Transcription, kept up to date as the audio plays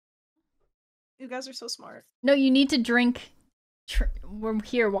You guys are so smart. No, you need to drink. We're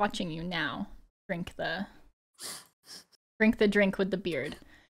here watching you now. Drink the drink with the beard.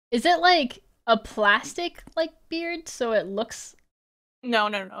 Is it like a plastic like beard so it looks? No.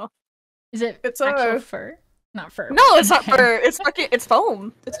 Is it It's actual fur? Not fur. No, it's not fur. It's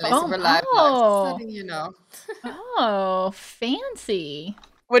foam. It's foam. We're live. Oh. Just letting you know. Oh, fancy.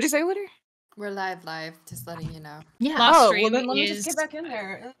 What'd you say, Witter? We're live. Just letting you know. Yeah. Last stream well then let me is... just get back in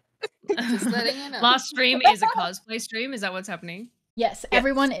there. Just letting you know. Last stream is a cosplay stream. Is that what's happening? Yes,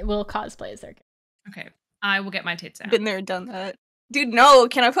 everyone will cosplay as their character. Okay, I will get my tits out. Been there, done that. Dude, no.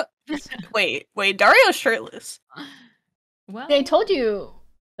 Can I put? Wait. Dario's shirtless. Well, They told you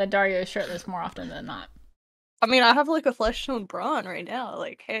that Dario is shirtless more often than not. I mean, I have like a flesh tone bra on right now.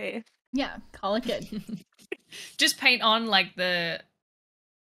 Like, hey. Yeah, call it good. just paint on like the,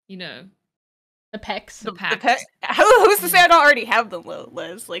 you know, The pecs. the pack. Who's to say I don't already have them,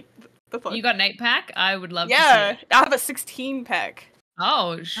 Liz? Like, the fuck? You got an 8-pack? I would love to Yeah, see it. I have a 16-pack.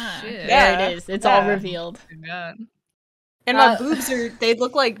 Oh, Ah, shit. there Yeah, it is. It's all yeah. revealed. Oh my God. And my boobs they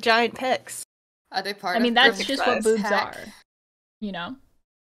look like giant pecs. Are they part I mean, of that's the just what size boobs pack? are. You know?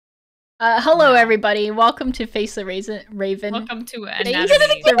 Hello, No. everybody. Welcome to Face the Raven. Welcome to Face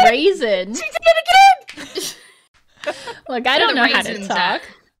Anatomy. the Raisin. She did it again! Look, I don't know how to raisins talk.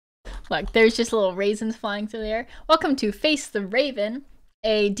 Look, there's just little raisins flying through the air. Welcome to Face the Raven,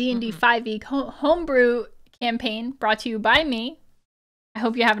 a D&D 5e homebrew campaign brought to you by me. I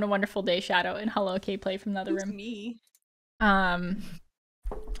hope you're having a wonderful day, Shadow, and hello, K-Play from the other Who's room. me?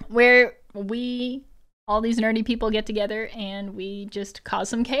 Where we, all these nerdy people get together and we just cause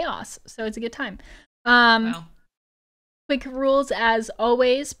some chaos. So it's a good time. Wow. Quick rules as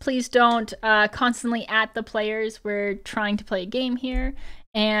always. Please don't constantly at the players. We're trying to play a game here.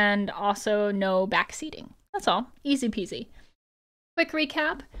 And also no backseating. That's all. Easy peasy. Quick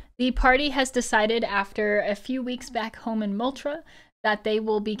recap. The party has decided after a few weeks back home in Moltra that they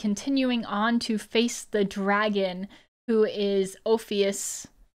will be continuing on to face the dragon, who is Ophius,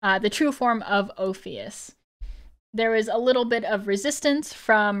 the true form of Ophius. There was a little bit of resistance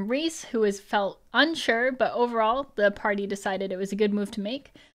from Reese, who has felt unsure, but overall, the party decided it was a good move to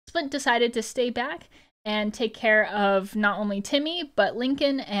make. Splint decided to stay back and take care of not only Timmy, but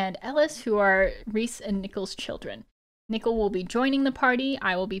Lincoln and Ellis, who are Reese and Nickel's children. Nickel will be joining the party.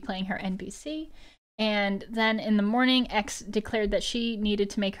 I will be playing her NPC. And then in the morning, X declared that she needed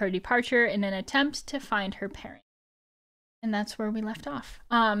to make her departure in an attempt to find her parents. And that's where we left off.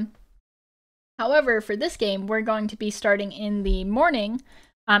 However, for this game, we're going to be starting in the morning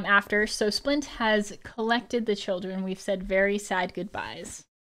after. So Splint has collected the children. We've said very sad goodbyes.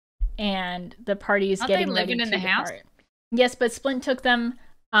 And the party is getting ready to depart. House? Yes, but Splint took them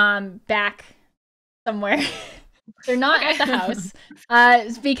back somewhere. They're not at the house.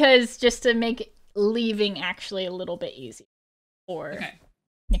 Because just to make leaving actually a little bit easy for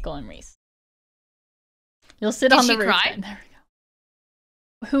Nickel and Reese. You'll sit on the roof. There we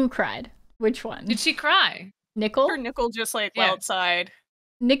go. Who cried? Which one? Did she cry? Nickel? Or Nickel just like outside.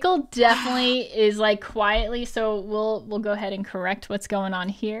 Nickel definitely is like quietly, so we'll go ahead and correct what's going on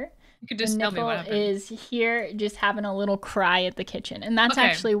here. You could just tell me what happened. Is here just having a little cry at the kitchen, and that's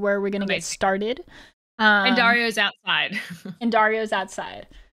actually where we're gonna get started. And Dario's outside.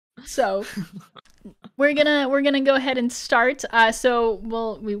 So we're gonna go ahead and start.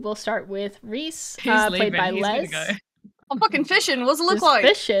 So we will start with Reese, played by Les. I'm fucking fishing. What's it look like?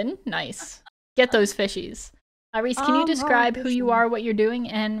 Fishing, nice. Get those fishies. Reese, can you describe who you are, what you're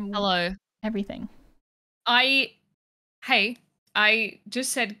doing, and everything? I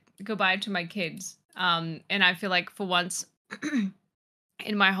just said goodbye to my kids. And I feel like for once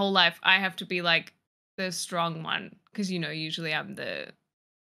in my whole life, I have to be like the strong one, because usually I'm the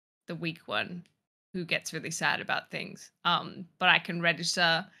weak one who gets really sad about things. But I can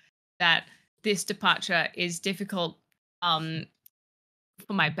register that this departure is difficult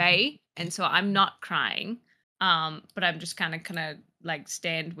for my bae, and so I'm not crying. But I'm just kind of like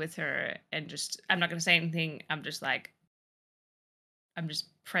stand with her and just I'm not gonna say anything. I'm just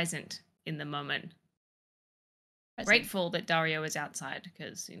present in the moment. Grateful that Dario is outside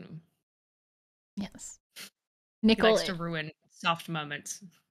because yes, Nickel he likes to ruin soft moments.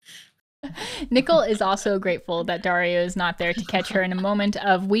 Nickel is also grateful that Dario is not there to catch her in a moment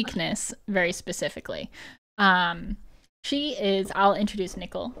of weakness, very specifically. She is, I'll introduce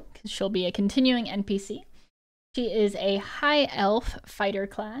Nickel because she'll be a continuing NPC. She is a high elf fighter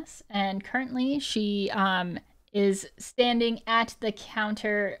class, and currently she is standing at the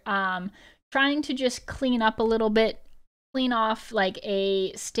counter, trying to just clean up a little bit, clean off like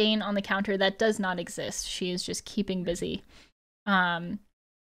a stain on the counter that does not exist. She is just keeping busy.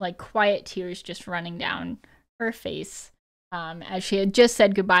 like quiet tears just running down her face, as she had just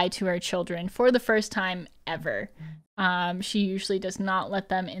said goodbye to her children for the first time ever. She usually does not let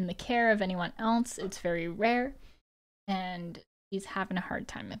them in the care of anyone else. It's very rare, and she's having a hard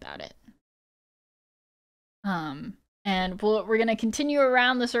time about it. And we're gonna continue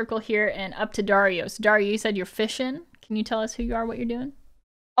around the circle here and up to Dario. So Dario, you said you're fishing. Can you tell us who you are, what you're doing?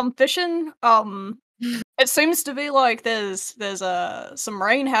 I'm fishing. It seems to be like there's some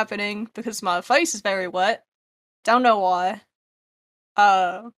rain happening because my face is very wet. Don't know why.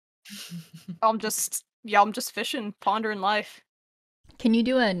 I'm just fishing, pondering life. Can you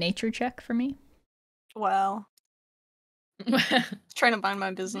do a nature check for me? Well, trying to mind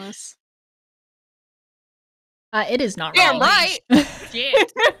my business. It is not Yeah, raining. right.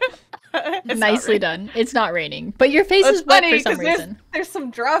 Shit. It's Nicely not done. It's not raining, but your face It's is wet funny for some 'cause reason. there's some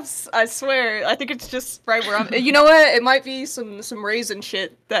drops. I swear. I think it's just right where I'm. You know what? It might be some raisin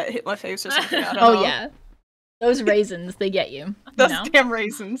shit that hit my face or something. I don't know. Oh yeah, those raisins, they get you. Those know? damn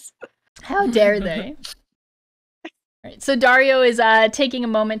raisins. How dare they? Right, so Dario is taking a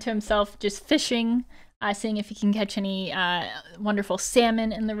moment to himself, just fishing, seeing if he can catch any wonderful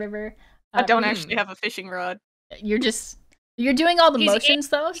salmon in the river. I don't actually have a fishing rod. You're doing all the He's motions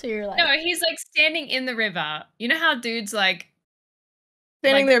though, so you're like, No, he's like standing in the river. You know how dudes like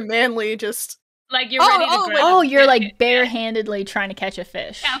Standing like- there manly, just you're ready to grab oh, a you're fish. like barehandedly trying to catch a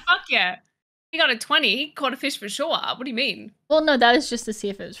fish. Yeah, fuck yeah. He got a 20. He caught a fish for sure. What do you mean? Well, no, that was just to see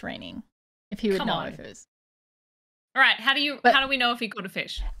if it was raining, if he would Come know on. if it was. All right, how But- do we know if he caught a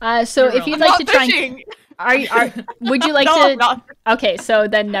fish? So You're if you'd I'm like not to try, fishing. would you like No, to? I'm not. Okay, so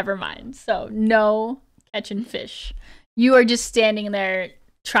then never mind. So no catching fish. You are just standing there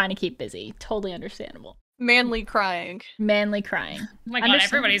trying to keep busy. Totally understandable. Manly crying. Manly crying. Oh my god,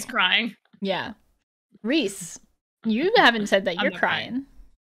 everybody's Understandable. crying. Yeah. Reese, you haven't said that I'm you're not crying.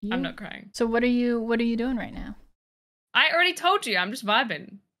 crying. I'm not crying. So what are you doing right now? I already told you. I'm just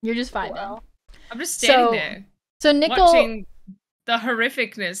vibing. You're just vibing. Wow. I'm just standing So- there So Nickel, watching the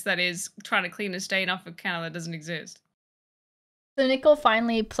horrificness that is trying to clean a stain off a counter that doesn't exist.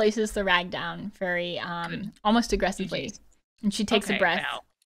 finally places the rag down very almost aggressively. GGs. And she takes a Okay, breath. wow.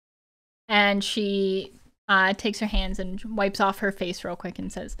 And she takes her hands and wipes off her face real quick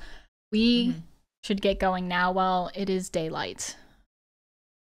and says, "We Mhm. should get going now while it is daylight.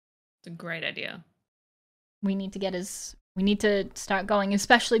 It's a great idea. We need to start going,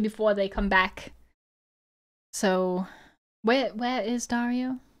 especially before they come back." So, where is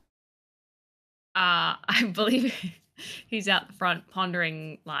Dario? I believe he's out the front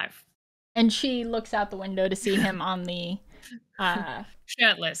pondering life. And she looks out the window to see him on the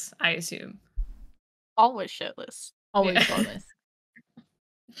Shirtless, I assume. Always shitless. always Yeah. shirtless.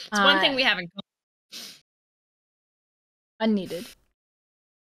 It's one thing we have in common. Unneeded.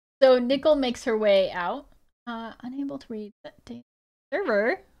 So Nickel makes her way out. Unable to read that date.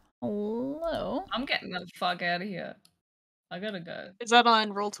 Server. Hello. I'm getting the fuck out of here. I gotta go. Is that on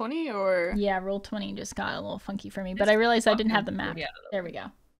Roll20 or? Yeah, roll 20 just got a little funky for me, but I realized I didn't have the Fucking map. yeah. There we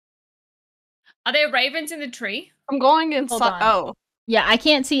go. Are there ravens in the tree? I'm going Hold inside. on. Oh, Yeah, I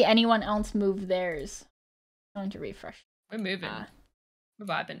can't see anyone else move theirs. I'm going to refresh. We're moving. We're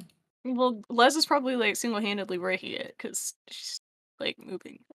vibing. well, Les is probably like single-handedly breaking it because she's like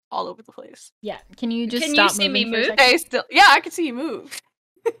moving all over the place. Yeah, can you just Can you stop see me moving for a move? second? Okay, still, yeah, I can see you move.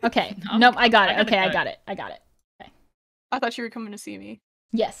 Okay. I'm- Nope, I got I it. gotta Okay, I go. got it. I got it. I thought you were coming to see me.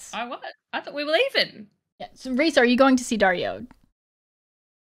 Yes. I what? I thought we were leaving. Yeah. So Reese, are you going to see Dario?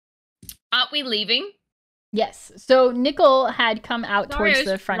 Aren't we leaving? Yes. So Nickel had come out towards Dario's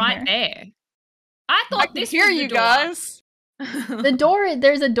the front right here. there. I thought I can this hear was the you door. guys. The door,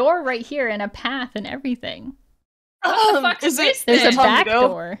 there's a door right here and a path and everything. What the fuck is this There's then? a time to back go?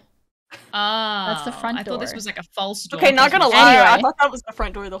 door. Oh, the front I thought this door. was like a false door. Okay, not because gonna we- lie, I Anyway. thought that was the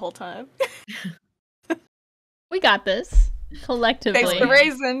front door the whole time. We got this collectively. Thanks for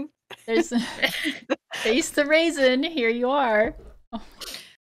raising. There's face the raisin. Here you are.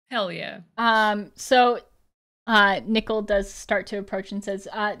 Hell yeah. So Nickel does start to approach and says,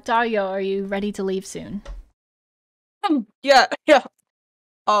 Dario, are you ready to leave soon? Yeah. Yeah.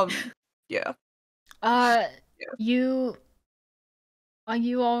 Yeah. You are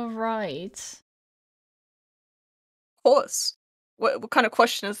you all right? Of course. What kind of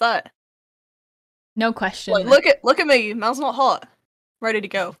question is that? No question. Like, look at me. Mouth's not hot. Ready to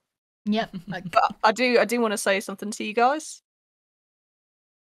go. Yep. But I do want to say something to you guys.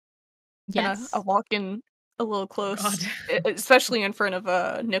 And Yes. I walk in a little close, God. especially in front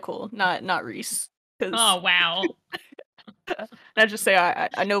of Nickel, not Reese. 'Cause Oh wow. and I just say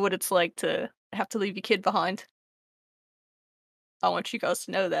I know what it's like to have to leave your kid behind. I want you guys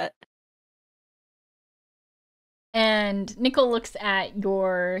to know that. And Nickel looks at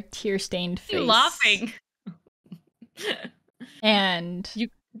your tear-stained face. You laughing? And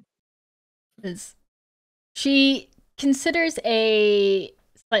she considers a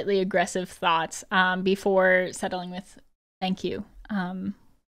slightly aggressive thought before settling with thank you.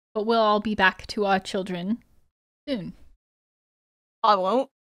 But we'll all be back to our children soon. I won't.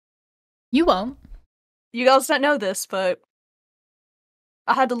 You won't. You guys don't know this, but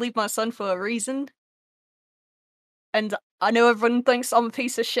I had to leave my son for a reason. And I know everyone thinks I'm a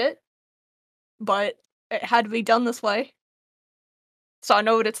piece of shit, but it had to be done this way. So I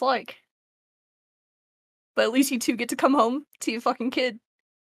know what it's like. But at least you two get to come home to your fucking kid.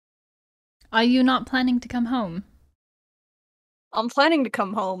 Are you not planning to come home? I'm planning to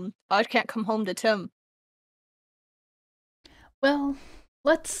come home. I can't come home to Tim. Well,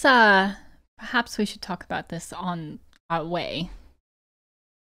 let's, perhaps we should talk about this on our way.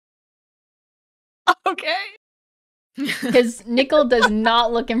 Okay. Because Nickel does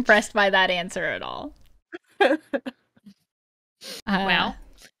not look impressed by that answer at all.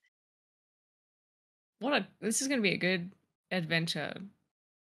 Well, this is gonna be a good adventure.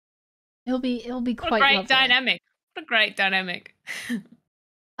 It'll be What quite a great lovely. dynamic. What a great dynamic.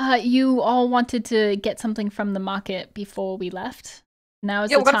 You all wanted to get something from the market before we left. Now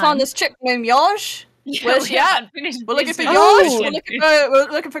is Yeah, the we're gonna time. find this chick named Yash. Where's she at? We're looking for business. Yash. Oh.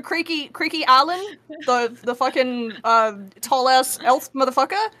 We're looking for Creaky Allen, the fucking tall ass elf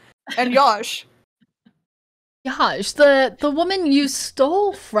motherfucker, and Yash. Gosh, the woman you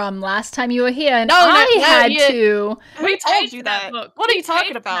stole from last time you were here, and No, I no, had yeah. to. We paid told for you that that. book. What are We you talking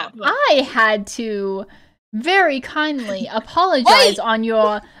paid for about? that book. I had to very kindly apologize on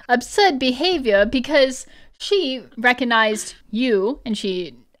your absurd behavior because she recognized you, and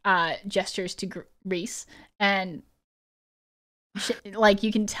she gestures to Reese, and like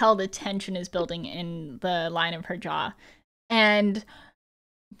you can tell the tension is building in the line of her jaw, and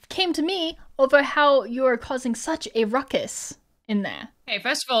came to me over how you're causing such a ruckus in there. Hey,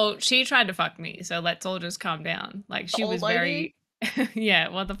 first of all, she tried to fuck me, so let's all just calm down. Like, she old was lady? very... yeah,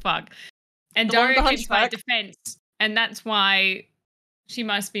 what the fuck? And The one with Daria the came to my hunchback? defense, and that's why she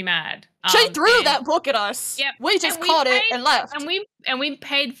must be mad. She threw and- that book at us. Yep, We just and we caught it paid- and left. And we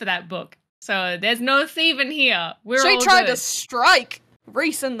paid for that book, so there's no thieving here. We're She all tried good. to strike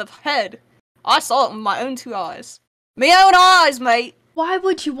Reese in the head. I saw it with my own 2 eyes. Me own eyes, mate. Why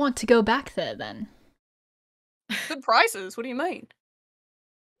would you want to go back there then? Good prices. What do you mean?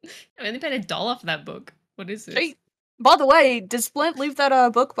 I only paid $1 for that book. What is this? She, by the way, did Splint leave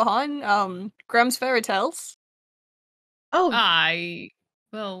that book behind? Graham's Fairy Tales? Oh,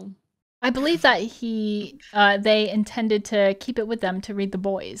 Well, I believe that they intended to keep it with them to read the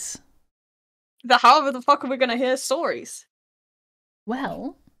boys. However the fuck are we gonna hear stories?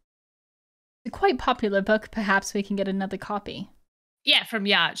 Well, it's a quite popular book. Perhaps we can get another copy. yeah, from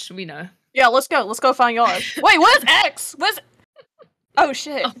Yaj, we know. Yeah, let's go. Let's go find Yash. Wait, where's X? Where's... Oh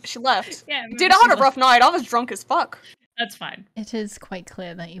shit, Oh. she left. Yeah, Dude, I had a rough night. I was drunk as fuck. That's fine. It is quite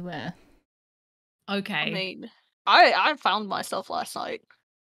clear that you were. Okay. I mean, I found myself last night.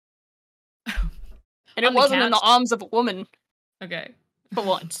 And it On the wasn't in the couch? arms of a woman, Okay. for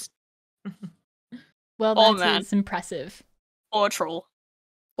once. Well, Oh, that man. is impressive. Or a troll.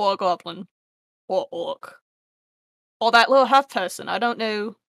 Or a goblin. Or orc. Or that little half person. I don't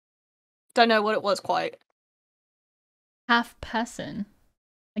know. Don't know what it was quite. Half person,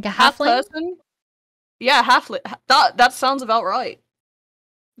 like a Half halfling. person? Yeah, halfling. That sounds about right.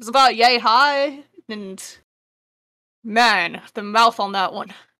 It's about yay high, and man, the mouth on that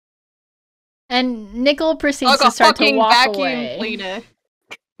one. And Nickel proceeds Like to a start to fucking walk vacuum away. cleaner.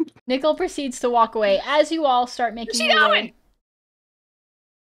 Nickel proceeds to walk away as you all start making she your going? way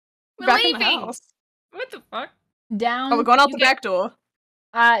We're Back in the leaving. house. What the fuck? down. Oh, we're going out You the get- back door.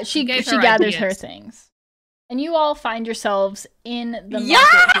 She You gave she her gathers her ideas. things, and you all find yourselves in the market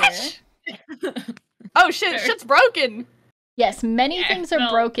Yash! here. Oh shit, Sure. shit's broken! Yes, many Yeah, things are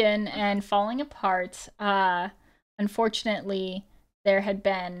well- broken and falling apart. Unfortunately, there had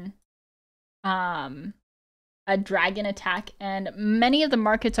been a dragon attack, and many of the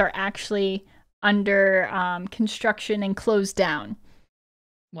markets are actually under construction and closed down.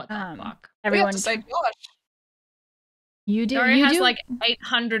 What the fuck? We have Everyone, to save Yash. you do. Daria You has do. like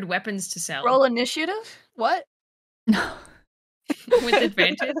 800 weapons to sell. Roll initiative? What? With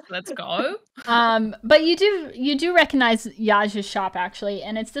advantage. Let's go. But you do recognize Yaj's shop actually,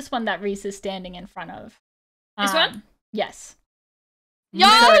 and it's this one that Reese is standing in front of. This one? Yes.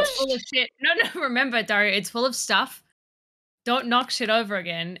 Yash! It's full of shit. No, remember, Daria, it's full of stuff. Don't knock shit over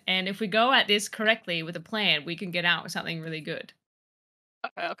again. And if we go at this correctly with a plan, we can get out with something really good.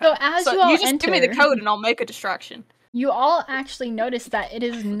 Okay. So as So you all you just give me the enter- code and I'll make a distraction. You all actually notice that it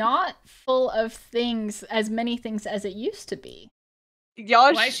is not full of things, as many things as it used to be.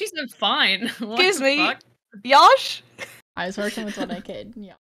 Yash, Why is she so fine? What excuse the me. fuck? Yash, I was working with what I could.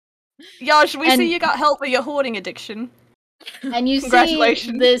 Yeah. Yash, we And- see you got help with your hoarding addiction. And you see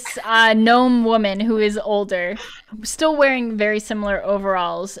Congratulations. this gnome woman who is older, still wearing very similar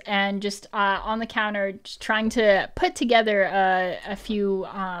overalls, and just on the counter, just trying to put together a few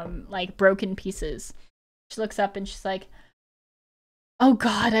like broken pieces. She looks up and she's like, "Oh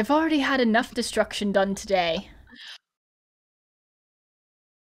God, I've already had enough destruction done today."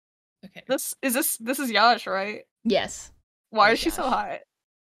 Okay. This is Yash, right? Yes. Why Yes, is she so Yash. hot?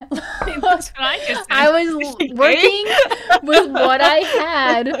 That's what I just said. I was working with what I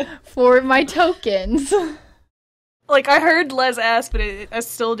had for my tokens. Like, I heard Les ask, but I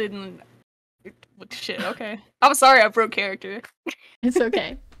still didn't. Shit, okay. I'm sorry I broke character. It's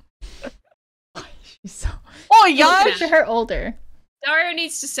okay. She's so. Oh, Look Yash! at her older. Dario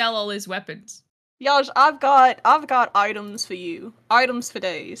needs to sell all his weapons. Yash, I've got items for you. Items for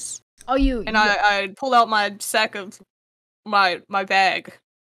days. Oh, you. And I pull out my sack of my bag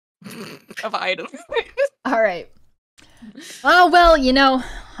of items. All right. Oh well, you know,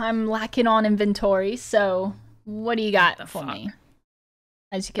 I'm lacking on inventory, so what do you got the for fuck? me?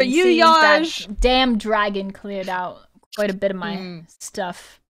 As you For can you, see, Yash. that damn dragon cleared out quite a bit of my Mm.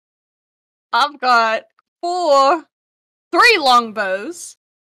 stuff. I've got 3 longbows.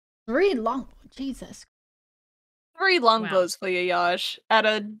 3 long. Jesus. 3 longbows for you, Yash. At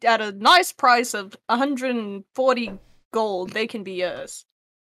a nice price of 140 gold, they can be yours.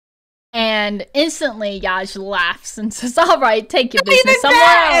 And instantly, Yaj laughs and says, "All right, take your Not even business somewhere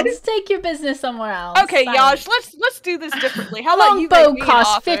bad! else. Take your business somewhere else." Okay, Fine. Yash, let's do this differently. How about you make Longbow me an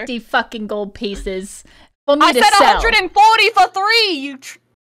costs offer? 50 fucking gold pieces for me I to said sell. 140 for 3.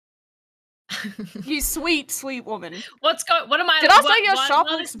 You sweet woman. What am I? Did I what- say your what- shop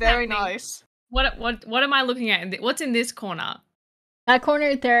while looks this is very happening, nice? What am I looking at? What's in this corner? That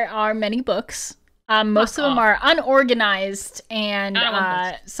corner, there are many books. Most of them off. are unorganized, and I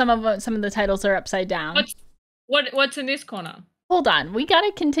don't want some of the titles are upside down. What's in this corner? Hold on, we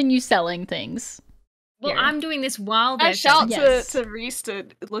gotta continue selling things. Well, Here. I'm doing this while I they're shout selling. Yes. to Reese to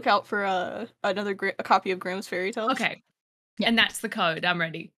look out for a copy of Grimm's Fairy Tales. Okay, Yeah. and that's the code. I'm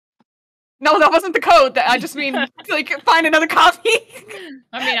ready. No, that wasn't the code. I just mean like find another copy.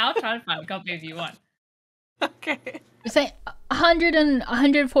 I mean, I'll try to find a copy if you want. Okay. You're saying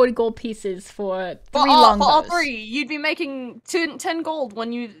 140 gold pieces for 3 For all longbows. 3, you'd be making 10 gold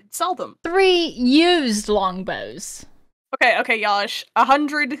when you sell them. 3 3 used longbows. Okay, Yash.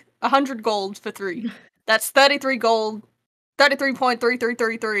 100 gold for 3. That's 33 gold.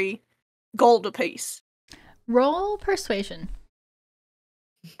 33.3333 gold apiece. Roll persuasion.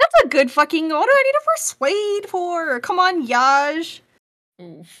 That's a good fucking. What do I need to persuade for? Come on, Yash.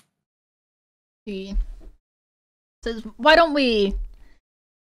 Oof. He says, "Why don't we,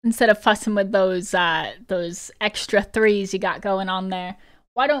 instead of fussing with those extra 3s you got going on there,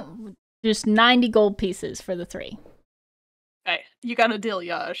 why don't just 90 gold pieces for the 3?" Okay, you got a deal,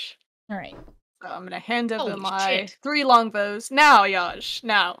 Yash. All right. So I'm gonna hand over Holy my shit. 3 longbows. Now, Yash,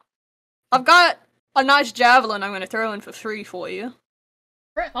 now. I've got a nice javelin I'm gonna throw in for 3 for you.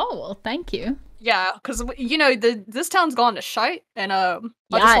 Oh well, thank you. Yeah, because, you know, this town's gone to shite, and I Yeah,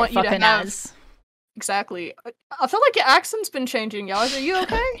 just it want you to fucking have... has. Exactly. I feel like your accent's been changing, Yash. Are you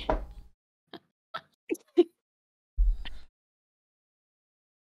okay?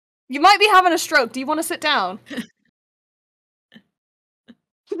 You might be having a stroke. Do you want to sit down?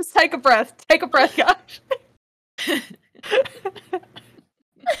 Just take a breath. Take a breath, Yash. I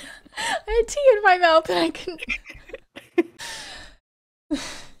had tea in my mouth and I couldn't.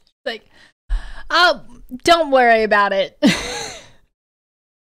 Like, oh, don't worry about it.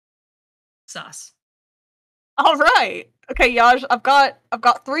 Sus. All right. Okay, Yash. I've got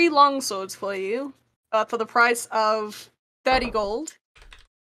 3 long swords for you, for the price of 30 gold.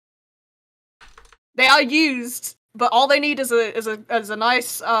 They are used, but all they need is a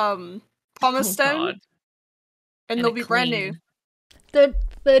nice pumice stone, God. and And they'll a be brand new. clean.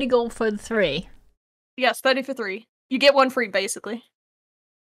 30 gold for the 3. Yes, 30 for 3. You get 1 free, basically.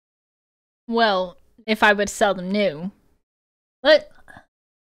 Well, if I would sell them new. Let's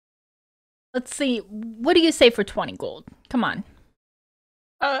see. What do you say for 20 gold? Come on.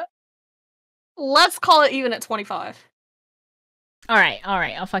 Let's call it even at 25. All right.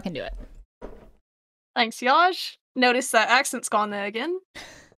 I'll fucking do it. Thanks, Yash. Notice that accent's gone there again.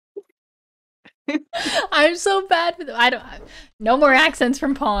 I'm so bad with I don't. No more accents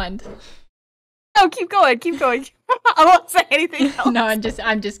from Pond. No, keep going, keep going. I won't say anything else. No,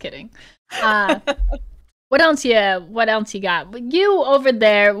 I'm just kidding. What else you got? You over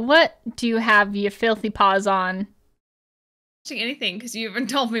there, what do you have your filthy paws on? Anything, because you haven't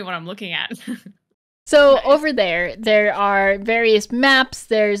told me what I'm looking at. So Nice. over there are various maps.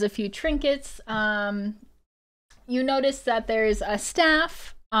 There's a few trinkets. You notice that there's a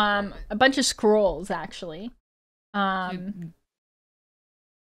staff, a bunch of scrolls actually.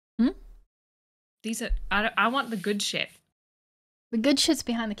 These are. I want the good shit. The good shit's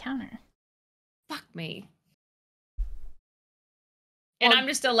behind the counter. Fuck me. And Well- I'm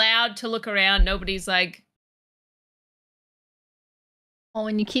just allowed to look around. Nobody's like, Well,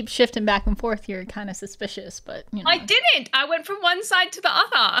 when you keep shifting back and forth, you're kind of suspicious, but you know. I didn't. I went from one side to the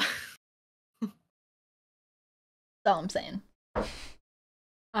other. That's all I'm saying.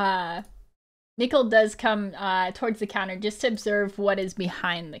 Nickel does come towards the counter just to observe what is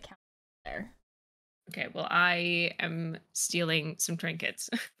behind the counter there. Okay, well, I am stealing some trinkets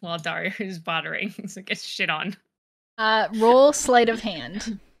while Dario is bartering, so get shit on. Roll sleight of hand.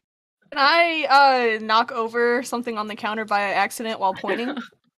 Can I knock over something on the counter by accident while pointing?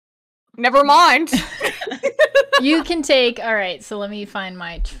 Never mind. You can take. All right, so let me find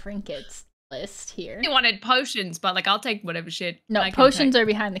my trinkets list here. I wanted potions, but like I'll take whatever shit. No, I can potions take. are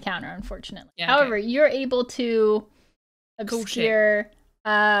behind the counter, unfortunately. Yeah, okay. However, you're able to Cool shit.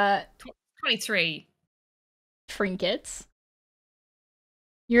 obscure 23. trinkets.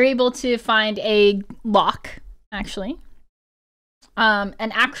 You're able to find a lock, actually.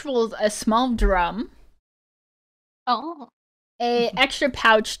 A small drum, Oh. a extra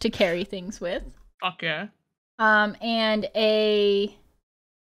pouch to carry things with, Fuck yeah. and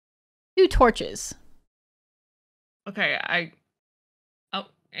two torches. Okay,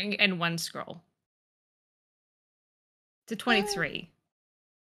 and one scroll. To 23.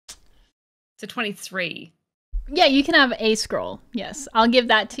 To 23. Yeah, you can have a scroll. Yes, I'll give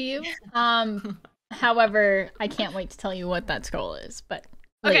that to you. However, I can't wait to tell you what that scroll is. But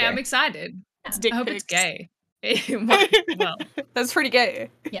Okay, later. I'm excited. It's dick I hope it's pics. gay. Well, That's pretty gay.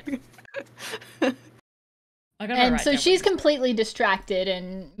 I gotta And write so down she's what it is. completely distracted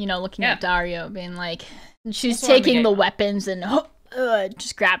and, looking Yeah. at Dario, being like, she's Also, I'm taking gay. the weapons and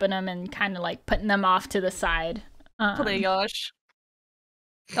just grabbing them and kind of like putting them off to the side. Play, gosh.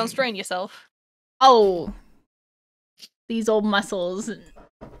 Don't strain yourself. Oh, these old muscles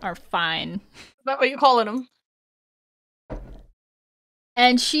are fine. Is that what you're calling them?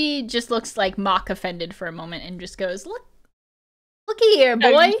 And she just looks like mock offended for a moment and just goes, looky here,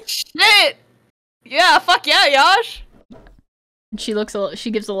 boy. Shit! Yeah, fuck yeah, Yash! And she gives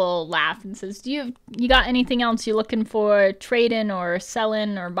a little laugh and says, you got anything else you're looking for trading or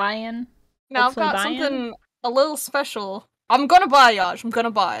selling or buying? Now I've Hopefully got buying? something a little special. I'm gonna buy, Yash. I'm gonna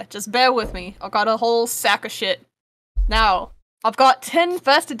buy. Just bear with me. I've got a whole sack of shit. Now, I've got 10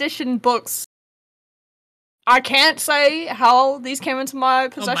 first edition books. I can't say how these came into my Oh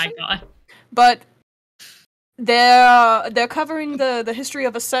possession, my god. but they're covering the history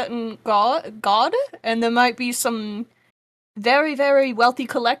of a certain god, and there might be some very, very wealthy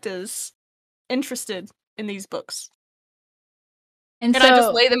collectors interested in these books. And And I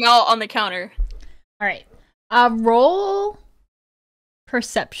just lay them out on the counter. all right. Roll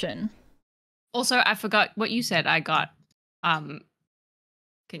perception. Also, I forgot what you said I got.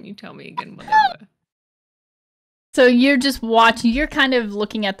 Can you tell me again what they were? So you're just watching. You're kind of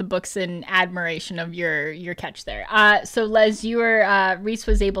looking at the books in admiration of your catch there. So Les, Reese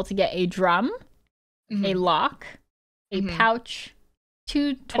was able to get a drum, a Mhm. lock, a Mhm. pouch,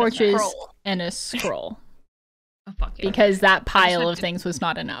 2 torches, scroll. and a scroll. Oh, fuck yeah. Because that pile had of to- things was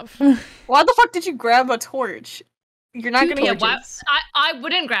not enough. Why the fuck did you grab a torch? You're not 2 gonna Yeah, get why, torches. I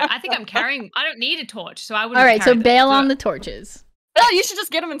wouldn't grab. I think I'm carrying. I don't need a torch, so I wouldn't. All right, so carry them. bail on the torches. No, you should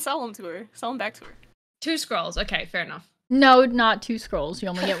just get them and sell them to her. Sell them back to her. 2 scrolls. Okay, fair enough. No, not 2 scrolls. You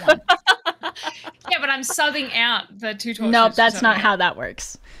only get 1. Yeah, but I'm subbing out the 2 torches. Nope, for that's not something how else. that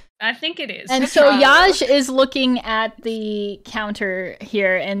works. I think it is. And That's so right. Yaj is looking at the counter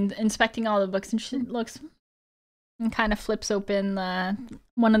here and inspecting all the books, and she looks and kind of flips open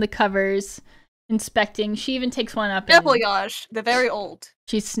one of the covers, inspecting. She even takes one up and Careful, Yash. They're very old.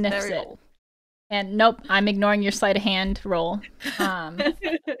 she sniffs Very it. old. And nope, I'm ignoring your sleight of hand roll.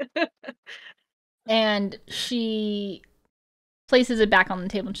 And she places it back on the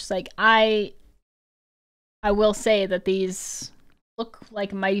table and she's like, I will say that these look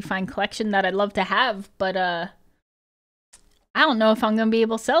like a mighty fine collection that I'd love to have, but I don't know if I'm gonna be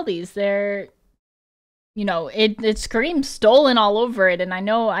able to sell these. They're it screams stolen all over it, and I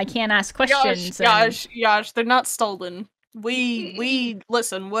know I can't ask questions. Yash, they're not stolen. We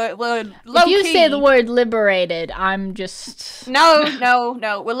listen. We're low If you key. say the word liberated, I'm just No.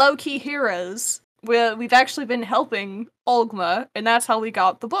 We're low key heroes. We've actually been helping Olgma, and that's how we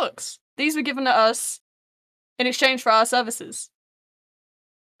got the books. These were given to us in exchange for our services.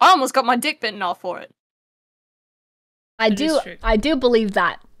 I almost got my dick bitten off for it. I That is do true. I do believe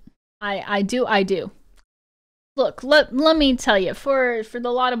that. I do. Look, let me tell you, for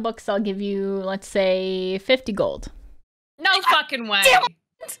the lot of books I'll give you, let's say 50 gold. No fucking way. Damn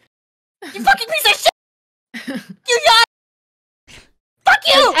You fucking piece of shit! You got. Fuck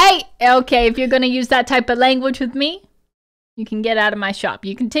you! Hey, okay, if you're gonna use that type of language with me, you can get out of my shop.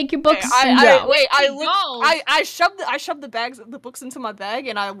 You can take your books and go. I shoved the books into my bag,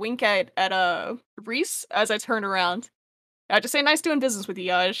 and I wink at Reese as I turn around. I just say, "Nice doing business with you,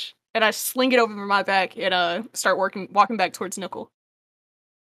 Yaj," and I sling it over my back and start walking back towards Nickel.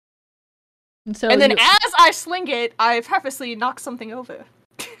 So And then as I sling it, I purposely knock something over.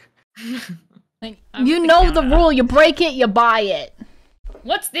 like, I'm you the know the counter. rule. You break it, you buy it.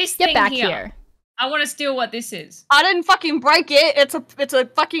 What's this Get thing back here? here. I want to steal what this is. I didn't fucking break it. It's a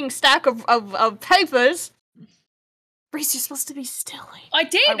fucking stack of papers. Reese, you're supposed to be stealing. I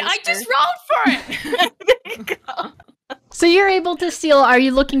did. I I just whisper. rolled for it. So you're able to steal. Are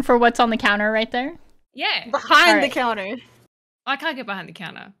you looking for what's on the counter right there? Yeah. Behind the Alright. counter. I can't get behind the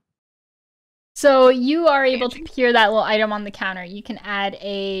counter. So you are able to procure that little item on the counter. You can add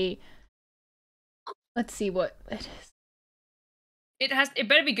a. Let's see what it is. It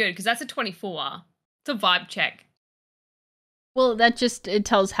better be good because that's a 24. It's a vibe check. Well, it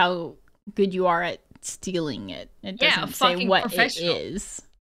tells how good you are at stealing it. It Yeah, doesn't say fucking what it professional. is.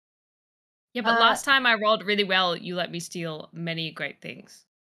 Yeah, but Uh, last time I rolled really well. You let me steal many great things.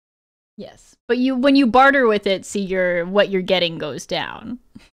 Yes, but when you barter with it, see what you're getting goes down.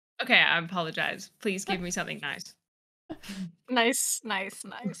 Okay, I apologize. Please give me something nice. Nice.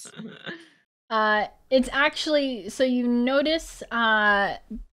 It's actually so you notice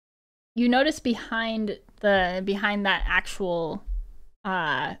behind that actual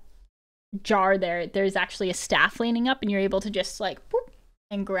jar there's actually a staff leaning up, and you're able to just like whoop,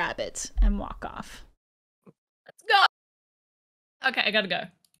 and grab it and walk off. Let's go. Okay, I gotta go.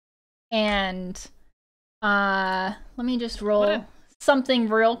 And let me just roll What a- something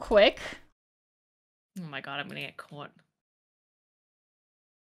real quick. Oh my god, I'm gonna get caught.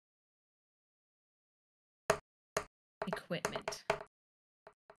 Equipment.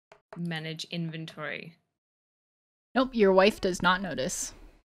 Manage inventory. Nope, your wife does not notice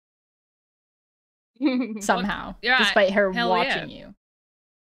somehow, Yeah, despite her hell watching you.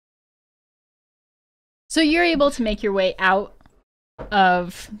 So you're able to make your way out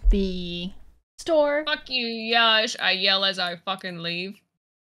of the store. Fuck you, Yash. I yell as I fucking leave.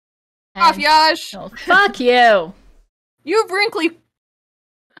 Off, and- Yash. Oh, fuck you! You wrinkly.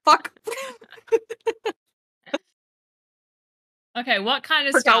 Fuck. Okay, what kind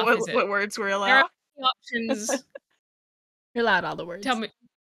of Forgot stuff is it? what words were There allowed. are options. You're allowed all the words. Tell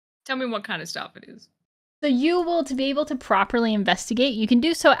me what kind of stuff it is. So you will to be able to properly investigate. You can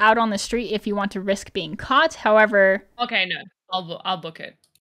do so out on the street if you want to risk being caught. However, Okay, no, I'll book it.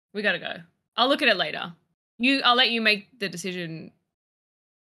 We gotta go. I'll look at it later. I'll let you make the decision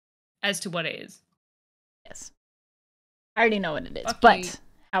as to what it is. yes, I already know what it is. Fuck but you.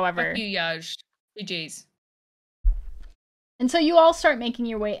 however, Fuck you, Yaj. GG's. and so you all start making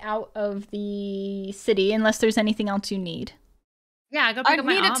your way out of the city, unless there's anything else you need. Yeah, I gotta pick I up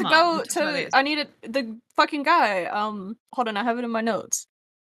my needed to armor. go That's what it to. is. I needed the fucking guy. Hold on, I have it in my notes.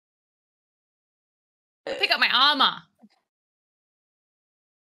 Pick up my armor.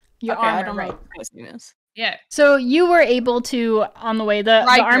 Your Okay, I armor, don't know right? what his name is. Yeah. So you were able to, on the way, the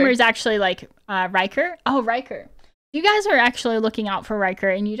Riker. armor is actually like Riker. Oh, Riker. You guys are actually looking out for Riker,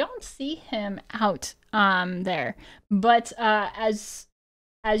 and you don't see him out there. But as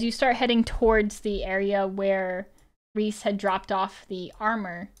you start heading towards the area where Reese had dropped off the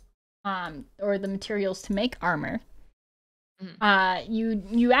armor, or the materials to make armor,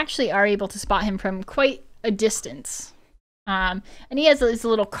 you actually are able to spot him from quite a distance. And he has his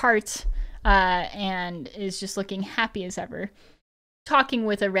little cart, and is just looking happy as ever, talking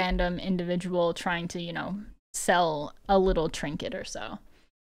with a random individual, trying to, sell a little trinket or so.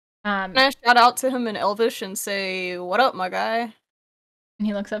 Can I shout out to him in Elvish and say, "What up, my guy?" And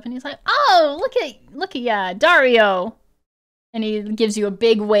he looks up and he's like, "Oh, look at ya, Dario!" And he gives you a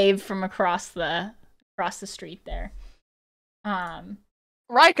big wave from across the street there.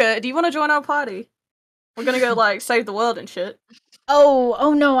 Rika, do you want to join our party? We're gonna go save the world and shit.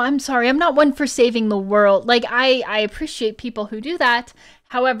 Oh no, I'm sorry. I'm not one for saving the world. I appreciate people who do that.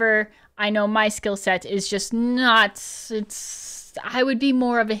 However, I know my skill set is just not. I would be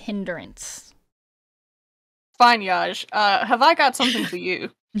more of a hindrance. Fine, Yaj. Have I got something for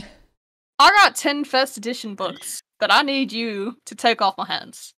you? I got 10 first edition books that I need you to take off my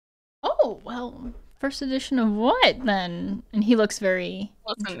hands. Oh, well, first edition of what then? And he looks very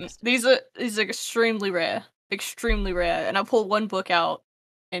Listen, interested. these are extremely rare. Extremely rare. And I pull one book out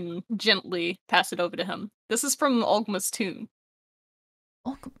and gently pass it over to him. This is from Ogma's tomb.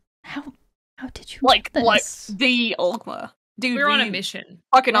 Oh, how did you Like get this? the Ogma. Dude, We're on a mission.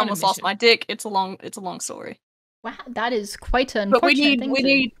 fucking We're on a almost lost mission. my dick. It's a long story. Wow, that is quite an But we unfortunate need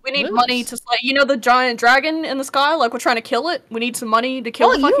thing we need money lose. to slay. You know the giant dragon in the sky? Like we're trying to kill it. We need some money to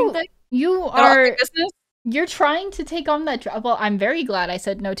kill the fucking thing. You Get off my are business. you're trying to take on that. Well, I'm very glad I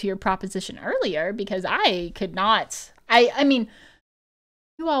said no to your proposition earlier because I could not. I mean,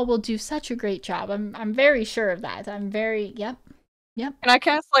 you all will do such a great job. I'm very sure of that. I'm very yep. Can I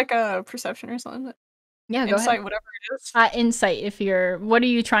cast like a perception or something? Yeah, go Insight, ahead. whatever it is. Insight. If you're, what are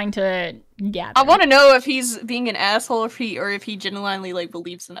you trying to gather? I want to know if he's being an asshole, or if he genuinely like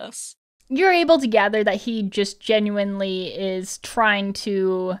believes in us. You're able to gather that he just genuinely is trying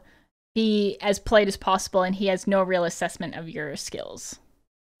to be as polite as possible, and he has no real assessment of your skills.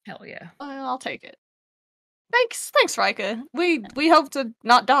 Hell yeah. I'll take it. Thanks, Rika. We hope to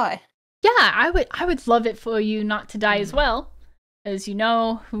not die. Yeah, I would love it for you not to die as well, as you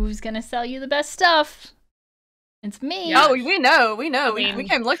know who's gonna sell you the best stuff. It's me. Yeah. Oh, we know. I We mean-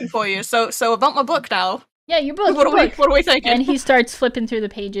 came looking for you. So about my book now. Yeah, you both. What are we thinking? And he starts flipping through the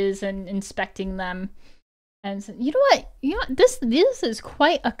pages and inspecting them. And so, you know what? This is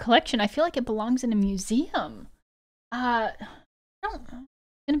quite a collection. I feel like it belongs in a museum. It's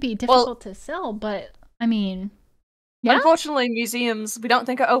gonna be difficult to sell, but I mean, yeah. Unfortunately, museums we don't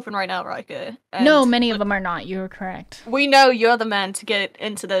think are open right now, Rika. No, many of them are not. You're correct. We know you're the man to get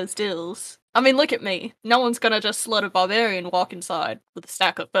into those deals. I mean, look at me. No one's gonna just let a barbarian walk inside with a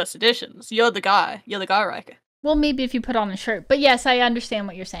stack of first editions. You're the guy. You're the guy, Riker. Well, maybe if you put on a shirt. But yes, I understand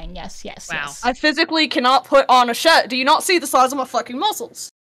what you're saying. Yes. Wow. Yes. I physically cannot put on a shirt. Do you not see the size of my fucking muscles?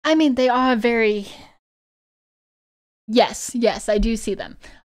 I mean, they are very... Yes, I do see them.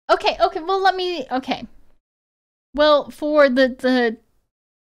 Okay, well, let me... Okay. Well, for the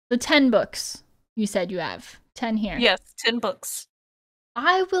 10 books you said you have. 10 here. Yes, 10 books.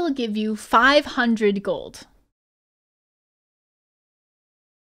 I will give you 500 gold.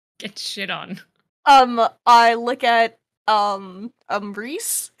 Get shit on. I look at,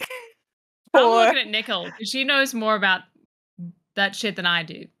 Reese. I'm Or- looking at Nicole, because she knows more about that shit than I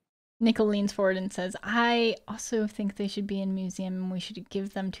do. Nicole leans forward and says, I also think they should be in a museum and we should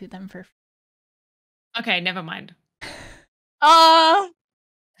give them to them for free. Okay, never mind.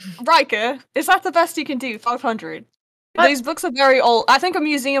 Riker, is that the best you can do? 500. What? These books are very old. I think a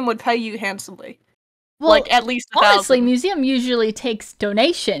museum would pay you handsomely. Well, like, at least 1,000. honestly, museum usually takes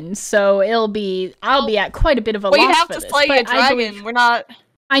donations, so I'll be at quite a bit of a We loss have for to this. slay a but I dragon. believe- We're not...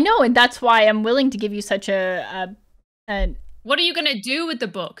 I know, and that's why I'm willing to give you such a What are you gonna do with the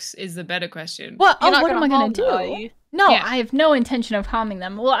books? Is the better question. what? You're not What am I harm gonna them, are do? you? No, Yeah. I have no intention of harming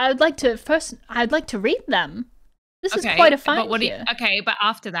them. Well, I'd like to read them. This Okay, is quite a find but what do you, here. okay, but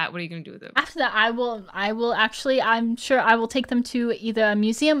after that, what are you gonna do with them? After that, I will actually, I'm sure I will take them to either a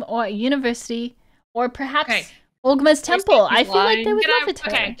museum or a university, or perhaps Okay. Ogma's temple. I feel like they lying. would Can love I, it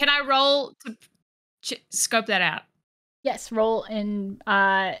here. okay, can I roll to scope that out? Yes, roll in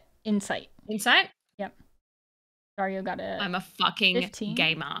insight. Insight? Dario got a. I'm a fucking 15.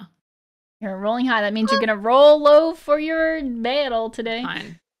 gamer. You're rolling high. That means you're gonna roll low for your battle today.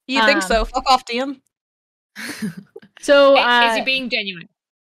 Fine. You think Um, so? Fuck off, DM. So Is he being genuine?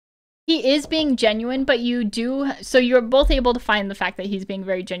 he is being genuine, but you do. So you're both able to find the fact that he's being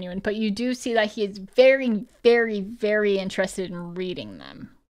very genuine, but you do see that he is very, very, very interested in reading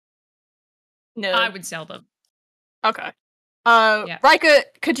them. No. I would sell them. Okay. Yeah. Riker,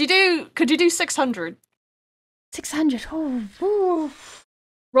 could you do 600? 600. Ooh.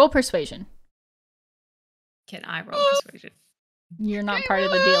 Roll persuasion. Can I roll persuasion? You're not part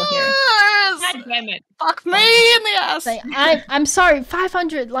of the deal here. Yes! God damn it. Fuck me in the ass. Like, I'm sorry,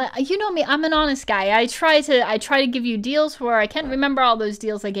 500. Like, you know me, I'm an honest guy. I try to give you deals where I can't remember all those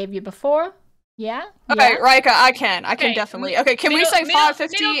deals I gave you before. Yeah. Okay, Yeah? Riker, I can Okay, definitely. Okay, can we Middle- say middle-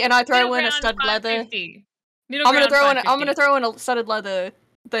 550 middle- and I throw middle in a ground, studded leather? 550. Middle I'm ground, gonna 550. throw in a studded leather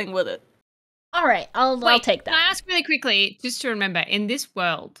thing with it. All right, I'll Wait, take Can I that. ask really quickly, just to remember, in this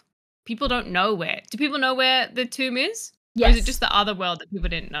world, people don't know where. Do people know where the tomb is? Or Yes. is it just the other world that people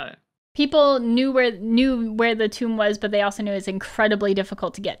didn't know? People knew where the tomb was, but they also knew it's incredibly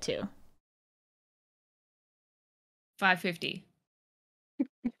difficult to get to. 550.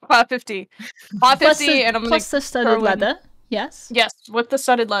 550. Plus 550, the, and I'm gonna plus the studded throw in- leather. Yes. Yes, with the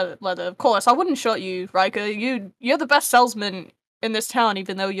studded leather. Of course, I wouldn't short you, Riker. You're the best salesman in this town,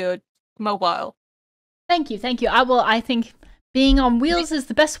 even though you're mobile. Thank you, thank you. I think being on wheels is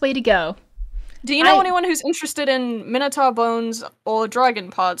the best way to go. Do you know anyone who's interested in minotaur bones or dragon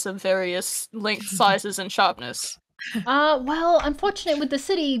parts of various length, sizes, and sharpness? Well, unfortunate with the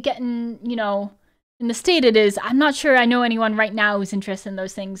city getting, in the state it is, I'm not sure I know anyone right now who's interested in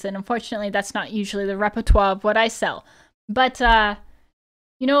those things, and unfortunately that's not usually the repertoire of what I sell. But, if I...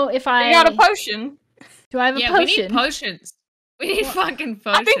 You got a potion. Do I have a potion? We need potions. We need fucking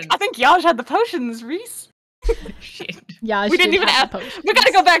potions. I think Yaj had the potions, Reese. Shit. Yeah, we didn't even ask. potions. We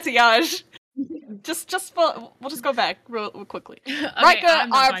gotta go back to Yaj. We'll just go back real quickly. Okay, Riker, I'm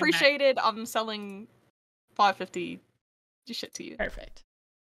not I going appreciate it. I'm selling 550 shit to you. Perfect.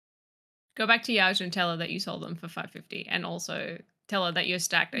 Go back to Yaj and tell her that you sold them for 550, and also tell her that you're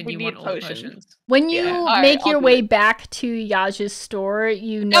stacked and We you need want all the potions. potions. When you Alright, make your I'll do way it. back to Yaj's store,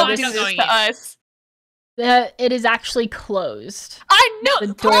 you No, notice I'm not going to in. us. that it is actually closed. I know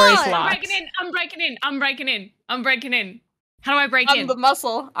The door is fine! locked. I'm breaking in. How do I break in? I'm the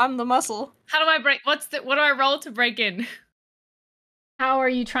muscle. How do I break? What do I roll to break in? How are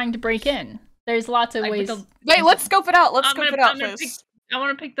you trying to break in? There's lots of Like with ways. the- Wait, let's scope it out. I'm gonna First. I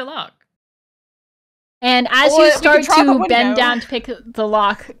want to pick the lock. And as Or you we start could try the to bend window. down to pick the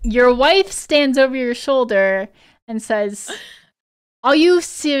lock, your wife stands over your shoulder and says, "Are you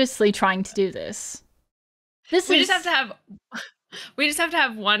seriously trying to do this? We just have to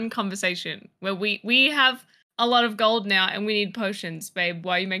have one conversation where we have a lot of gold now and we need potions, babe.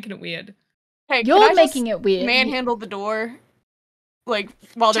 Why are you making it weird? Hey, You're making it weird. manhandle the door, like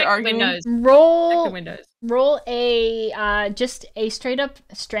while Check they're the arguing. windows. Check the Roll windows. just a straight up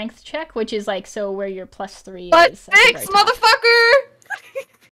strength check, which is like so where your +3 But is. at the thanks, very top. motherfucker.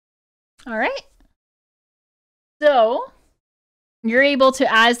 All right. So you're able to,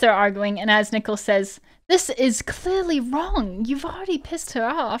 as they're arguing, and as Nicole says, "This is clearly wrong. You've already pissed her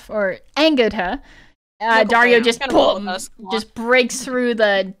off or angered her." Dario fam, just gotta roll with boom, us, come on. just breaks through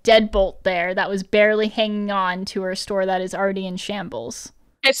the deadbolt there that was barely hanging on to her store that is already in shambles.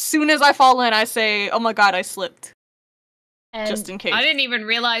 As soon as I fall in, I say, "Oh my god, I slipped." And Just in case. I didn't even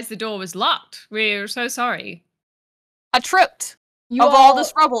realize the door was locked. We're so sorry. I tripped you of all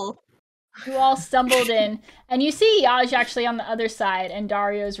this rubble. You all stumbled in, and you see Yaj actually on the other side, and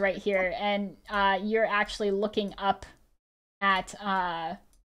Dario's right here, and you're actually looking up at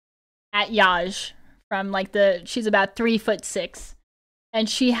Yaj from she's about 3'6", and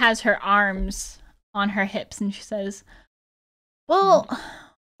she has her arms on her hips, and she says, "Well,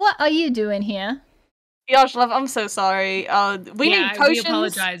 what are you doing here?" Yash, love, I'm so sorry. We need potions. We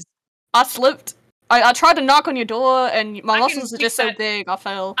apologize. I slipped. I tried to knock on your door, and my I can muscles are fix just so that. big. I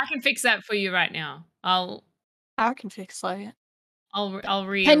fell. I can fix that for you right now. I can fix that.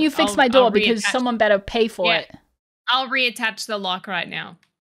 Can you fix my door? Because someone better pay for it. I'll reattach the lock right now.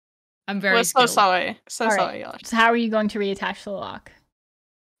 I'm very We're so skilled. sorry. So All sorry, right. Yash. So how are you going to reattach the lock?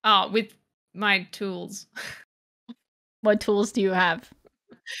 With my tools. What tools do you have?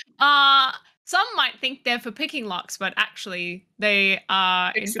 Some might think they're for picking locks, but actually they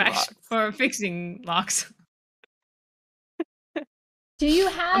are Fixing in fact locks. for fixing locks. Do you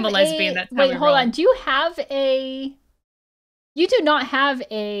have I'm a lesbian, that's how Wait, we hold roll. on. Do you have a... You do not have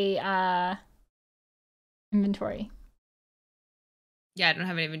a inventory. Yeah, I don't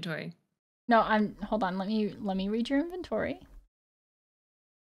have an inventory. No, hold on. Let me read your inventory.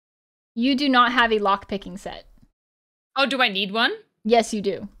 You do not have a lock picking set. Oh, do I need one? Yes, you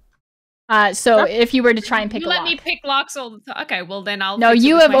do. So if you were to try and pick You a let lock. me pick locks all the time. Okay, well then I'll. No, fix it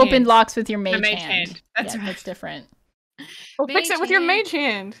you with have my opened hands. locks with your mage, mage hand. hand. That's Yeah, right. that's different. Well, fix it with your mage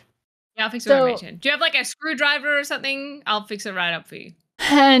hand. Yeah, I'll fix it with So- my mage hand. Do you have like a screwdriver or something? I'll fix it right up for you.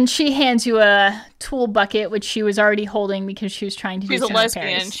 And she hands you a tool bucket, which she was already holding because she was trying to She's do a some lesbian.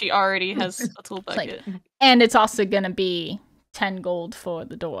 repairs. She already has a tool like- bucket. And it's also going to be 10 gold for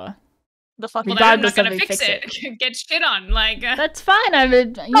the door. The fucking. Well, then I'm Regardless not of gonna if you fix it. Get shit on, like. That's fine.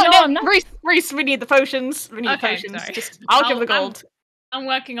 I'm not. Reese, we need the potions. We need Okay, potions. sorry. Just, I'll give the gold. I'm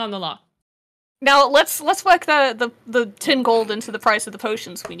working on the lock. Now let's work the 10 gold into the price of the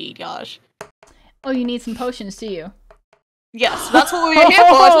potions we need, Yash. Oh, you need some potions, do you? Yes, that's what we were here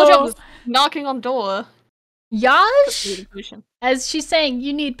for. I told you I was knocking on the door. Yash, Need a potion. as she's saying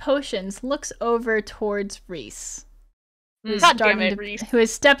you need potions, looks over towards Reese, who's God damn starting it, Reese. who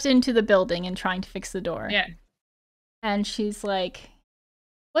has stepped into the building and trying to fix the door. Yeah. And she's like,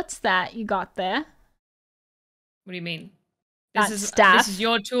 "What's that you got there?" What do you mean? That This staff? is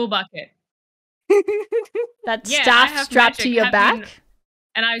your tool bucket. That Yeah, I staff have strapped to magic. your Have back? you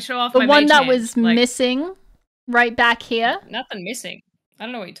And I show off The my one mage that hand, was like, missing right back here. nothing missing. I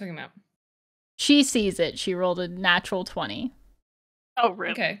don't know what you're talking about. She sees it. She rolled a natural 20. Oh,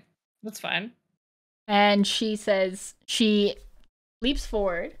 really? Okay, that's fine. And she says, she leaps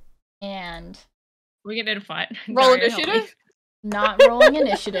forward and We get in a fight. Roll Dario, help me. initiative? not rolling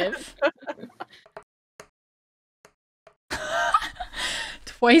initiative.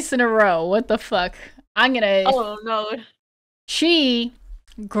 Twice in a row. What the fuck? I'm gonna. Oh, no. She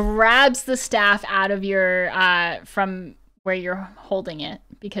grabs the staff out of your from where you're holding it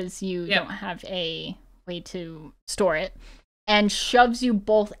because you Yep. don't have a way to store it, and shoves you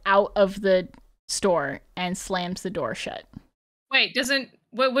both out of the store and slams the door shut. Wait,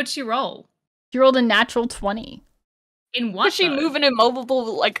 what'd she roll? She rolled a natural 20. In what? Is she though? moving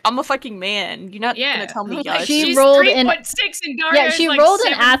immovable? Like, I'm a fucking man. You're not Yeah. gonna tell me, Like, guys. She she's rolled in- 3.6 and Dario's Yeah, she like rolled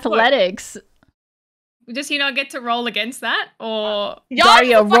in 7 foot. athletics. Does he not get to roll against that? Or Y'all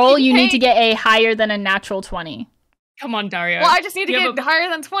Dario, fucking roll. You need to hate- get a higher than a natural 20. come on, Dario. Well, I just need to You get have higher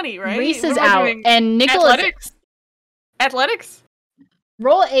than 20, right? Reese What is am I out, doing? and Nicholas. Athletics? Athletics?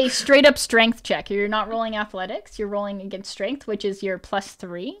 Roll a straight up strength check. You're not rolling athletics. You're rolling against strength, which is your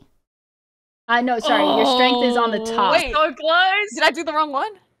 +3. No, sorry. Your strength is on the top. Wait. So close. Did I do the wrong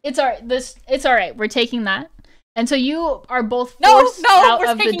one? It's alright. It's alright. We're taking that. And so you are both No, forced no, out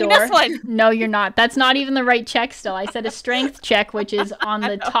we're of the taking door. this one. No, you're not. That's not even the right check still. I said a strength check, which is on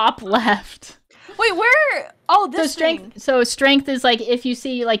the top left. Wait, where? Oh, So this strength thing. so strength is like if you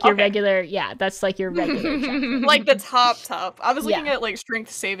see like your Okay. regular, yeah, that's like your regular check. Like the top. I was looking Yeah. at like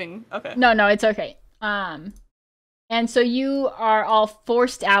strength saving. Okay. No, it's okay. And so you are all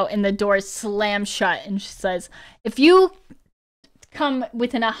forced out and the door slams shut and she says, if you come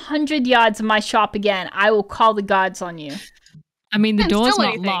within 100 yards of my shop again, I will call the gods on you. I mean, the Can't door's steal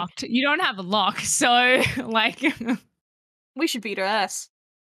not anything. locked. You don't have a lock, so like. We should beat her ass.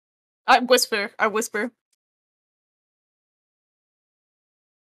 I whisper.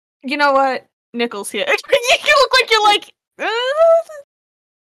 You know what? Nickel's here. You look like you're like.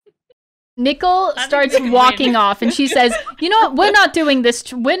 Nickel I think starts we can walking win. off and she says, you know what? We're not doing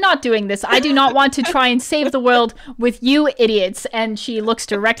this. We're not doing this. I do not want to try and save the world with you idiots. And she looks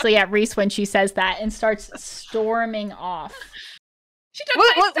directly at Reese when she says that and starts storming off. She We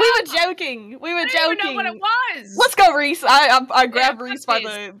took my were stuff. joking. We were I don't even joking. know what it was. Let's go, Reese. I grab fuck Reese by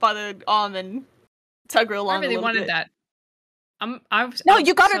this. the arm and tug her I along really a little wanted bit. that. No, I'm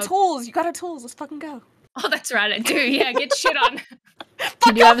you got her so- tools. You got her tools. Let's fucking go. Oh, that's right. I do. Yeah, get shit on.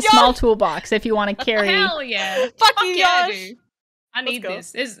 You do have a off, small toolbox if you want to carry. Hell yeah. Fuck Fuck you, yeah, I Josh. do. I need go.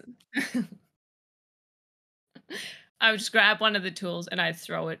 this. I would just grab one of the tools and I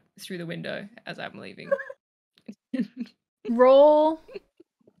throw it through the window as I'm leaving. Roll.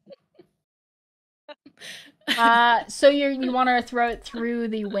 So you want to throw it through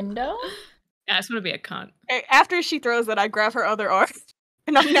the window? Yeah, I just want to be a cunt. After she throws it, I grab her other arm,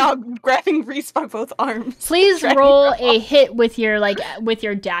 and I'm now grabbing Reese by both arms. Please Dragging roll her a off. hit with your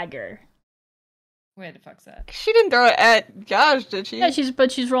dagger. Where the fuck's that? She didn't throw it at Josh, did she? Yeah,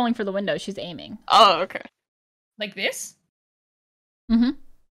 she's rolling for the window. She's aiming. Oh, okay. Like this? 12.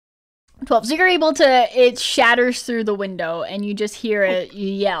 So you're able to. It shatters through the window, and you just hear it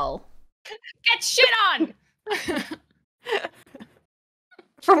yell. Get shit on!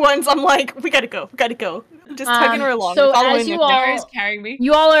 For once, I'm like, we gotta go. I'm just tugging her along. so following as you Nicole. all- Dario's carrying me.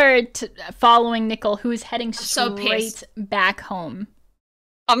 You all are following Nickel, who is heading so straight pissed. back home.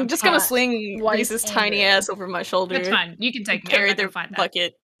 I'm just gonna uh, sling white Reese's and tiny red. ass over my shoulder. That's fine. You can take me. Carry I'm not their gonna find that.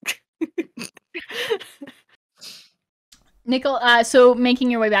 bucket. Nickel, so making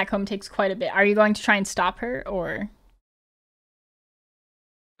your way back home takes quite a bit. Are you going to try and stop her, or?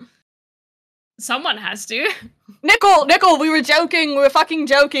 Someone has to. Nickel, we were joking. We were fucking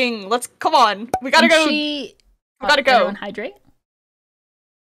joking. Come on. We gotta And go. We gotta go. Everyone hydrate.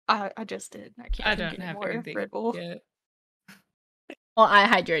 I just did. I can't I drink don't have anymore. anything. Red Bull. Yeah. Well, I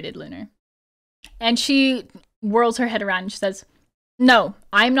hydrated Lunar. And she whirls her head around and she says, no,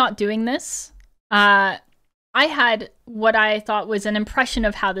 I'm not doing this. I had what I thought was an impression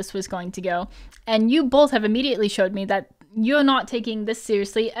of how this was going to go. And you both have immediately showed me that you're not taking this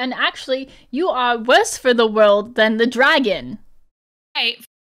seriously. And actually, you are worse for the world than the dragon. Hey,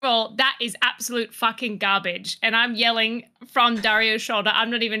 well, that is absolute fucking garbage. And I'm yelling from Dario's shoulder. I'm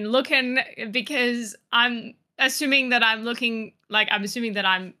not even looking because I'm assuming that I'm looking like I'm assuming that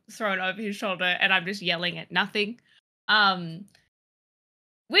I'm thrown over his shoulder and I'm just yelling at nothing. We're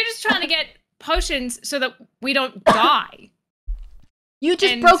just trying to get potions so that we don't die. You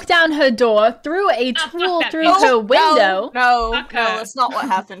just And- broke down her door, threw a fuck tool that through bitch. her window. No, Fuck no, her. that's not what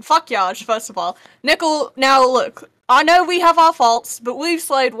happened. Fuck Yash, first of all. Nickel, now look, I know we have our faults, but we've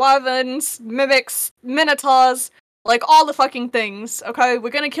slayed wyverns, mimics, minotaurs, like all the fucking things, okay? We're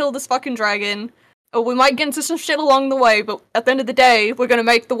gonna kill this fucking dragon. Or we might get into some shit along the way, but at the end of the day, we're gonna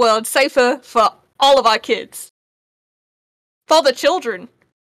make the world safer for all of our kids. For the children.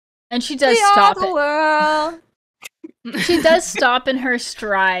 And she does We are stop the it. world. She does stop in her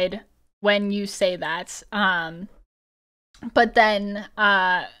stride when you say that. But then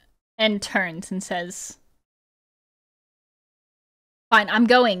and turns and says, "Fine, I'm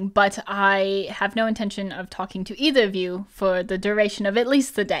going, but I have no intention of talking to either of you for the duration of at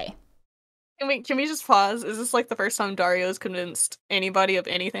least the day." Can we just pause? Is this like the first time Dario's convinced anybody of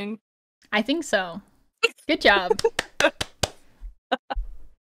anything? I think so. Good job.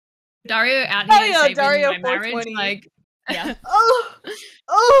 Dario out Oh, here yeah, saving Dario my marriage. 420. Like, Yeah.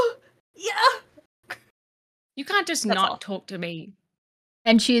 Oh, yeah. you can't just That's not all. talk to me.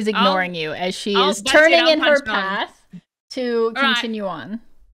 And she is ignoring you as she Oh, is that's it, turning I'll in her punch on. path to All right. continue on.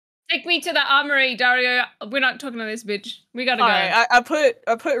 Take me to the armory, Dario. We're not talking to this bitch. We gotta go. Alright,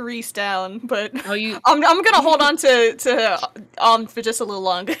 I put Reese down, but Oh, you. I'm gonna hold on to for just a little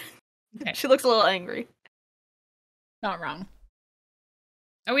longer. Okay. She looks a little angry. Not wrong.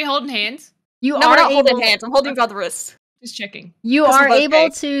 Are we holding hands? You No, we're are not able. holding hands. I'm holding by the wrist. Just checking. You Because are we're both able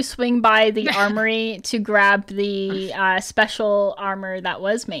gay. to swing by the armory to grab the special armor that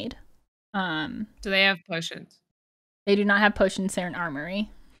was made. Do they have potions? They do not have potions there in armory.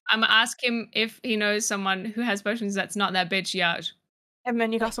 I'm gonna ask him if he knows someone who has potions that's not that bitch yet. Hey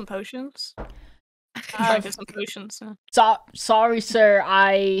man, you got some potions? I'm trying to get some potions. Sorry, sir.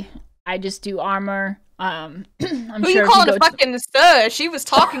 I just do armor. I'm Who sure you if calling you a go fucking sir? She was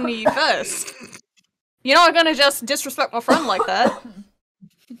talking to you first. You're not gonna just disrespect my friend like that.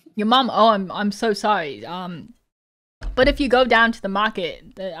 your mom. Oh, I'm so sorry. But if you go down to the market,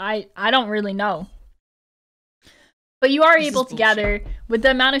 I don't really know. But you are This is able to bullshit. gather with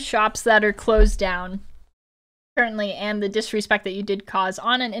the amount of shops that are closed down currently and the disrespect that you did cause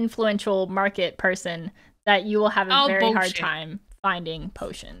on an influential market person that you will have a Oh, very hard bullshit. time finding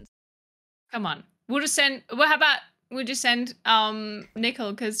potions. Come on. We'll just send. Well, how about we just send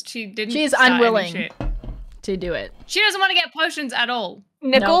Nicole because she didn't. She's start any unwilling shit. to do it. She doesn't want to get potions at all.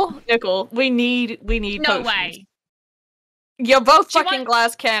 Nickel, we need No potions. way. You're both She fucking wants-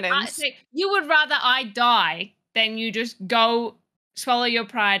 glass cannons. See, you would rather I die than you just go swallow your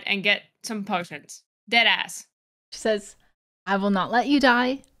pride and get some potions. Dead ass. She says, "I will not let you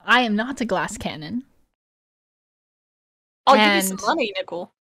die. I am not a glass cannon." I'll give you some and- money,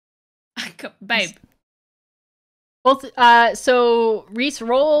 Nickel. Babe. Both. So Reese,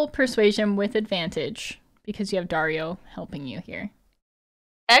 roll persuasion with advantage because you have Dario helping you here.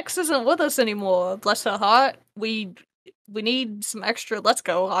 X isn't with us anymore. Bless her heart. We need some extra. Let's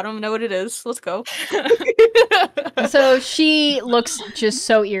go. I don't know what it is. Let's go. So she looks just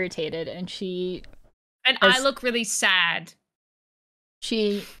so irritated, and she And I look really sad.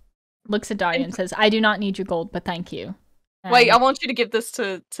 looks at Dario and says, "I do not need your gold, but thank you." Wait, I And- want you to give this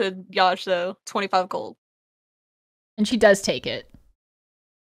to Yash though. 25 gold. and she does take it.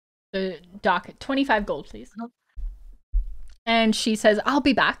 The dock, 25 gold, please. Uh-huh. And she says, "I'll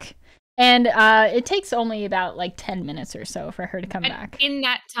be back." And it takes only about like 10 minutes or so for her to come And back. in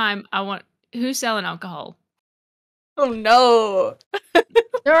that time, I want who's selling alcohol? Oh no.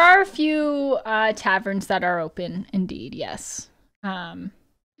 There are a few taverns that are open, indeed, yes.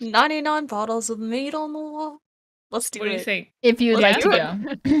 99 bottles of meat on the wall. Let's do What do it. you think? If you'd Let's like do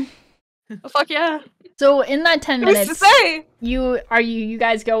to go. Oh, fuck yeah. So in that 10 Who's to minutes, say? you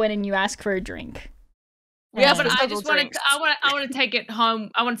guys go in and you ask for a drink. We asked And- for But I several just want drinks. to. I want to take it home.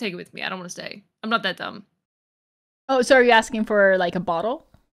 I want to take it with me. I don't want to stay. I'm not that dumb. Oh, so are you asking for like a bottle?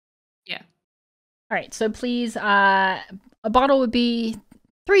 Yeah. All right, so please, a bottle would be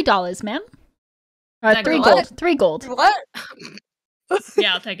 $3, ma'am. that 3 gold? gold. 3 gold. What?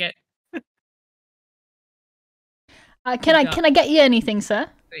 Yeah, I'll take it. Can I get you anything, sir?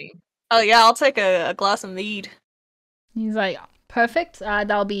 Oh yeah, I'll take a glass of mead. He's like, perfect.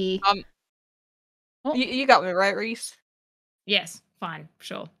 That'll be Oh. You got me right, Reese. Yes, fine,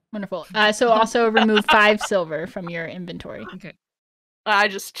 sure. wonderful. So also remove 5 silver from your inventory. Okay. I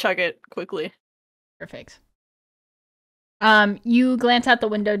just chug it quickly. Perfect. You glance out the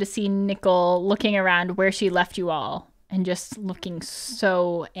window to see Nickel looking around where she left you all and just looking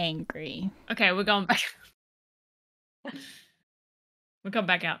so angry. Okay, we're going back. We'll come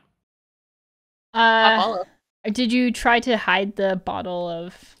back out. I follow. Did you try to hide the bottle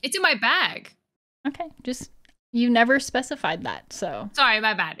of... It's in my bag. Okay, just... You never specified that, so... Sorry,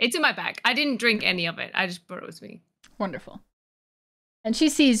 my bad. It's in my bag. I didn't drink any of it. I just brought it with me. Wonderful. And she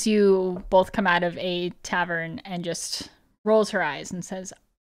sees you both come out of a tavern and just rolls her eyes and says,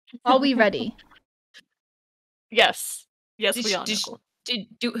 "Are we ready?" Yes. Yes, Did we she- are, did she-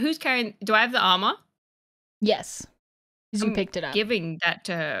 Nicole. Who's carrying? Do I have the armor? Yes. Because you I'm picked it up. Giving that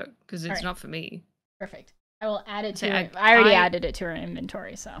to her because it's Alright. not for me. Perfect. I will add it to Okay, her. I already I- added it to her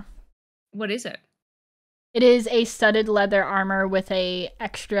inventory, so. What is it? It is a studded leather armor with a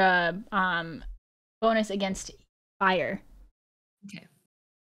extra bonus against fire. Okay.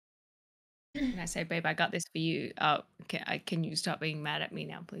 And I say, babe, I got this for you. Can you stop being mad at me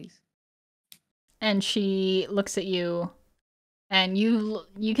now, please? And she looks at you, and you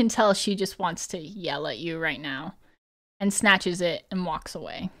can tell she just wants to yell at you right now, and snatches it and walks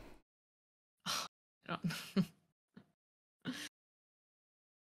away.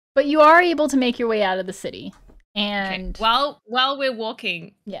 But you are able to make your way out of the city. And Okay. While we're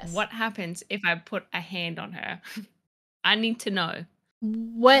walking, yes, what happens if I put a hand on her? I need to know.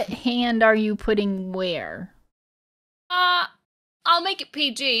 what hand are you putting where? I'll make it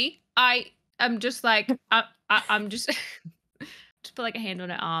PG. I'm just like I'm just just put like a hand on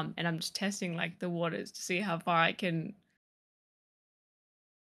her arm, and I'm just testing like the waters to see how far I can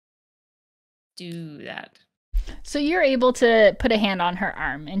do that. So you're able to put a hand on her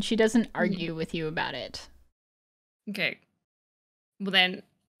arm, and she doesn't argue with you about it. Okay. Well then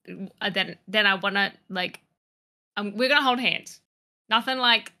I wanna like we're gonna hold hands. Nothing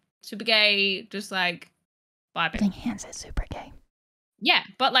like super gay, just like vibing. Holding hands is super gay. Yeah,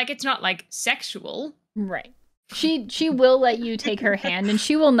 but like it's not like sexual. Right. She will let you take her hand, and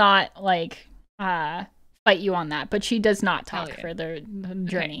she will not like fight you on that, but she does not Hell talk yeah. for the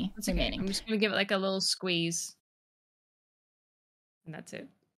journey That's okay. remaining. I'm just gonna give it like a little squeeze. And that's it.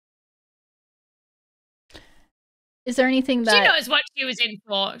 Is there anything She that knows what she was in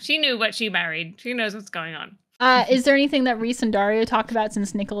for. She knew what she married. She knows what's going on. is there anything that Reese and Dario talk about,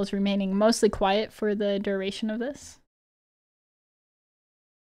 since Nicole is remaining mostly quiet for the duration of this?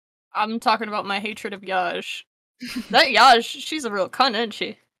 I'm talking about my hatred of Yaj. That Yaj, she's a real cunt, isn't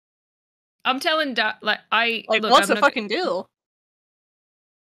she? I'm telling Like, look, what's I'm the not- fucking deal?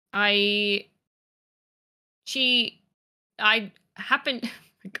 I happened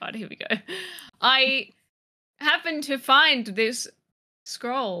God, here we go. I happened to find this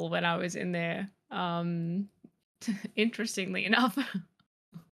scroll when I was in there. Interestingly enough.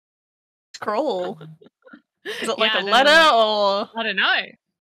 Scroll. Is it Yeah, like I a don't know letter what- or I don't know.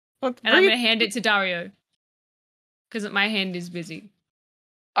 what? And I'm gonna hand it to Dario. Because my hand is busy.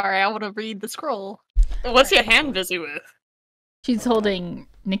 Alright, I want to read the scroll. What's your hand busy with? She's holding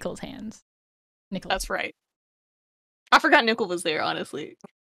Nicole's hands. Nicole. That's right. I forgot Nicole was there, honestly.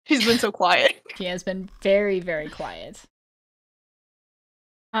 She's been so quiet. She has been very, very quiet.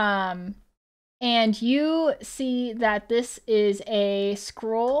 And you see that this is a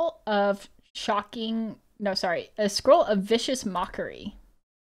scroll of a scroll of vicious mockery.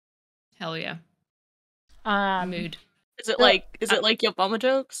 Hell yeah. Is Mood. it like your mama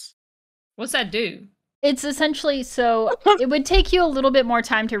jokes? What's that do? It's essentially, so it would take you a little bit more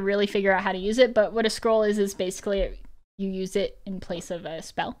time to really figure out how to use it, but what a scroll is basically you use it in place of a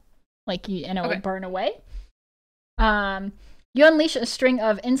spell. And it will burn away. You unleash a string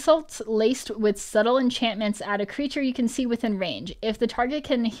of insults laced with subtle enchantments at a creature you can see within range. If the target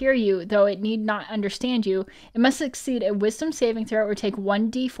can hear you, though it need not understand you, it must succeed a wisdom saving throw or take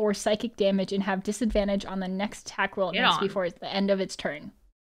 1d4 psychic damage and have disadvantage on the next attack roll it makes before the end of its turn.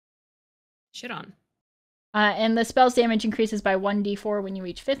 Shit on. And the spell's damage increases by 1d4 when you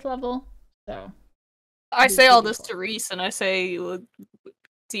reach 5th level. So I say all this to Reese, and I say, who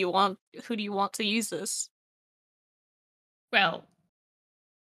do you want to use this? Well,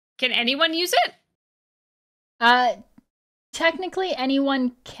 can anyone use it? Technically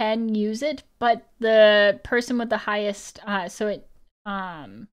anyone can use it, but the person with the highest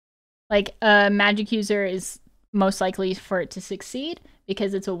like a magic user is most likely for it to succeed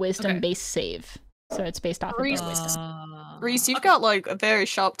because it's a wisdom based save. So it's based off of their wisdom. Reese, you've got like a very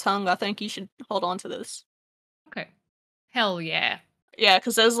sharp tongue. I think you should hold on to this. Okay. Hell yeah. Yeah,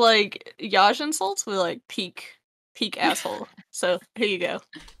 because there's like Yaj insults with like peak asshole. So here you go.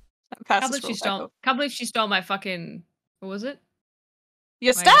 Pass Can't believe she stole my fucking, what was it?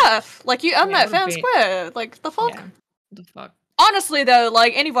 your staff. Like you own Yeah, that what a fair and bitch. square. Like the fuck. Yeah. The fuck. Honestly though,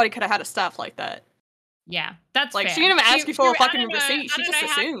 like anybody could have had a staff like that. Yeah, that's Like fair. she didn't even ask you for a I fucking don't know- receipt. I She don't just know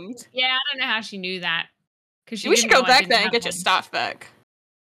how- assumed. Yeah, I don't know how she knew that. Because We should go back there and get your staff back.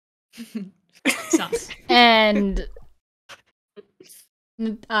 Sus. And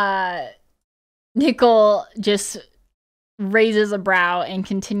Nicole just raises a brow and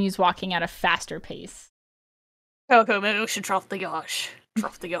continues walking at a faster pace. Okay, maybe we should drop the yash.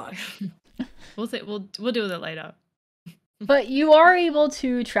 Drop the yash. We'll deal with it later. But you are able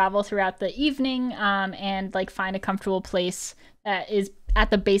to travel throughout the evening, and like find a comfortable place that is at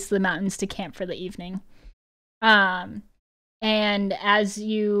the base of the mountains to camp for the evening. And as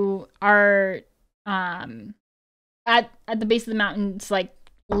you are at the base of the mountains, like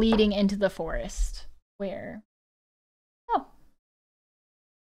leading into the forest, where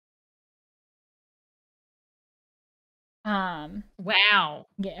Wow.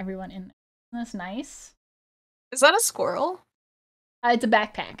 get everyone in there. That's nice. Is that a squirrel? It's a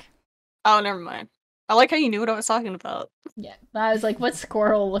backpack. Oh, never mind. I like how you knew what I was talking about. Yeah, I was like, what's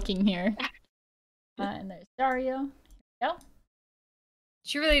squirrel looking here? And there's Dario. Here we go.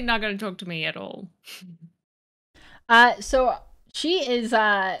 She's really not going to talk to me at all. So she is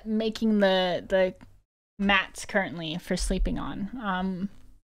making the mats currently for sleeping on.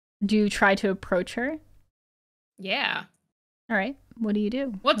 Do you try to approach her? Yeah. All right. What do you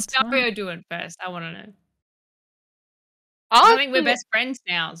do? What's going on? Dario doing first? I want to know. I think we're best friends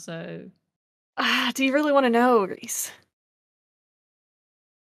now, so. Do you really want to know, Reese?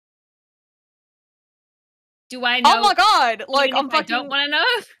 Do I know? Oh my god! Like, even I'm if I fucking. don't want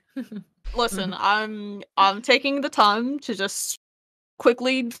to know. Listen, I'm taking the time to just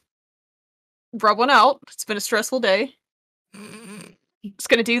quickly rub one out. It's been a stressful day. Just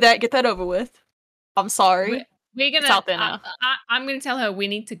gonna do that, get that over with. I'm sorry. We're gonna. It's out there now. I'm gonna tell her we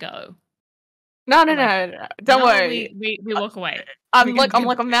need to go. No, don't No, worry. We walk away. I'm like a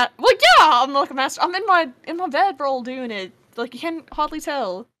well, yeah, I'm like a master. I'm in my bedroll doing it. Like, you can hardly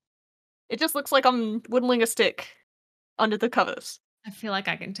tell. It just looks like I'm whittling a stick under the covers. I feel like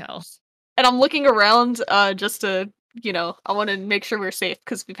I can tell. And I'm looking around just to, I want to make sure we're safe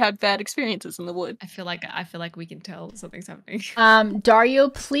because we've had bad experiences in the wood. I feel like we can tell something's happening. Dario,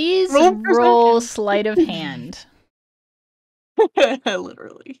 please Roll roll perception. sleight of hand.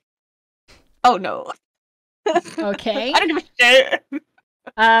 Literally. Oh no. Okay. I don't give a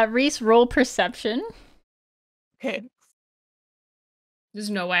shit. Reese, roll perception. Okay. There's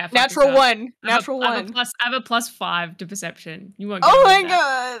no way I fucked Natural this up. one. Natural I one. have a +5 to perception. You won't. Get Oh away my with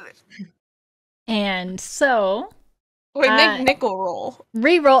that. god. And so Wait, make nickel roll.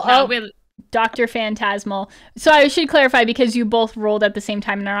 re-roll. No, oh, Dr. Phantasmal. So I should clarify because you both rolled at the same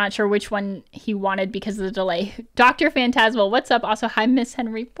time and I'm not sure which one he wanted because of the delay. Dr. Phantasmal, what's up? Also, hi, Miss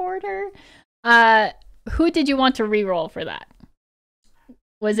Henry Porter. Who did you want to re-roll for that?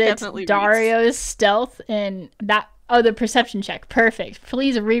 Was it Definitely Dario's stealth and that? Oh, the perception check. Perfect.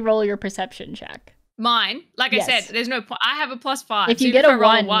 Please re-roll your perception check. Mine, like Yes. I said, there's no point. I have a +5. If so you get I a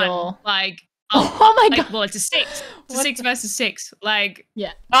roll one, you'll- like. Oh my like, god. well, it's a 6. It's a What 6 the- versus 6. Like.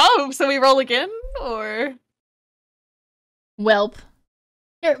 Yeah. Oh, so we roll again? Or Welp.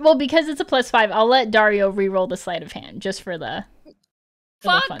 Here, well, because it's a +5, I'll let Dario re-roll the sleight of hand just for the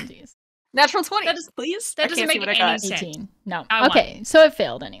little Fuck. funsies. natural 20, That is- please? that I doesn't can't see make what I any got. sense. 18. No. I won. Okay, so it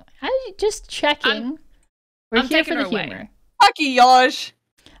failed anyway. I just checking. We're I'm here taking for the her away. humor. Fuck you, Yosh.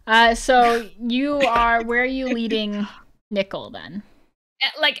 So you are. Where are you leading Nickel then?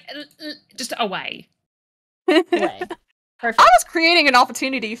 Like, just away. Away. I Perfect. was creating an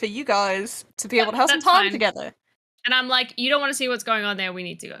opportunity for you guys to be able to have some That's time fine. together. And I'm like, you don't want to see what's going on there. We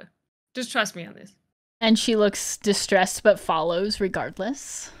need to go. Just trust me on this. And she looks distressed but follows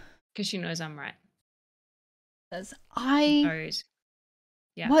regardless. Because she knows I'm right. Says, Knows.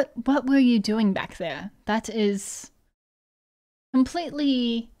 Yeah. What were you doing back there? That is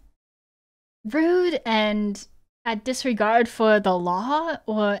completely rude and a disregard for the law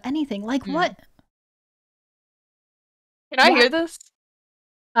or anything. Like what? Can I What? hear this?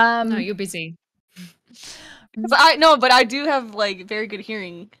 No, you're busy. 'Cause I no, but I do have like very good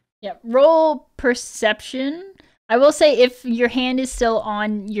hearing. Yeah, roll perception. I will say if your hand is still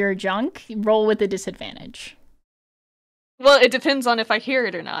on your junk, roll with a disadvantage. Well, it depends on if I hear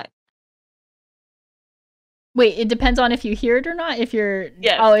it or not. Wait, it depends on if you hear it or not. If you're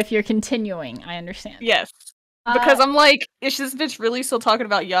Yes. oh, if you're continuing, I understand. Yes. Because I'm like, is this bitch really still talking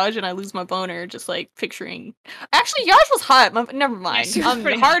about Yaj and I lose my boner just like picturing. Actually, Yaj was hot. Never mind. she was I'm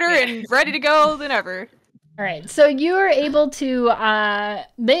pretty hot, harder yeah. and ready to go than ever. All right, so you are able to.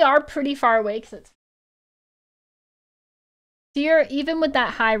 They are pretty far away. So you're even with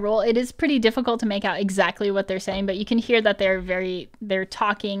that high roll. It is pretty difficult to make out exactly what they're saying, but you can hear that they're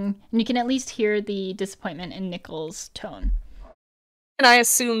talking, and you can at least hear the disappointment in Nickel's tone. And I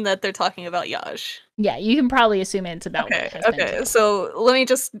assume that they're talking about Yaj. Yeah, you can probably assume it's about what has been Okay. told. So let me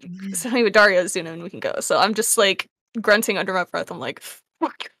just tell me what Daria's doing and we can go. So I'm just like grunting under my breath. I'm like,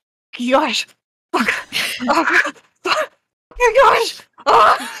 fuck, Yaj, fuck, oh, fuck, gosh,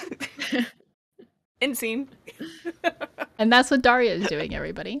 oh. End scene. And that's what Dario is doing,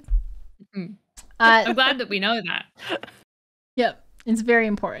 everybody. I'm glad that we know that. Yep, it's very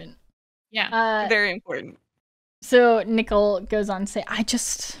important. Yeah. Very important. So Nickel goes on to say,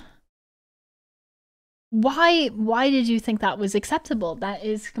 why did you think that was acceptable? That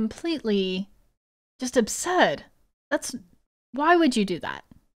is completely just absurd. Why would you do that?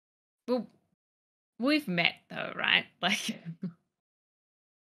 Well, we've met though, right? Like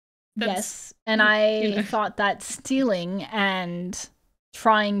yes, and I you know. thought that stealing and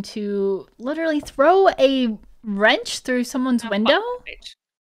trying to literally throw a wrench through someone's window?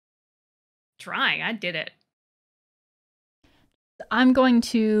 Trying, I did it. I'm going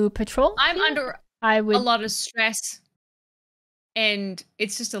to patrol. I'm under a lot of stress, and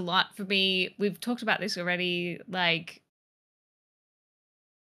it's just a lot for me. We've talked about this already. Like,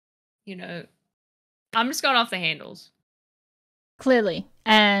 you know, I'm just going off the handles. Clearly,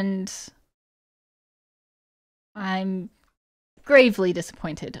 and I'm gravely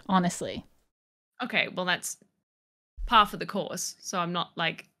disappointed, honestly. Okay, well that's par for the course, so I'm not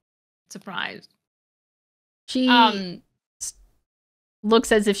like surprised. She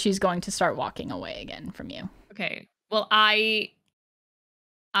looks as if she's going to start walking away again from you. Okay. Well, I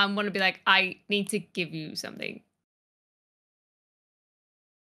want to be like, I need to give you something.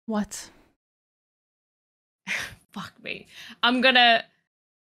 What? Fuck me. I'm gonna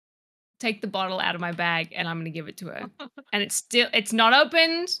take the bottle out of my bag and I'm gonna give it to her. And it's not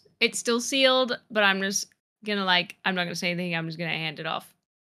opened, it's still sealed, but I'm just gonna I'm not gonna say anything, I'm just gonna hand it off.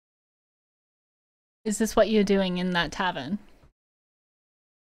 Is this what you're doing in that tavern?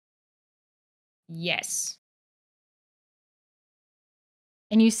 Yes.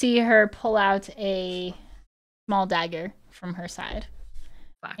 And you see her pull out a small dagger from her side.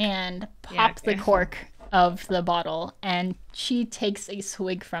 Fuck. And pop the cork of the bottle, and she takes a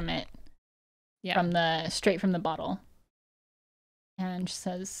swig from it. Yeah. Straight from the bottle. And she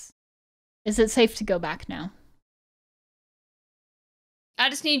says, "Is it safe to go back now?" I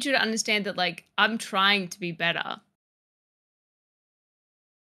just need you to understand that, I'm trying to be better.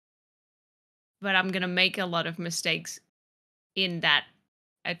 But I'm gonna make a lot of mistakes in that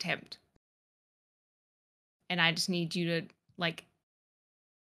attempt. And I just need you to,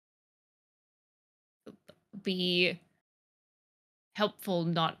 be helpful,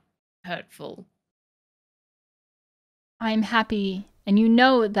 not hurtful. I'm happy, and you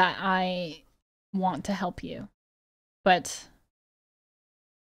know that I want to help you. But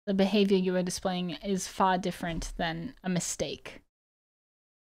the behavior you are displaying is far different than a mistake.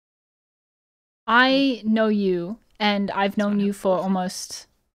 I know you, and I've known you for almost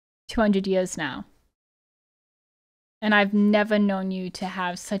 200 years now. And I've never known you to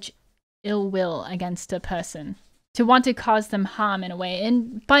have such ill will against a person, to want to cause them harm in a way.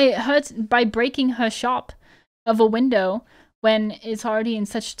 And by breaking her shop of a window when it's already in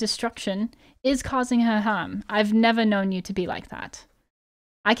such destruction is causing her harm. I've never known you to be like that.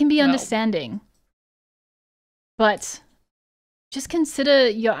 I can be understanding, but just consider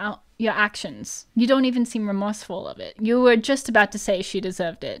your actions. You don't even seem remorseful of it. You were just about to say she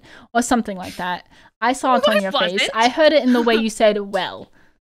deserved it, or something like that. I saw it on your face. I heard it in the way you said, well.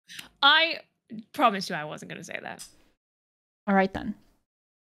 I promised you I wasn't going to say that. All right, then.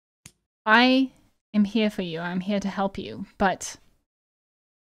 I am here for you. I'm here to help you. But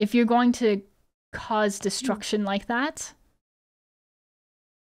if you're going to cause destruction like that,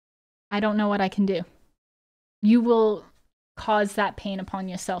 I don't know what I can do. You will cause that pain upon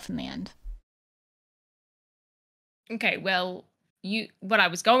yourself in the end. Okay, well, what I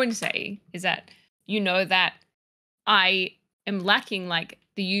was going to say is that you know that I am lacking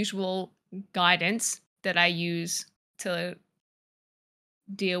the usual guidance that I use to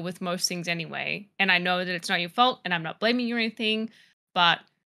deal with most things anyway. And I know that it's not your fault and I'm not blaming you or anything, but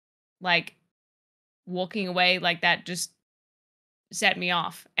walking away like that just set me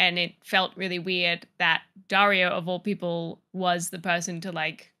off, and it felt really weird that Dario of all people was the person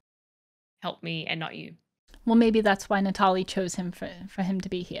to help me and not you. Well, maybe that's why Natalie chose him for him to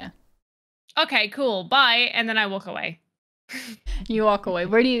be here. Okay, cool, bye. And then I walk away. You walk away.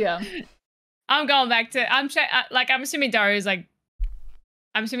 Where do you go? I'm going back to I'm assuming Dario's I'm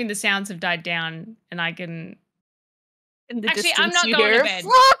assuming the sounds have died down and I can actually I'm not going to bed.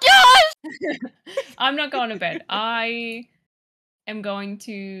 I'm not going to bed. I am going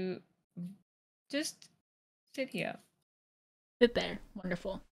to just sit here. Sit there.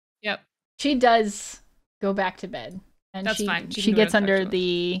 Wonderful. Yep. She does go back to bed. And that's fine. She gets under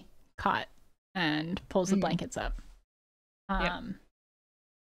the cot and pulls the blankets up. Yep.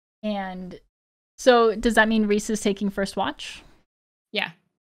 And so does that mean Reese is taking first watch? Yeah.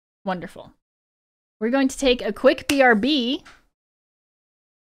 Wonderful. we're going to take a quick BRB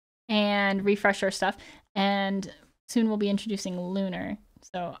and refresh our stuff. And soon we'll be introducing Lunar.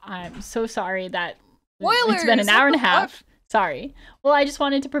 So I'm so sorry that it's been an hour and a half. Sorry. Well, I just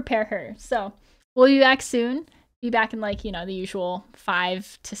wanted to prepare her. So we'll be back soon. Be back in like, the usual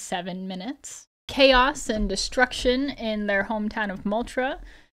 5 to 7 minutes. Chaos and destruction in their hometown of Moltra,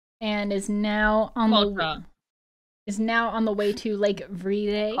 and is now on the way to Lake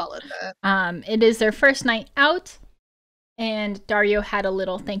Vrede. Call it that. It is their first night out, and Dario had a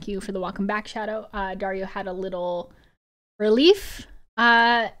little thank you for the welcome back, Shadow. Dario had a little relief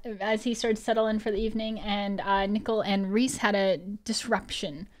as he started to settle in for the evening, and Nickel and Reese had a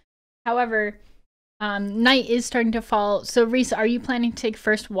disruption. However, night is starting to fall. So Reese, are you planning to take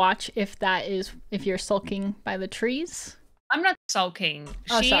first watch if you're sulking by the trees? I'm not sulking.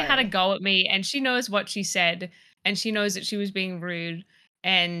 She had a go at me, and she knows what she said, and she knows that she was being rude,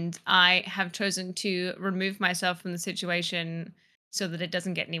 and I have chosen to remove myself from the situation so that it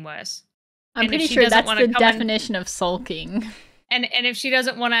doesn't get any worse. I'm pretty sure that's the definition of sulking. And if she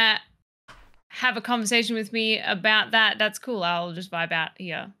doesn't want to have a conversation with me about that, that's cool. I'll just vibe out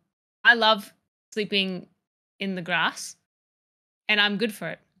here. I love sleeping in the grass, and I'm good for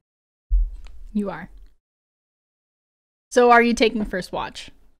it. You are. So are you taking first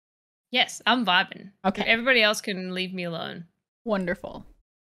watch? Yes, I'm vibing. Okay. Everybody else can leave me alone. Wonderful.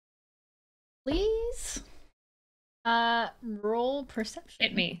 Please roll perception.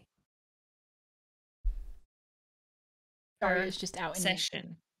 Hit me. Sorry, it's just out in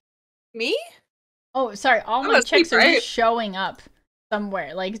session. Me? Oh, sorry. All my checks are just showing up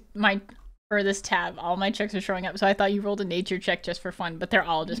somewhere. Like for this tab, all my checks are showing up. So I thought you rolled a nature check just for fun, but they're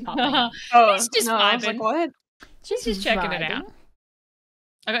all just popping up. Oh, it's just no, I was like, what? Just checking it out.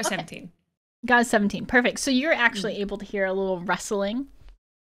 I got 17. Got 17. Perfect. So you're actually able to hear a little rustling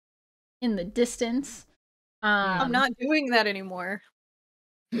in the distance. I'm not doing that anymore.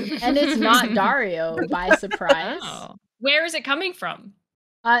 And it's not Dario by surprise. Oh. Where is it coming from?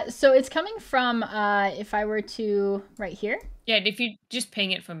 So it's coming from if I were to right here. Yeah, if you just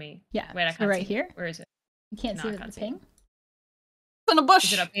ping it for me. Yeah. Wait, I so can't right see here. Where is it? You can't see it with the ping. It's in a bush.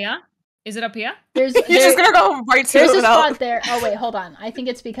 Is it up here? Is it up here? You're just gonna go right to it. There's a spot there. Oh wait, hold on. I think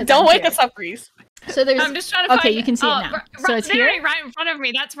it's because don't wake us up, Reese. So there's. I'm just trying to find Okay, you can see it now. So it's here, right in front of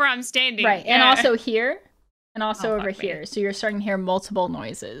me. That's where I'm standing. Right, and also here, and also over me. here. So you're starting to hear multiple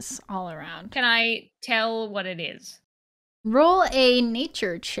noises all around. Can I tell what it is? Roll a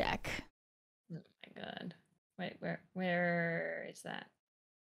nature check. Oh my god! Wait, where is that?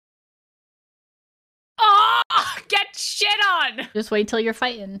 Oh, get shit on! Just wait till you're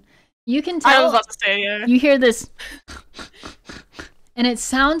fighting. You can tell. I was about to say, yeah. You hear this, and it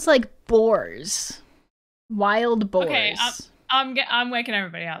sounds like boars, wild boars. Okay, I'm waking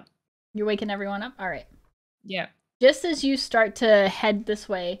everybody up. You're waking everyone up. All right. Yeah. Just as you start to head this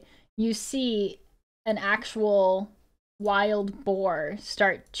way, you see an actual wild boar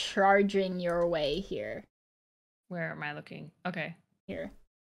start charging your way here. Where am I looking? Okay. Here.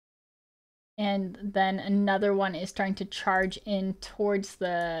 And then another one is starting to charge in towards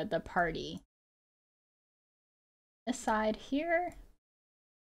the party. This side here.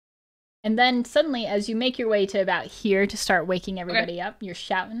 And then suddenly, as you make your way to about here to start waking everybody up, you're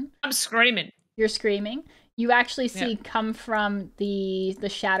shouting. I'm screaming. You're screaming. You actually see come from the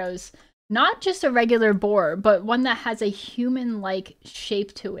shadows, not just a regular boar, but one that has a human-like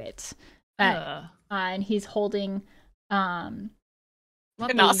shape to it. And he's holding Inosuke?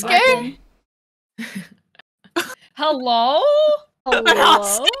 Hello?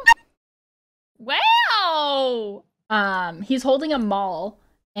 Hello? Wow! He's holding a maul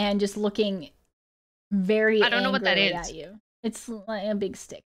and just looking very I don't know what that is. at you. It's like a big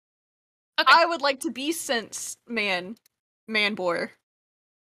stick. Okay. I would like to be sense man boar.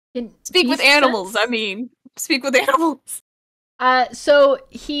 Speak Be with animals, sense? I mean. Speak with animals. So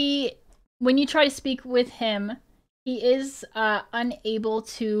when you try to speak with him, he is unable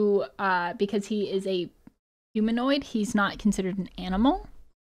to, because he is a humanoid, he's not considered an animal.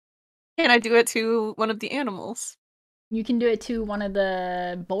 Can I do it to one of the animals? You can do it to one of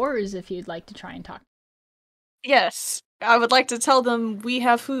the boars if you'd like to try and talk. Yes. I would like to tell them we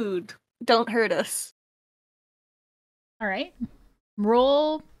have food. Don't hurt us. All right.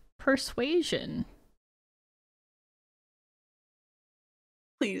 Roll persuasion.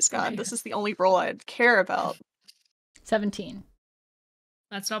 Please, God, this is the only role I'd care about. 17.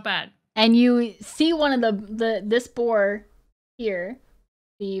 That's not bad. And you see one of this boar here,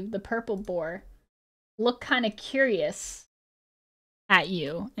 the purple boar, look kind of curious at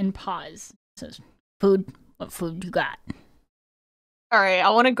you and pause. Says, "Food? What food you got?" Alright, I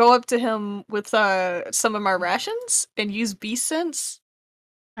want to go up to him with some of my rations and use beast sense.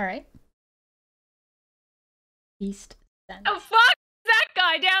 All right. Beast sense. Oh fuck! That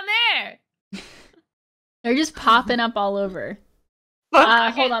guy down there. They're just popping up all over.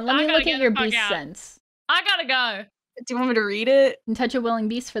 Fuck. Hold on. Let I me gotta look get at the your fuck beast out. sense. I gotta go. Do you want me to read it? And touch a willing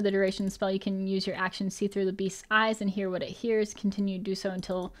beast for the duration of the spell. You can use your action to see through the beast's eyes and hear what it hears. Continue to do so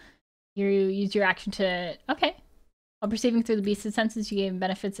until you use your action to... Okay. While perceiving through the beast's senses, you gain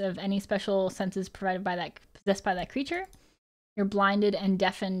benefits of any special senses provided by that possessed by that creature. You're blinded and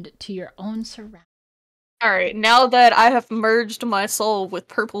deafened to your own surroundings. Alright, now that I have merged my soul with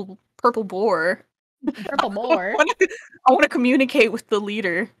purple boar, Purple boar. I want to communicate with the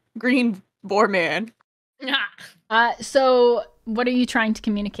leader, green boar man. So what are you trying to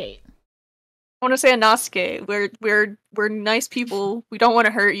communicate? I want to say Anasuke, we're nice people. We don't want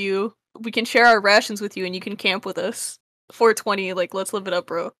to hurt you. We can share our rations with you, and you can camp with us. 420, like let's live it up,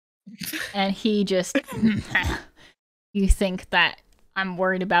 bro. And he just... You think that I'm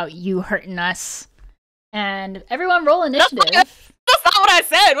worried about you hurting us. And everyone roll initiative. That's not what I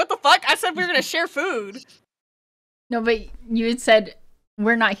said. What the fuck? I said we were gonna share food. No, but you had said,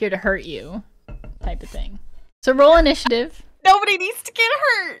 we're not here to hurt you, type of thing. So roll initiative. Nobody needs to get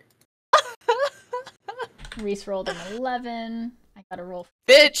hurt. Reese rolled an 11. I gotta roll for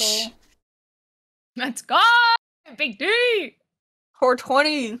Bitch. critical. Let's go, Big D.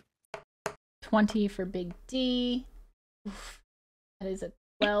 420. 20 for Big D. Oof. That is a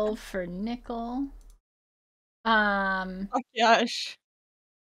 12 for Nickel. Oh gosh.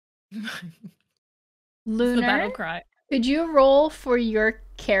 It's the battle Lunar, cry. could you roll for your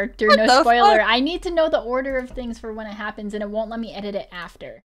character? What No the spoiler. fuck? I need to know the order of things for when it happens, and it won't let me edit it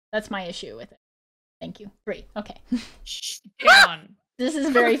after. That's my issue with it. Thank you. 3. Okay. Shit on. This is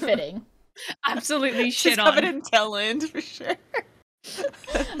very fitting. Absolutely shit Just have it on. in tail end for sure.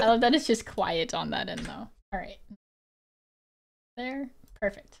 I love that it's just quiet on that end, though. All right. There.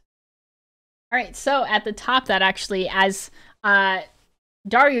 Perfect. All right. So at the top, that actually, as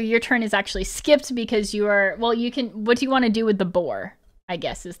Dario, your turn is actually skipped because you are... Well, you can... What do you want to do with the boar, I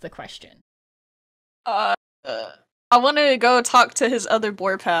guess, is the question. I want to go talk to his other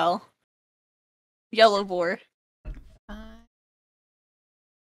boar pal. Yellow boar.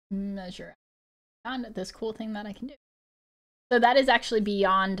 Measure. Found this cool thing that I can do. So that is actually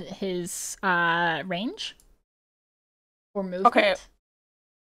beyond his range or movement. Okay.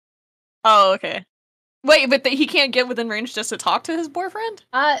 Oh, okay. Wait, but he can't get within range just to talk to his boyfriend?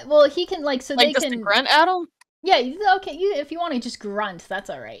 Well, he can so Like they just can to grunt at him? Yeah, okay. If you want to just grunt, that's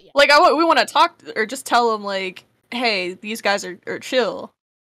all right. Yeah. Like we want to talk or just tell him like, hey, these guys are chill.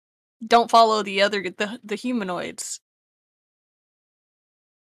 Don't follow the humanoids.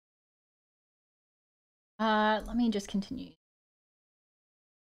 Let me just continue.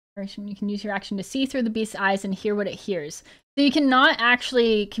 You can use your action to see through the beast's eyes and hear what it hears. So you cannot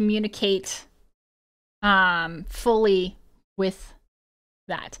actually communicate fully with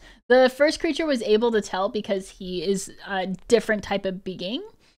that. The first creature was able to tell because he is a different type of being.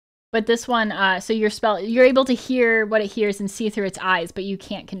 But this one, so you're able to hear what it hears and see through its eyes, but you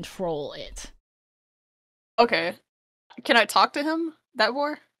can't control it. Okay. Can I talk to him? That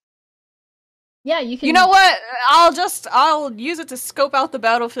boar? Yeah, you can. You know what? I'll use it to scope out the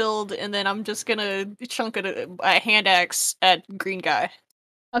battlefield, and then I'm just gonna chunk a hand axe at green guy.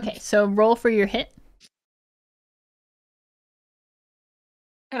 Okay, so roll for your hit.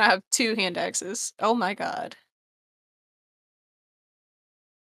 And I have 2 hand axes. Oh my god.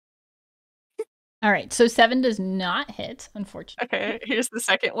 All right, so 7 does not hit, unfortunately. Okay, here's the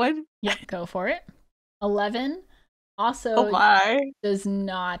second one. Yep, go for it. 11 also Oh my. does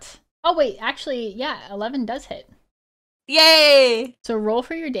not. Oh wait, actually, yeah, 11 does hit. Yay! So roll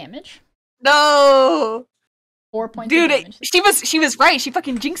for your damage. No! 4 points Dude, of damage. she was right. She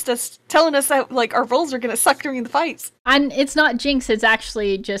fucking jinxed us, telling us that like our rolls are gonna suck during the fights. And it's not jinx, it's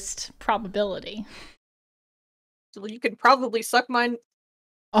actually just probability. So you could probably suck mine.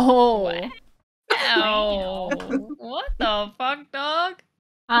 Oh. What? Ow. What the fuck, dog?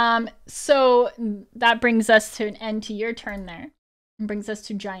 So that brings us to an end to your turn there. And brings us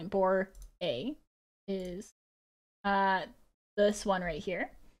to Giant Boar A. Is this one right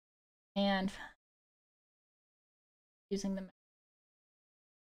here. And using the...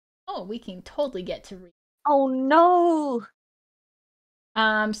 Oh, we can totally get to read. Oh no!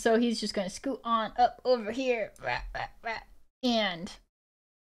 So he's just gonna scoot on up over here. And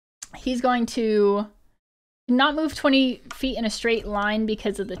he's going to not move 20 feet in a straight line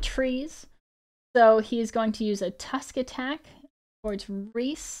because of the trees. So he's going to use a tusk attack towards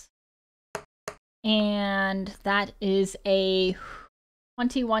Reese. And that is a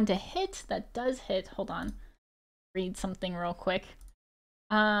 21 to hit. That does hit. Hold on. Read something real quick.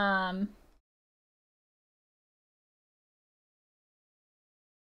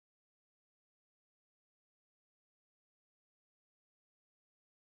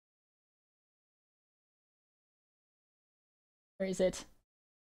 Where is it?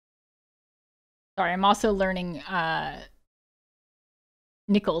 Sorry, I'm also learning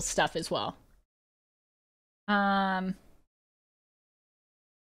Nichols stuff as well.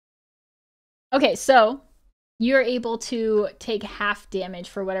 Okay, so you're able to take half damage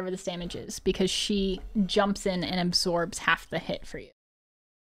for whatever this damage is because she jumps in and absorbs half the hit for you.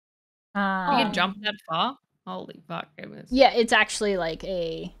 You can jump that far? Holy fuck, goodness. Yeah, it's actually like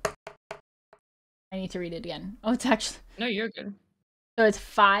a... I need to read it again. Oh, it's actually... No, you're good. So it's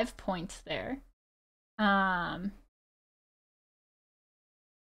 5 points there.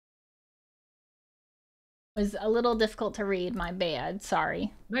 Was a little difficult to read, my bad,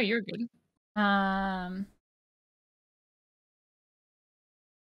 sorry. No, you're good. Yeah.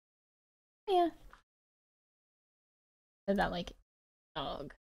 Said that like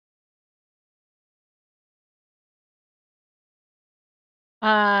dog.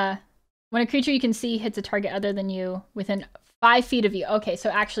 When a creature you can see hits a target other than you within 5 feet of you. Okay, so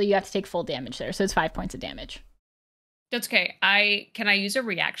actually you have to take full damage there. So it's 5 points of damage. That's okay. Can I use a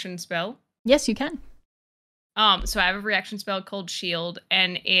reaction spell? Yes, you can. So I have a reaction spell called Shield,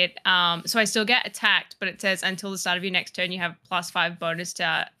 and it so I still get attacked, but it says until the start of your next turn you have +5 bonus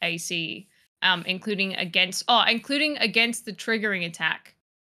to AC, including against the triggering attack.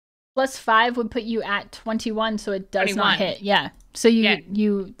 +5 would put you at 21, so it does 21. not hit. Yeah. So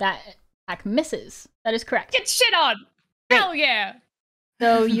you that attack misses. That is correct. Get shit on. Hell yeah.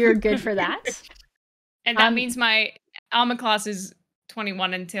 So you're good for that. And that means my armor class is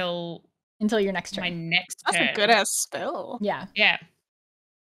 21 until your next turn. My next That's turn. a good ass spell. Yeah. Yeah.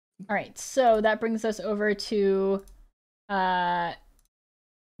 All right. So that brings us over to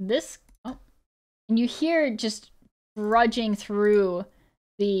this. Oh, and you hear just trudging through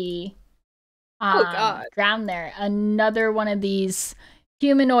the ground there another one of these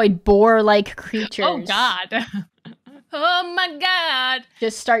humanoid boar-like creatures. Oh god. Oh my god.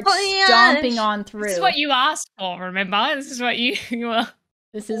 Just start stomping on through. This is what you asked for, remember? This is what you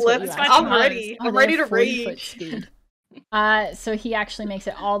This is what you asked for. I'm ready. I'm ready to 40-foot rage. speed. So he actually makes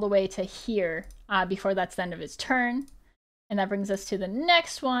it all the way to here before that's the end of his turn. And that brings us to the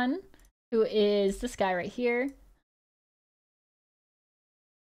next one, who is this guy right here.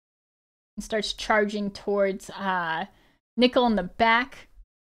 And starts charging towards Nickel in the back.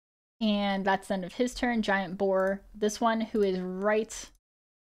 And that's the end of his turn. Giant boar. This one, who is right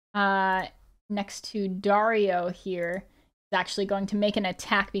next to Dario here, is actually going to make an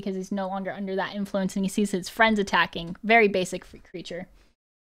attack because he's no longer under that influence and he sees his friends attacking. Very basic creature.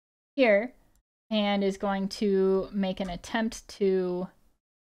 Here. And is going to make an attempt to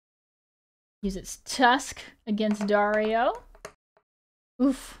use its tusk against Dario.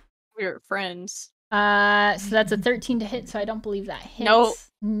 Oof. We're friends. So that's a 13 to hit, so I don't believe that hits. Nope.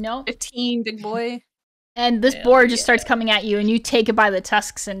 Nope. 15, big boy. And this boar just starts coming at you, and you take it by the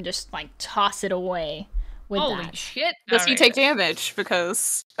tusks and just, like, toss it away with Holy that. shit. Does he take damage?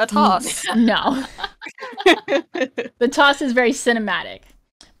 Because a toss. No. The toss is very cinematic.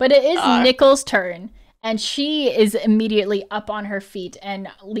 But it is Nickel's turn, and she is immediately up on her feet and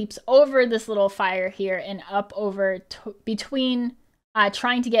leaps over this little fire here and up over between,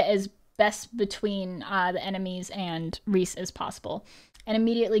 trying to get as best between the enemies and Reese as possible. And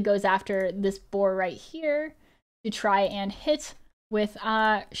immediately goes after this boar right here to try and hit with,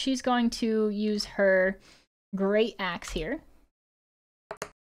 she's going to use her great axe here.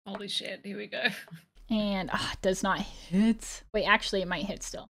 Holy shit, here we go. And does not hit. Wait, actually, it might hit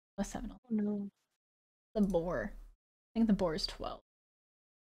still. +7. Oh, no. The boar. I think the boar is 12.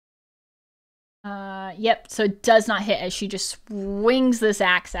 Yep, so it does not hit as she just swings this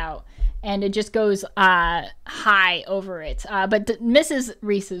axe out. And it just goes high over it. But misses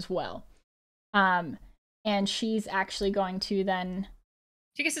Reese as well. And she's actually going to then...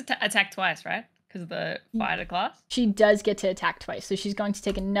 She gets to attack twice, right? Because of the fighter class? She does get to attack twice. So she's going to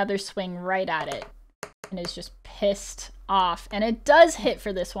take another swing right at it. And is just pissed off. And it does hit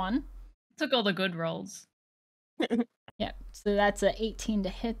for this one. Took all the good rolls. Yep. So that's a 18 to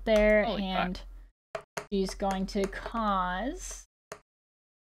hit there. Holy and she's going to cause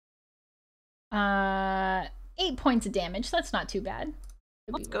 8 points of damage. That's not too bad.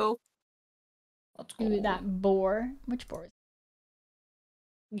 Let's go. To that boar. Which boar?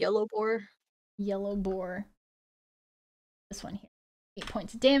 Yellow boar. Yellow boar. This one here. 8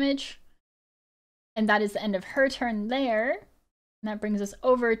 points of damage. And that is the end of her turn there. And that brings us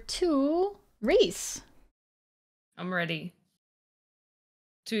over to Reese. I'm ready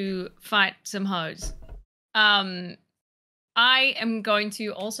to fight some hoes. I am going to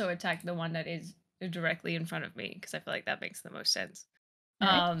also attack the one that is directly in front of me because I feel like that makes the most sense.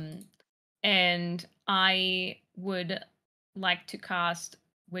 Alright. And I would like to cast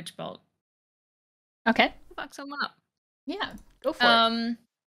Witch Bolt. Okay. Fuck someone up. Yeah, go for it.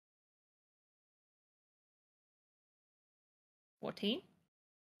 14.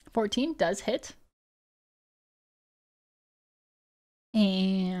 14 does hit.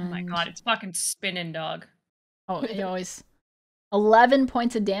 And Oh my god, it's fucking spinning, dog. oh, it always 11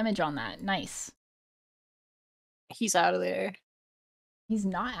 points of damage on that. Nice. He's out of there. He's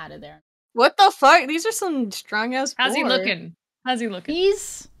not out of there. What the fuck? These are some strong ass. How's he looking? How's he looking?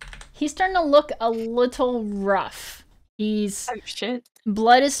 He's starting to look a little rough. He's Oh shit.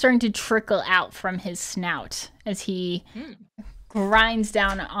 blood is starting to trickle out from his snout as he grinds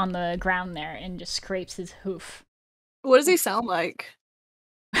down on the ground there and just scrapes his hoof. What does he sound like?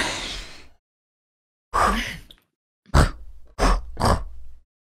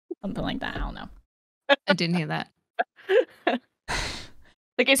 Something like that. I don't know. I didn't hear that.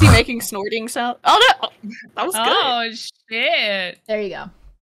 Like, is he making snorting sound? Oh no! That was good. Oh shit! There you go.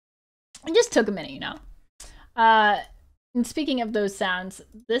 It just took a minute, you know. And speaking of those sounds,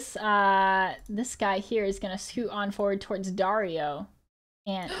 this guy here is gonna scoot on forward towards Dario,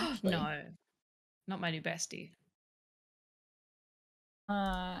 and actually, No, not my new bestie.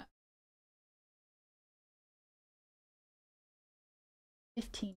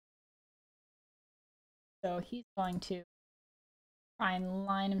 15. So he's going to try and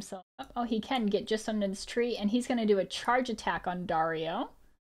line himself up. Oh, he can get just under this tree, and he's gonna do a charge attack on Dario.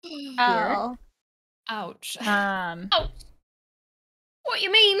 Ow. Ouch. Oh, what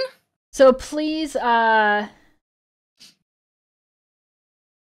you mean? So please, and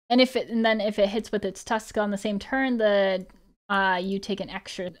if it hits with its tusk on the same turn, you take an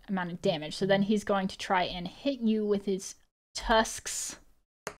extra amount of damage. So then he's going to try and hit you with his tusks.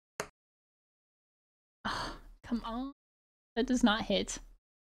 Oh, come on, that does not hit.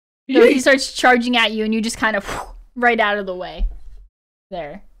 So he starts charging at you, and you just kind of right out of the way.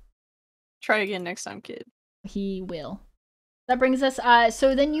 There. Try again next time, kid. He will. That brings us,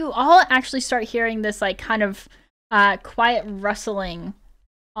 so then you all actually start hearing this, like, kind of, quiet rustling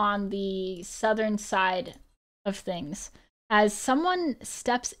on the southern side of things as someone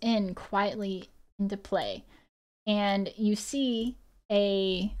steps in quietly into play. And you see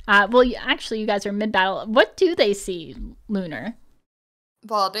actually, you guys are mid-battle. What do they see, Lunar?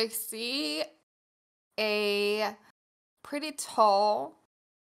 Well, they see a pretty tall.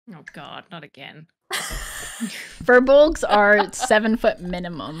 Oh god, not again. Furbolgs are 7 foot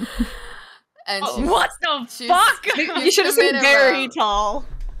minimum. And Oh, she's- what the she's- fuck? You should have said committed very well.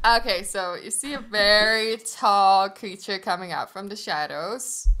 tall. Okay, so you see a very tall creature coming out from the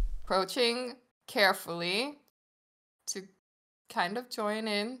shadows, approaching carefully to kind of join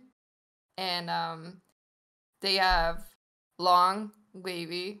in. And they have long,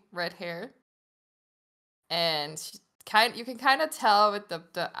 wavy red hair. And you can kind of tell with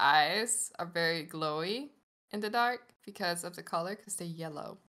the eyes are very glowy in the dark because of the color, because they're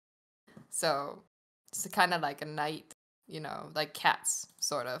yellow. So it's kind of like a night, like cats,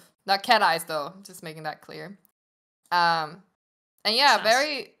 sort of. Not cat eyes, though, just making that clear. And yeah,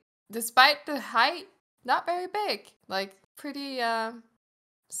 Sus. despite the height, not very big. Like, pretty, Like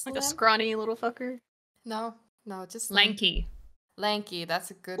slim. a scrawny little fucker. No, just Lanky. Lanky,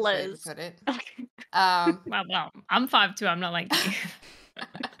 that's a good way to Les. put it. Well, I'm 5'2", I'm not lanky.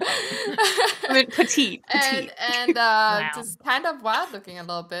 I mean, petite. And Wow. just kind of wild looking a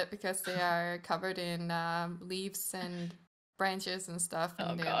little bit because they are covered in leaves and branches and stuff.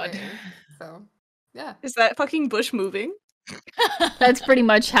 Oh in their god. lair. So, yeah. Is that fucking bush moving? That's pretty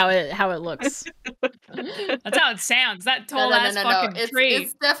much how it looks. That's how it sounds. That tall ass fucking tree.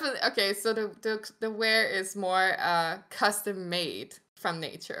 It's definitely okay. So the wear is more custom made from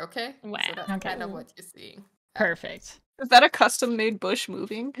nature. Okay. Wow. So that's Okay. kind of what you're seeing. Perfect. Is that a custom made bush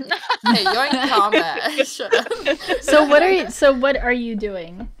moving? Hey, you're in combat. Shut up. So what are you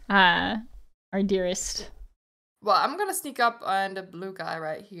doing, our dearest? Well, I'm gonna sneak up on the blue guy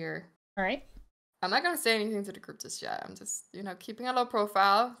right here. All right. I'm not gonna say anything to the group just yet. I'm just, keeping a low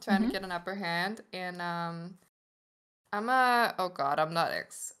profile, trying to get an upper hand, and oh god, I'm not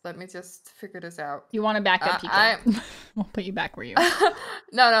X. Let me just figure this out. You want to back up? You can. We'll put you back where you are.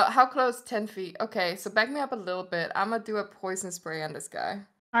 No, how close? 10 feet. Okay, so back me up a little bit. I'm gonna do a poison spray on this guy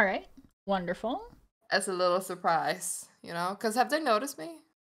All right. Wonderful. as a little surprise, because have they noticed me?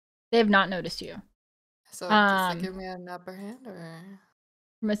 They have not noticed you. So does that give me an upper hand, or?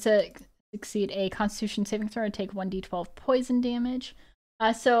 Must succeed a Constitution saving throw and take 1d12 poison damage.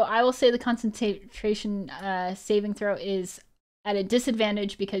 So I will say the concentration saving throw is at a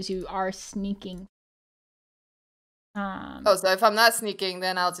disadvantage because you are sneaking. Oh, so if I'm not sneaking,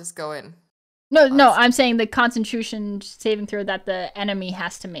 then I'll just go in. No, I'm saying the Constitution saving throw that the enemy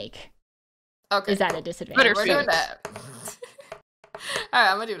has to make is at a disadvantage. We're doing that.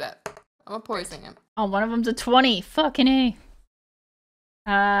 Alright, I'm gonna do that. I'm gonna poison him. Oh, one of them's a 20. Fucking A.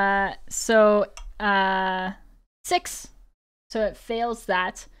 6. So it fails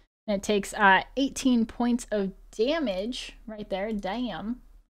that. And it takes 18 points of damage right there. Damn.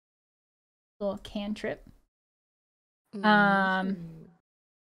 Little cantrip. Yeah.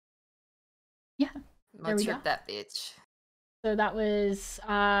 There we go. Trip that bitch. So that was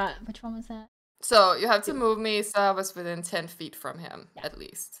which one was that? So you have to move me so I was within 10 feet from him, at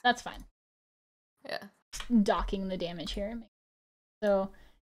least. That's fine. Yeah. Docking the damage here. So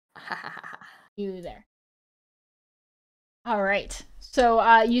you there. All right. So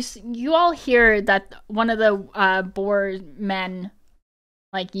you all hear that one of the boar men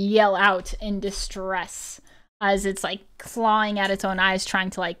like yell out in distress as it's like clawing at its own eyes,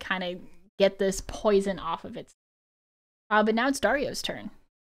 trying to like kind of get this poison off of its. But now it's Dario's turn.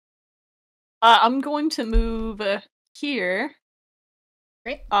 I'm going to move here.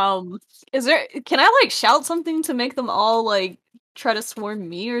 Great. Is there? Can I like shout something to make them all like try to swarm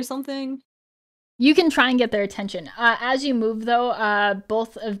me or something? You can try and get their attention. As you move, though,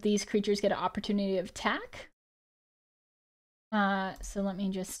 both of these creatures get an opportunity of attack. So let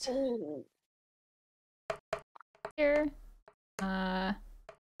me just here.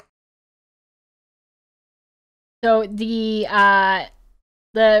 So the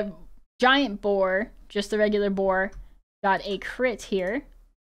giant boar, just the regular boar, got a crit here.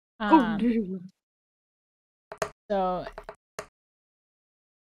 So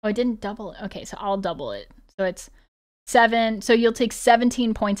it didn't double it. Okay, so I'll double it. So it's 7. So you'll take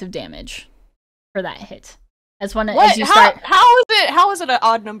 17 points of damage for that hit. As you start. How is it an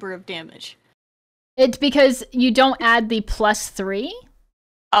odd number of damage? It's because you don't add the +3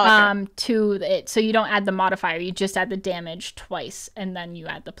 to it. So you don't add the modifier. You just add the damage twice, and then you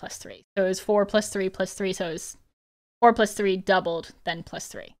add the +3. So it was 4 + 3 + 3. So it was 4 + 3 doubled, then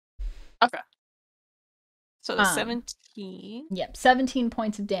 +3. Okay. So 17. Yep, 17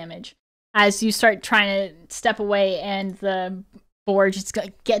 points of damage as you start trying to step away, and the boar just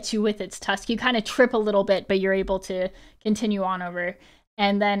gets you with its tusk. You kind of trip a little bit, but you're able to continue on over.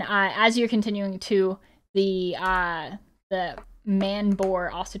 And then as you're continuing to, the man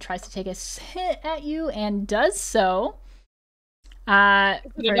boar also tries to take a hit at you and does so. For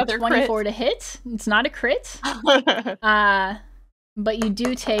 24 to hit. It's not a crit. But you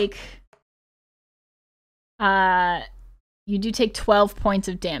do take 12 points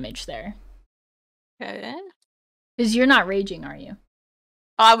of damage there. Okay. Because you're not raging, are you?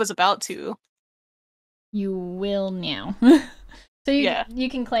 I was about to. You will now. So you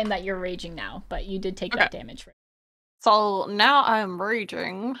can claim that you're raging now, but you did take that damage. So now I'm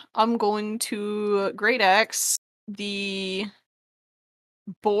raging. I'm going to Great Axe the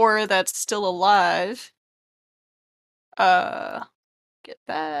boar that's still alive. Get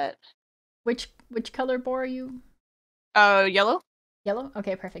that. Which color boar are you? Yellow. Yellow?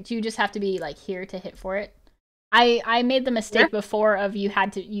 Okay, perfect. You just have to be like here to hit for it. I made the mistake before of you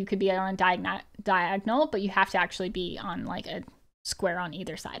could be on a diagonal, but you have to actually be on like a square on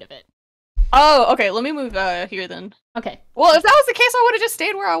either side of it. Oh, okay. Let me move here then. Okay. Well, if that was the case, I would have just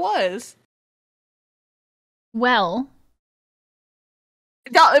stayed where I was. Well,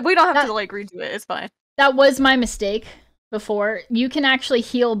 we don't have to like redo it. It's fine. That was my mistake before. You can actually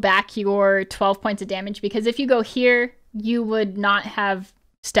heal back your 12 points of damage, because if you go here, you would not have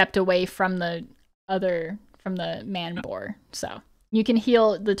stepped away from the man boar. So you can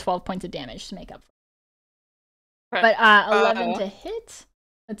heal the 12 points of damage to make up for it. But 11 to hit.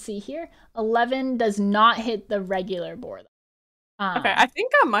 Let's see here. 11 does not hit the regular boar. Okay, I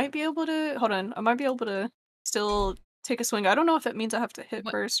think I might be able to. Hold on. I might be able to still take a swing. I don't know if that means I have to hit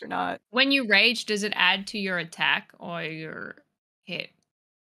first or not. When you rage, does it add to your attack or your hit?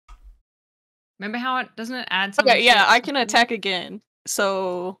 Remember how it doesn't it add something? Okay, yeah, I can attack again.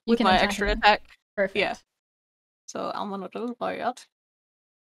 So you with can my attack extra again. attack. Perfect. Yeah. So I'm gonna do that.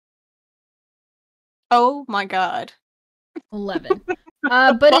 Oh my god. 11.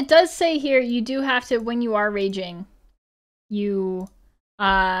 But it does say here you do have to, when you are raging, you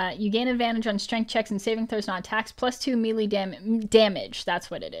gain advantage on strength checks and saving throws, not attacks, +2 melee damage.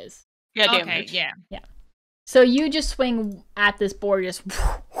 That's what it is. Yeah, okay, damage. yeah. So you just swing at this boar, just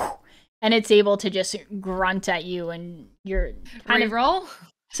and it's able to just grunt at you, and you're kind of Reroll?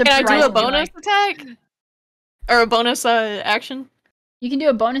 Can I do a surprisingly bonus attack? Or a bonus action? You can do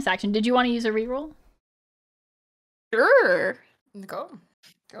a bonus action. Did you want to use a reroll? Sure. Go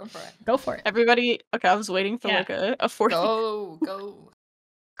for it. Go for it. Everybody, okay, I was waiting for like a 40. Go.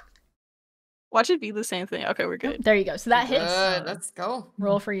 Watch it be the same thing. Okay, we're Nope, good. there you go. So that hits. Good. Let's go.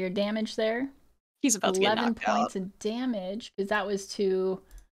 Roll for your damage there. He's about to get 11 knocked points out. of damage, because that was to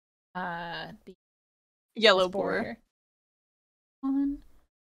the Yellow boar boar. here.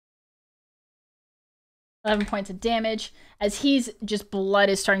 11 points of damage as he's just blood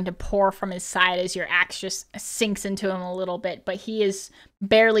is starting to pour from his side as your axe just sinks into him a little bit, but he is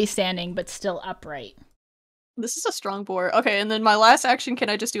barely standing but still upright. This is a strong boar. Okay, and then my last action, can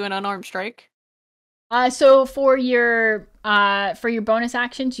I just do an unarmed strike? So for your bonus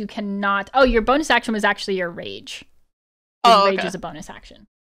actions, you cannot. Oh, your bonus action was actually your rage. Your rage is a bonus action.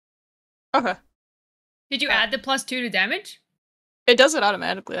 Okay. Did you add the +2 to damage? It does it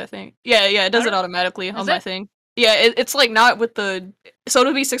automatically, I think. Yeah, it does it automatically on my thing. Yeah, it's like not with the. So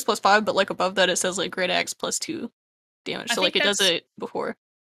it'll be 6 + 5, but like above that it says like great axe +2 damage. So like it does it before.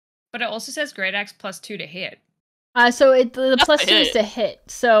 But it also says great axe +2 to hit. So the +2 is to hit.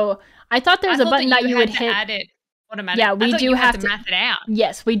 So I thought there was a button that you would hit. Add it automatically. Yeah, we do have to math it out.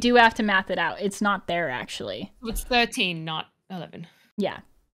 Yes, we do have to math it out. It's not there actually. It's 13, not 11. Yeah.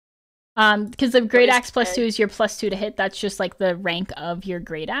 Because the great axe +2 is your +2 to hit. That's just like the rank of your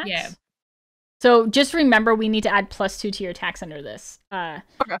great axe. Yeah. So just remember, we need to add +2 to your attacks under this.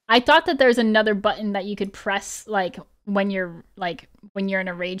 Okay. I thought that there's another button that you could press, like when you're in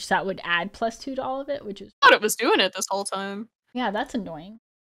a rage, that would add +2 to all of it, which is. I thought it was doing it this whole time. Yeah, that's annoying.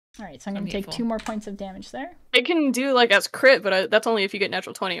 All right, so I'm gonna take 2 more points of damage there. It can do like as crit, but that's only if you get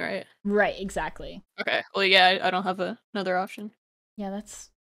natural 20, right? Right, exactly. Okay. Well, yeah, I don't have another option. Yeah, that's.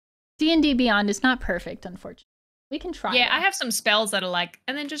 D&D Beyond is not perfect, unfortunately. We can try. Yeah, I have some spells that are like,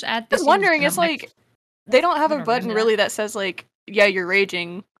 and then just add I this. was wondering, it's like they don't have a gonna button render. really that says like, yeah, you're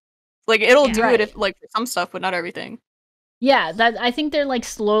raging. Like it'll do Right. it if like for some stuff, but not everything. Yeah, that I think they're like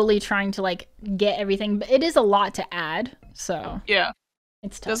slowly trying to like get everything, but it is a lot to add, so Yeah,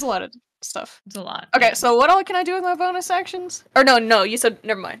 it's tough. there's a lot of stuff. It's a lot. Okay, so what all can I do with my bonus actions? Or no, you said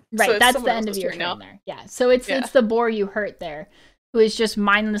never mind. Right, So it's that's someone the end of else's your turn turn now. there. Yeah, so it's the boar you hurt there, who is just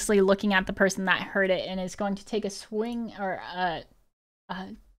mindlessly looking at the person that hurt it and is going to take a swing or a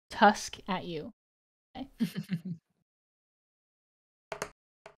tusk at you. Okay.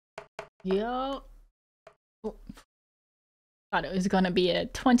 Yo. Oh. Thought it was going to be a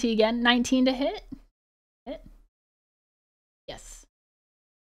 20 again. 19 to hit. Hit. Yes.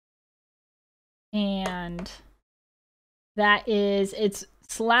 And that is, it's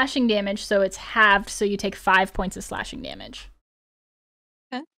slashing damage, so it's halved, so you take 5 points of slashing damage.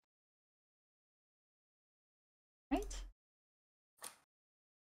 Okay. Right.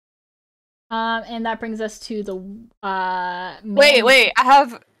 And that brings us to the Wait, I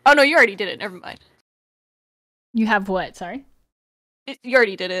have. Oh no, you already did it. Never mind. You have what? Sorry. You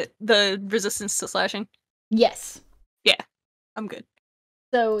already did it. The resistance to slashing. Yes. I'm good.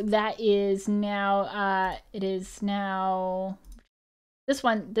 So that is now. It is now.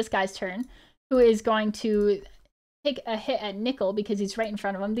 This guy's turn, who is going to take a hit at Nickel because he's right in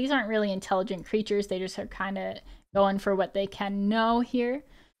front of him. These aren't really intelligent creatures. They just are kind of going for what they can know here.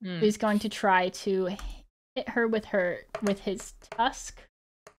 He's going to try to hit her with his tusk.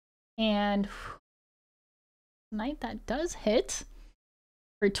 And tonight that does hit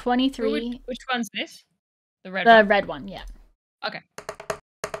for 23. Which one's this? The red The one? red one, yeah. Okay.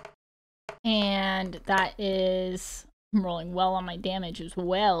 And that is, I'm rolling well on my damage as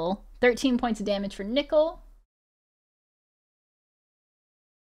well. 13 points of damage for Nickel.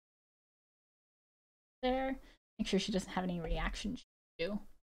 There. Make sure she doesn't have any reaction she can do.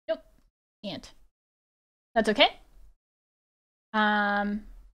 Nope. Can't. That's okay. And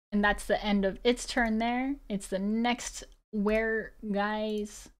that's the end of its turn there. It's the next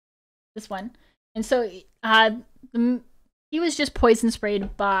guys. This one. And so he was just poison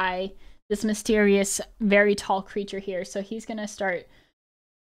sprayed by this mysterious, very tall creature here. So he's going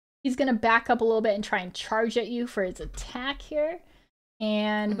to back up a little bit and try and charge at you for his attack here.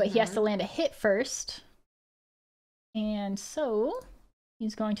 But he has to land a hit first. And so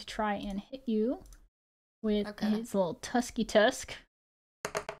he's going to try and hit you with his little tusky tusk.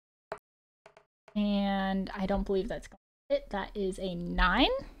 And I don't believe that's going to hit. That is a 9.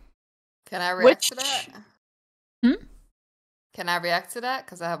 Can I react to that? Hmm? Can I react to that?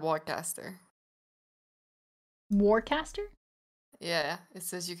 Because I have Warcaster. Warcaster? Yeah, it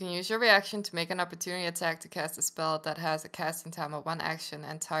says you can use your reaction to make an opportunity attack to cast a spell that has a casting time of 1 action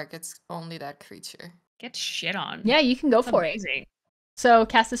and targets only that creature. Get shit on. Yeah, you can go That's for it. amazing. So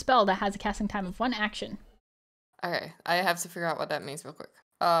cast a spell that has a casting time of 1 action. Okay, I have to figure out what that means real quick.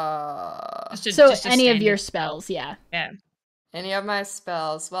 Just a any of your standard spells, yeah. Yeah. Any of my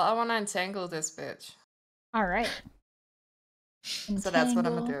spells. Well, I want to entangle this bitch. All right. So that's what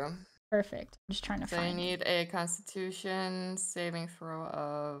I'm Entangle. gonna do. Perfect. I'm just trying to So you find. need a Constitution saving throw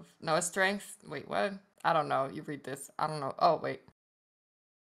of a Strength. Wait, what? I don't know. You read this. I don't know. Oh wait,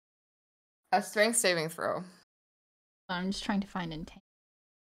 a Strength saving throw. I'm just trying to find entangle.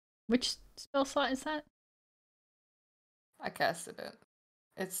 Which spell slot is that? I casted it.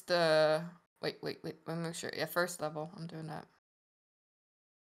 It's the wait. Let me make sure. Yeah, first level. I'm doing that.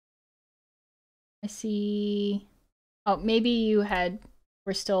 I see. Oh, maybe you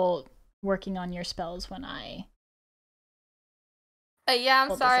were still working on your spells when I. Yeah, I'm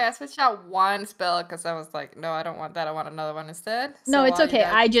Hold this sorry. up. I switched out one spell because I was like, no, I don't want that. I want another one instead. No, So it's while you okay.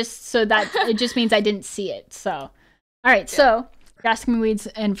 guys- It just means I didn't see it. So, all right. Yeah. So, grasping weeds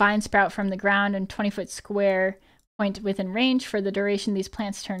and vines sprout from the ground and 20-foot square point within range. For the duration these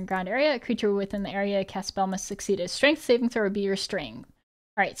plants turn ground area, a creature within the area cast spell must succeed a strength saving throw or be restrained.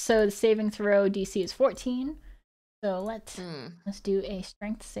 All right. So the saving throw DC is 14. So let's do a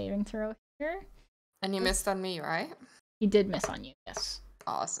strength saving throw here. And you missed on me, right? He did miss on you. Yes.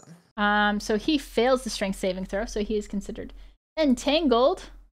 Awesome. So he fails the strength saving throw, so he is considered entangled,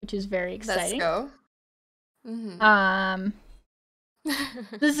 which is very exciting. Let's go. Mm-hmm.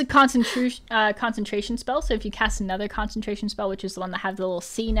 This is a concentration spell, so if you cast another concentration spell, which is the one that has the little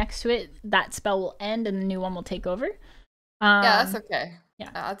C next to it, that spell will end and the new one will take over. Yeah, that's okay. Yeah.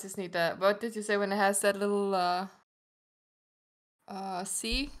 I just need that. What did you say when it has that little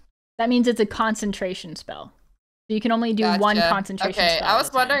C? That means it's a concentration spell. So you can only do one concentration spell. Okay, I was at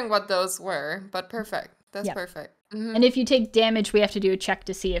a time. wondering what those were, but perfect. That's perfect. Mm-hmm. And if you take damage, we have to do a check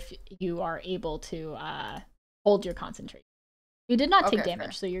to see if you are able to hold your concentration. You did not take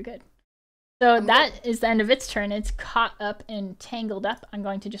damage, so you're good. So that is the end of its turn. It's caught up and tangled up. I'm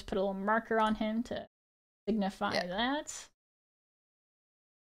going to just put a little marker on him to signify that.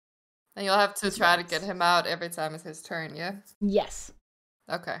 And you'll have to try to get him out every time it's his turn, yeah? Yes.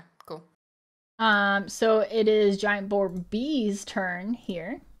 Okay, cool. So it is Giant Boar B's turn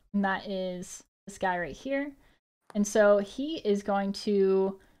here. And that is this guy right here. And so he is going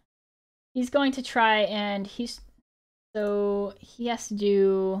to try and he has to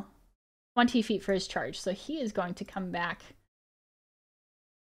do 20 feet for his charge. So he is going to come back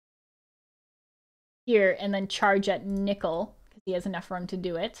here and then charge at Nickel because he has enough room to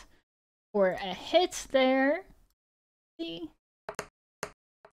do it. For a hit there. See?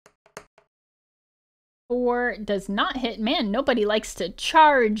 4 does not hit. Man, nobody likes to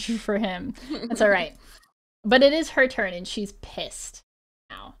charge for him. That's all right. But it is her turn and she's pissed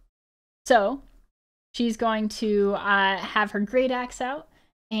now. So she's going to have her great axe out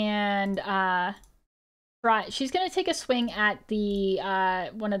and she's going to take a swing at the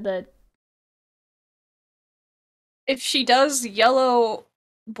one of the. If she does yellow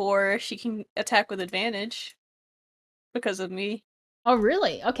boar, she can attack with advantage because of me. Oh,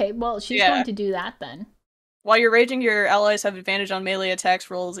 really? Okay, well, she's going to do that then. While you're raging, your allies have advantage on melee attacks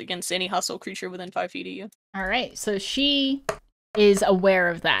rolls against any hostile creature within 5 feet of you. All right, so she is aware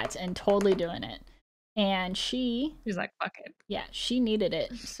of that and totally doing it. And she's like, fuck it. Yeah, she needed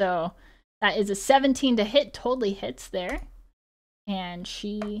it. So that is a 17 to hit, totally hits there. And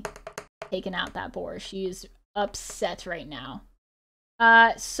she taking out that boar. She is upset right now.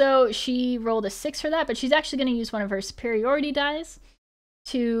 So she rolled a 6 for that, but she's actually going to use one of her superiority dice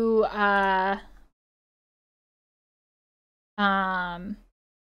to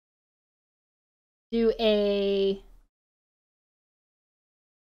do a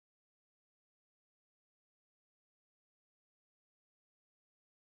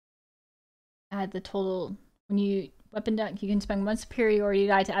add the total when you weapon deck. You can spend 1 superiority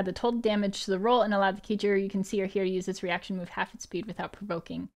die to add the total damage to the roll and allow the creature you can see or hear to use its reaction move half its speed without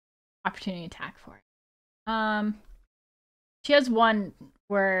provoking opportunity attack for it. She has one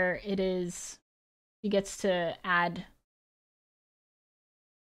where she gets to add.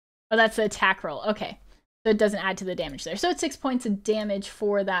 Oh, that's the attack roll. Okay. So it doesn't add to the damage there. So it's 6 points of damage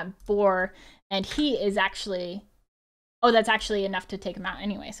for that boar. And he is actually. Oh, that's actually enough to take him out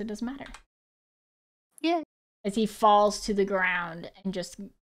anyway, so it doesn't matter. Yeah. As he falls to the ground and just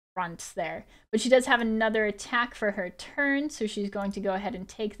grunts there. But she does have another attack for her turn, so she's going to go ahead and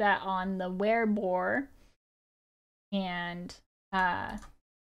take that on the wereboar. And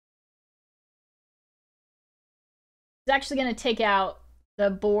He's actually going to take out the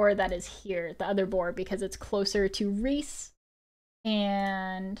boar that is here, the other boar, because it's closer to Reese.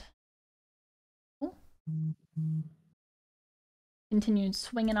 And continued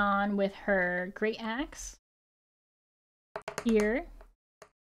swinging on with her great axe. Here.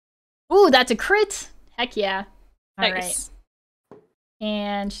 Ooh, that's a crit! Heck yeah. Nice. Alright.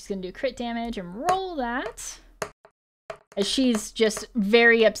 And she's going to do crit damage and roll that. As she's just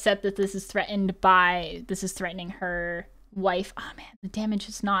very upset that this is threatening her wife. Oh man, the damage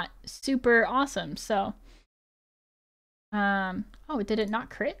is not super awesome. So, oh, did it not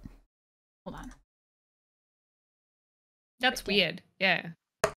crit? Hold on. That's weird. Yeah.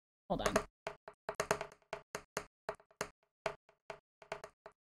 Hold on.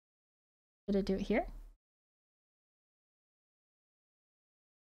 Did it do it here?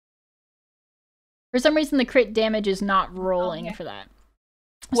 For some reason, the crit damage is not rolling for that.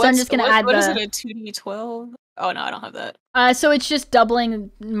 So I'm just going to add what is it, a 2d12? Oh, no, I don't have that. So it's just doubling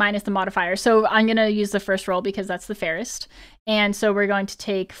minus the modifier. So I'm going to use the first roll because that's the fairest. And so we're going to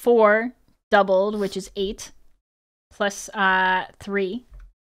take 4 doubled, which is 8, plus 3.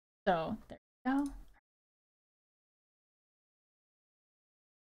 So there we go.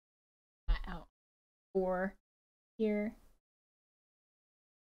 Out 4 here.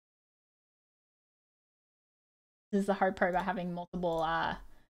 This is the hard part about having multiple,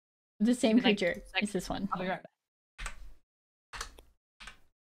 the same creature. It's this one. I'll be right back.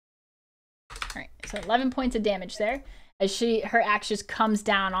 Alright, so 11 points of damage there. As her axe just comes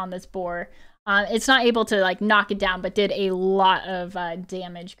down on this boar. It's not able to, like, knock it down, but did a lot of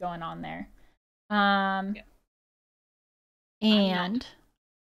damage going on there. Yeah. And...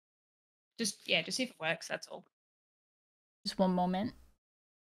 Just see if it works, that's all. Just one moment.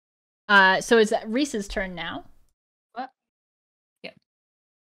 So it's Reese's turn now. What? Yep.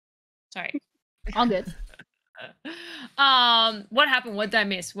 Sorry. All good. What happened? What did I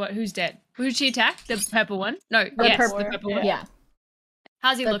miss? Who's dead? Who did she attack? The purple one? No, The purple. the purple one. Yeah.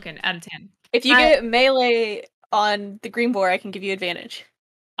 How's he looking out of 10? If you get melee on the green boar, I can give you advantage.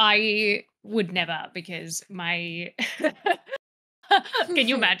 I would never, because my... Can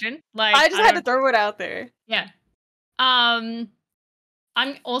you imagine? Like, I just had to throw it out there. Yeah. I'm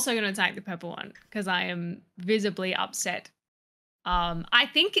also going to attack the purple one, because I am visibly upset. I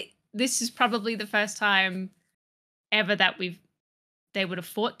think this is probably the first time ever that they would have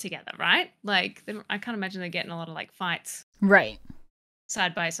fought together, right? Like, I can't imagine they're getting a lot of, like, fights. Right.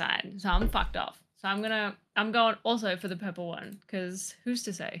 Side by side. So I'm fucked off. So I'm going also for the purple one, because who's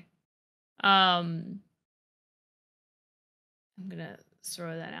to say? I'm gonna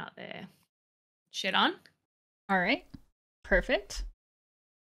throw that out there. Shit on. All right. Perfect.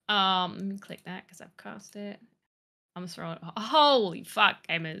 Let me click that because I've cast it. I'm throwing. Holy fuck,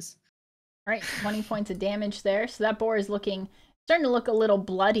 gamers! All right, 20 points of damage there. So that boar is starting to look a little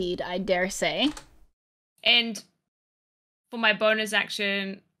bloodied, I dare say. And for my bonus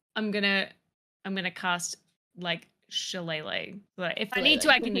action, I'm gonna cast like Shillelagh. But if I need to,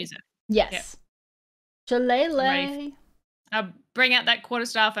 I can use it. Yes. Yep. Shillelagh. I'll bring out that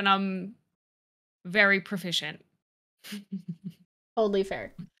quarterstaff, and I'm very proficient. Totally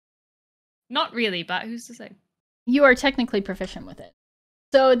fair. Not really, but who's to say? You are technically proficient with it.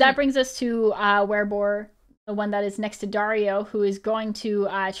 So that brings us to Werebor, the one that is next to Dario, who is going to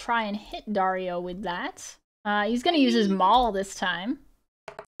try and hit Dario with that. He's going to use his maul this time.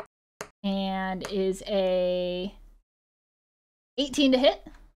 And is a 18 to hit.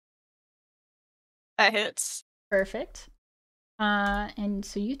 That hits. Perfect. And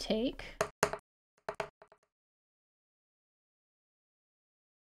so you take...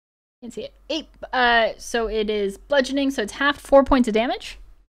 Can't see it. 8. So it is bludgeoning, so it's half 4 points of damage.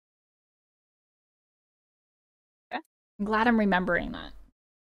 Okay. I'm glad I'm remembering that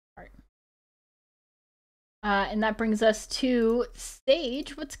part. And that brings us to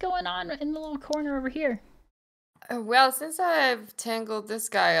Sage. What's going on in the little corner over here? Well, since I've tangled this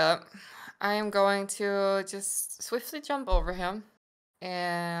guy up, I am going to just swiftly jump over him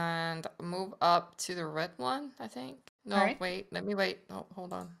and move up to the red one, I think. No, Alright. wait. Let me wait. Oh,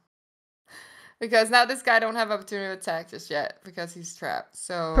 hold on. Because now this guy don't have opportunity to attack just yet because he's trapped.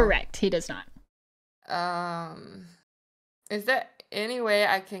 So Correct, he does not. Is there any way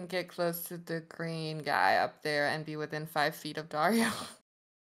I can get close to the green guy up there and be within 5 feet of Dario?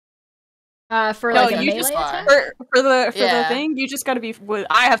 For No, like a you melee just attack? for the Yeah. thing, you just gotta be.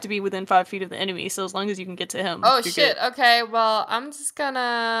 I have to be within 5 feet of the enemy, so as long as you can get to him. Oh you're shit. good. Okay, well, I'm just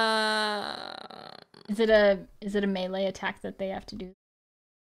gonna Is it a melee attack that they have to do?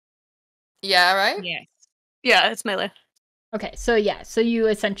 Yeah, right? Yes. Yeah, it's melee. Okay, so yeah, so you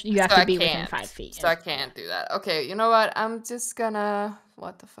essentially have So to I be within can't. 5 feet. So I can't do that. Okay, you know what? I'm just gonna.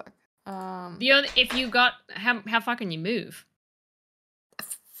 What the fuck? If you got how far can you move?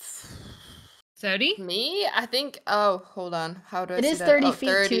 30? Me? I think. Oh, hold on. How do I It see is that? 30 Oh, feet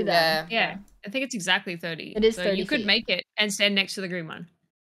 30, to them. Yeah, I think it's exactly 30. It is so 30 you could feet. make it and stand next to the green one.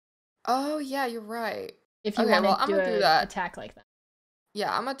 Oh yeah, you're right. If you Okay, want well, to I'm do gonna do an that. attack like that.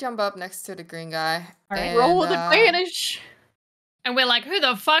 Yeah, I'm gonna jump up next to the green guy. All right. Roll with and, advantage. And we're like, who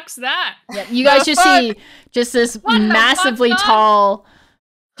the fuck's that? Yep, you guys The just fuck? see just this What the massively fuck's up? tall,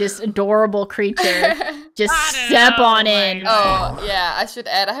 just adorable creature just I don't step know, on my in. God. Oh yeah, I should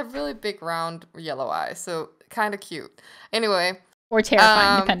add. I have really big round yellow eyes, so kind of cute. Anyway, Or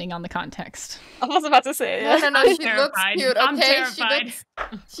terrifying, Um, depending on the context. I was about to say, no, yeah. no, I'm she looks terrified. cute. I'm Okay, terrified.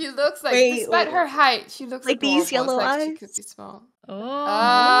 she looks like, Wait, despite wait. her height, she looks Like these adorable. yellow It's like she eyes? could be small.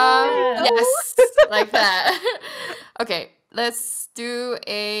 Oh, yeah. Yes, like that. Okay, let's do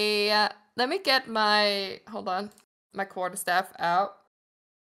a. Let me get my. Hold on, my quarterstaff out.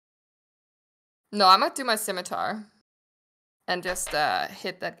 No, I'm gonna do my scimitar, and just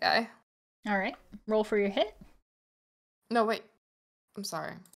hit that guy. All right, roll for your hit. No, wait. I'm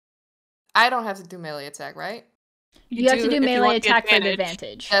sorry. I don't have to do melee attack, right? You have to do if you melee want the attack for the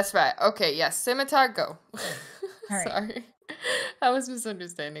advantage. That's right. Okay, yes. Scimitar, go. right. Sorry. I was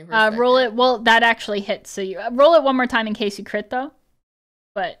misunderstanding for a Roll second. it. Well, that actually hits. So you roll it one more time in case you crit, though.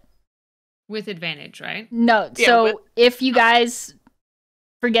 But with advantage, right? no. Yeah, So but- if you guys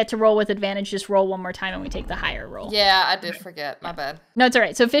forget to roll with advantage, just roll one more time and we take the higher roll. Yeah, I did forget. My bad. No, it's all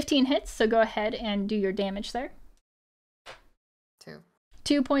right. So 15 hits. So go ahead and do your damage there. 2.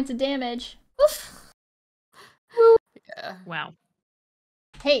 2 points of damage. Yeah, Wow.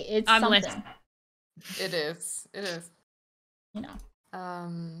 Hey, it's I'm something. less- it is. It is. You know. I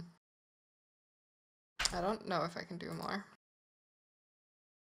don't know if I can do more.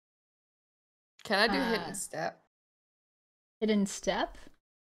 Can I do hit and step? Hidden step.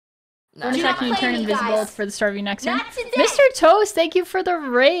 No. Bonus Do not action, you play turn me, invisible guys. for the start of your next turn. Not today. Mr. Toast, thank you for the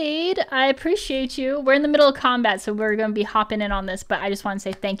raid. I appreciate you. We're in the middle of combat, so we're going to be hopping in on this, but I just want to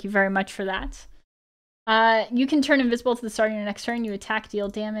say thank you very much for that. You can turn invisible to the start of your next turn. You attack, deal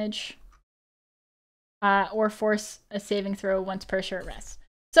damage, or force a saving throw once per short rest.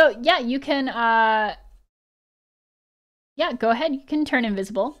 So, yeah, you can, yeah, go ahead. You can turn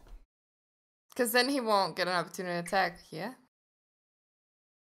invisible. Because then he won't get an opportunity to attack. Yeah.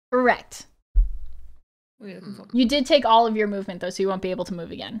 Correct. What are you looking for? You did take all of your movement, though, so you won't be able to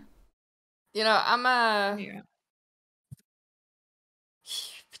move again. You know, I'm Yeah.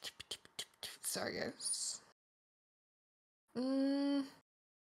 Sorry, guys.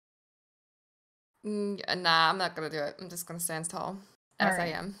 Nah, I'm not gonna do it. I'm just gonna stand tall as I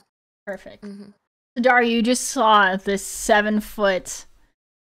Alright. am. Perfect. Mhm. So, Daria, you just saw this 7-foot,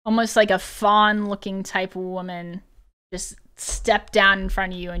 almost like a fawn-looking type of woman just step down in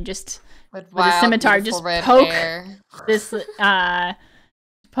front of you and just With a wild, scimitar, beautiful just red poke hair. this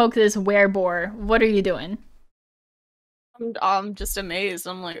poke this werebore. What are you doing? I'm just amazed.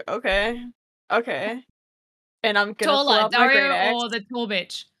 I'm like, okay. And I'm gonna pull Taller, out my great Dario axe. or the tall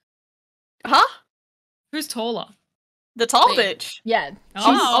bitch? Huh? Who's taller? The tall Me. bitch. Yeah, She's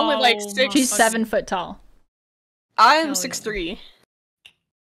only like Oh, 6. she's motherfucker. 7 foot tall. I'm Hell 6'3".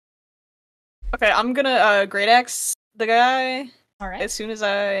 Okay, I'm gonna great axe the guy All right, as soon as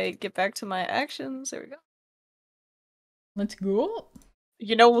I get back to my actions. There we go. let's go.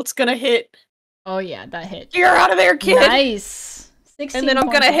 You know what's gonna hit? Oh yeah, that hit. You're out of there, kid. Nice. 16 And then I'm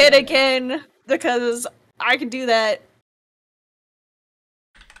points gonna hit altogether. again because I can do that.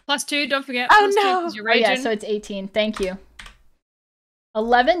 +2, don't forget. Oh, +2, 'cause no. you're Oh yeah, raging. so it's 18. Thank you.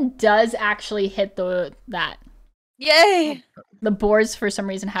 11 does actually hit that. Yay! The boars, for some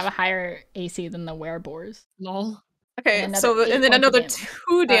reason, have a higher AC than the werebores. Lol. Okay, And so another 8 and then points of another damage.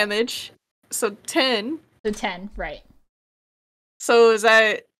 2 damage. So 10. So 10, right. So is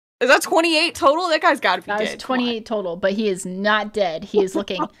that 28 total? That guy's gotta be That was dead. Come on. 28 total, but he is not dead. He is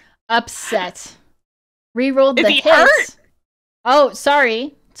looking upset. Rerolled Is the he hit. hurt? Oh,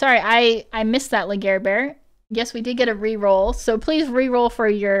 sorry. Sorry, I missed that, Laguerre Bear. Yes, we did get a reroll, so please reroll for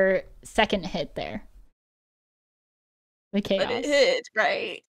your second hit there. The chaos. But it hit,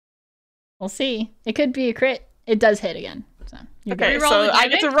 right? We'll see. It could be a crit. It does hit again. So you're Okay, good. Reroll so the I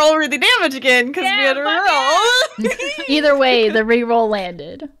get to damage? roll the damage again because we Yeah, had to fuck roll. Either way, the reroll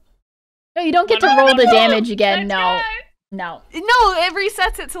landed. No, you don't get to Let's roll the go! damage again. Let's No. go! No. No, it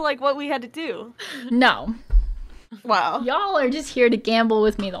resets it to like what we had to do. No. Wow. Y'all are just here to gamble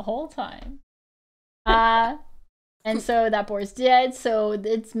with me the whole time. And so that boar's dead, so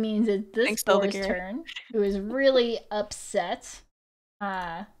this means it's this Thanks, boar's Delegate. turn, who is really upset.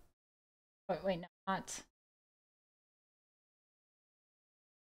 Wait, no, not.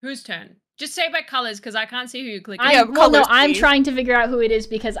 Whose turn? Just say by colors, because I can't see who you click. Yeah, Well, no, colors, I'm please. trying to figure out who it is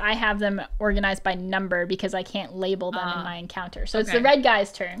because I have them organized by number because I can't label them in my encounter. So it's the okay. red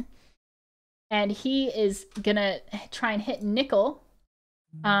guy's turn. And he is gonna try and hit Nickel.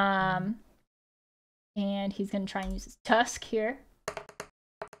 And he's gonna try and use his tusk here.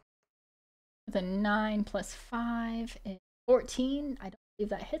 With a 9 plus 5 is 14. I don't believe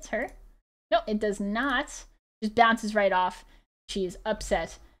that hits her. No, it does not. Just bounces right off. She is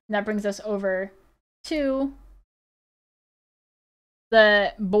upset. And that brings us over to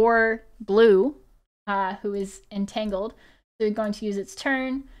the boar blue, who is entangled. So it's going to use its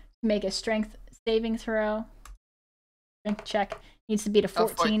turn to make a strength saving throw. Strength check. Needs to beat a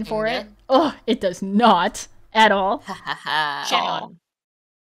 14 for it. Oh, it does not at all. Shit on.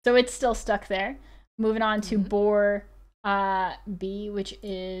 So it's still stuck there. Moving on to boar B, which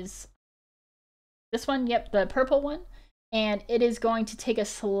is this one. Yep, the purple one. And it is going to take a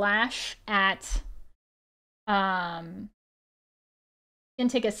slash at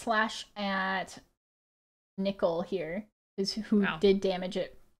Nickel here, is who did damage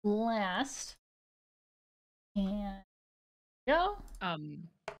it last. And go.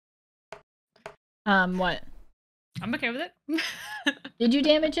 What? I'm okay with it. Did you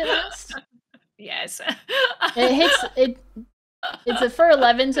damage it last? Yes. It hits it. It's a for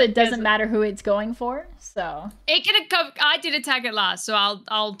 11, so it doesn't matter who it's going for. So it can come. I did attack it last, so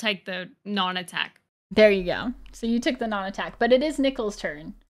I'll take the non-attack. There you go. So you took the non-attack, but it is Nickel's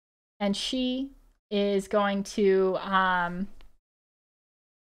turn, and she is going to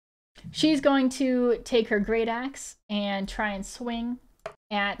she's going to take her great axe and try and swing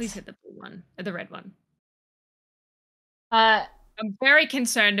at. Please hit the blue one, the red one. I'm very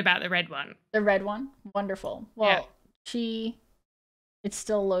concerned about the red one. The red one, wonderful. Well, it's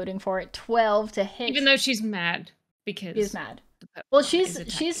still loading for it. 12 to hit. Even though she's mad because she's mad. Well,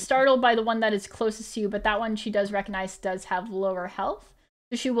 she's startled by the one that is closest to you, but that one she does recognize does have lower health,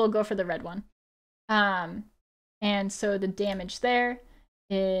 so she will go for the red one. And so the damage there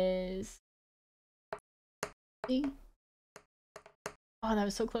is. Oh, that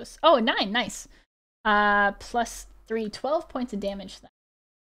was so close. Oh, 9, nice. Plus 3, 12 points of damage.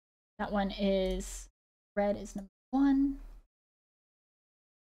 That one is red is number 1.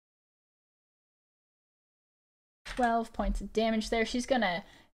 12 points of damage there. She's gonna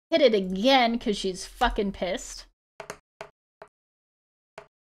hit it again because she's fucking pissed.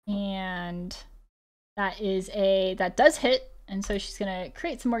 And that does hit, and so she's gonna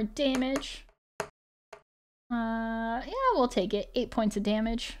create some more damage. Yeah, we'll take it. 8 points of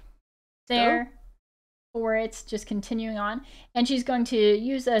damage there for it. Just continuing on, and she's going to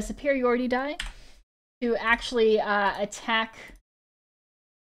use a superiority die to actually attack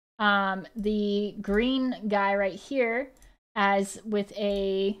the green guy right here, as with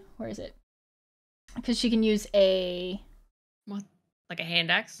a, where is it? Because she can use a what, like a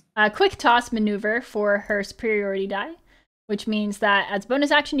hand axe? A quick toss maneuver for her superiority die, which means that as bonus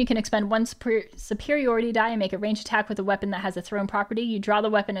action you can expend one superiority die and make a ranged attack with a weapon that has a thrown property. You draw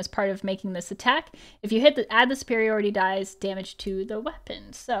the weapon as part of making this attack. If you hit add the superiority die's damage to the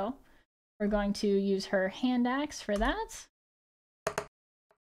weapon. So we're going to use her hand axe for that.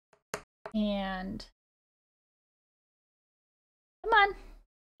 And come on,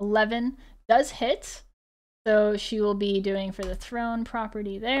 11 does hit, so she will be doing for the thrown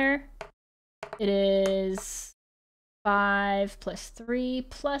property there. It is 5 plus 3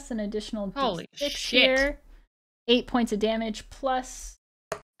 plus an additional d6 here. 8 points of damage plus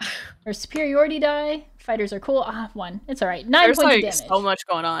her superiority die. Fighters are cool. 1. It's all right. 9 There's points like of damage. So much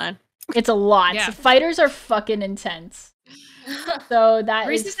going on. It's a lot. Yeah. So fighters are fucking intense. So that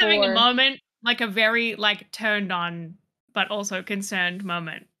Reese is having a moment, like a very turned on but also concerned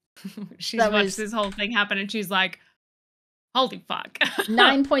moment. She's watched this whole thing happen and she's like, holy fuck.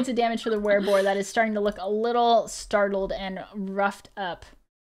 9 points of damage for the wereboar that is starting to look a little startled and roughed up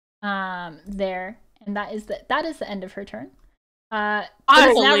there. And that is the end of her turn. It's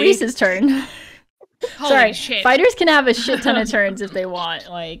now Reese's turn. Sorry, shit. Fighters can have a shit ton of turns if they want.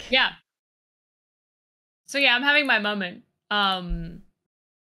 Yeah. So yeah, I'm having my moment. But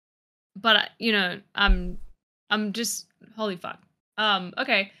I'm just holy fuck.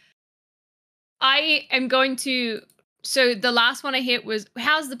 Okay. I am going to. So the last one I hit was.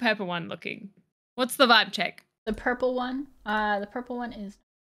 How's the purple one looking? What's the vibe check? The purple one. The purple one is.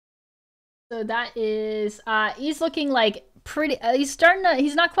 So that is. He's looking like pretty. He's starting to.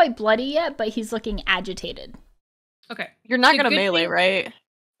 He's not quite bloody yet, but he's looking agitated. Okay. You're not The gonna good melee, thing- right?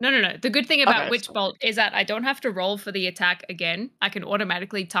 No. The good thing about Okay, Witch so- Bolt is that I don't have to roll for the attack again. I can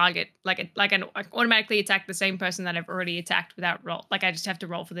automatically target, I automatically attack the same person that I've already attacked without roll. Like, I just have to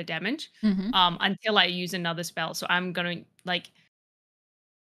roll for the damage until I use another spell. So I'm gonna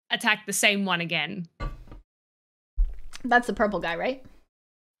attack the same one again. That's the purple guy, right?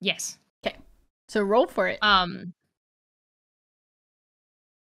 Yes. Okay. So roll for it. Da,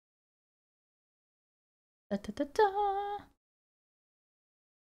 da, da, da.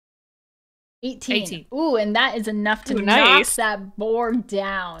 18. Ooh, and that is enough to knock nice. that boar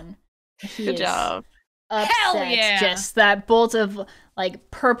down. He Good is job. upset. Hell yeah. Just that bolt of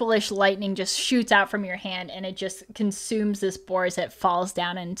like purplish lightning just shoots out from your hand and it just consumes this boar as it falls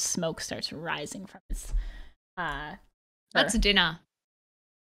down and smoke starts rising from its That's fur. dinner.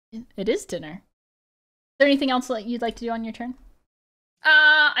 It is dinner. Is there anything else that you'd like to do on your turn?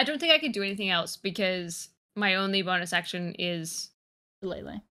 I don't think I could do anything else because my only bonus action is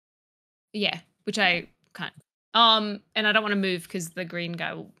Lele. yeah, which I can't. And I don't want to move because the green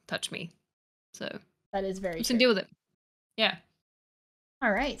guy will touch me. So That is very I true. can deal with it. Yeah.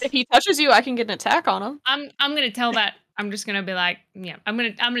 All right. If he touches you, I can get an attack on him. I'm gonna tell that. I'm just gonna be like, yeah. I'm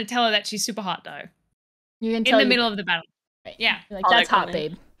gonna tell her that she's super hot though. You can In tell the middle of the battle. Right. Yeah. You're like, Oh, that's that hot, comment.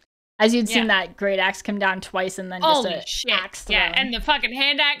 babe. As you'd seen Yeah. that great axe come down twice and then just Holy a shit. axe thrown. Yeah, and the fucking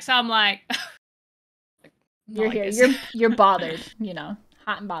hand axe, I'm like You're like here. this. You're bothered, you know.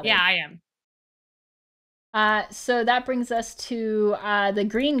 Hot and bothered. Yeah, I am. So that brings us to the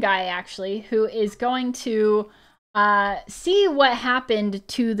green guy, actually, who is going to see what happened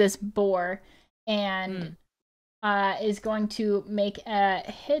to this boar and is going to make a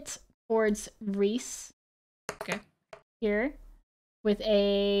hit towards Reese. Okay. Here with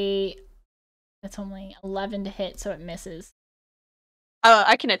a... That's only 11 to hit, so it misses.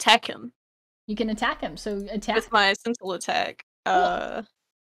 I can attack him You can attack him, so attack. with my sentinel attack. Cool.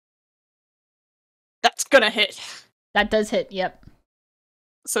 That's gonna hit. That does hit, yep.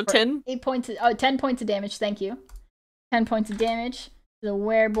 So 10. 10 points of damage, thank you. 10 points of damage to the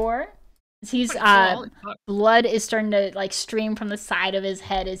wereboar. He's blood is starting to like stream from the side of his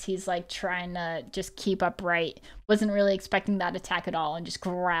head as he's like trying to just keep upright. Wasn't really expecting that attack at all and just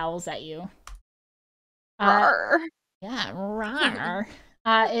growls at you. Rawr. Yeah, rawr.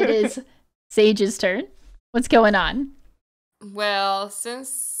 It is Sage's turn. What's going on? Well,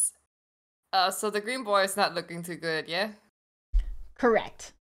 since so the green boy is not looking too good, yeah?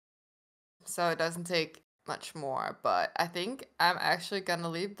 Correct. So it doesn't take much more, but I think I'm actually gonna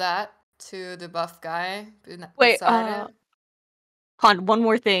leave that to the buff guy. Wait, beside it. Han, one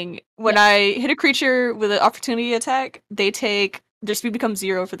more thing. When I hit a creature with an opportunity attack, their speed becomes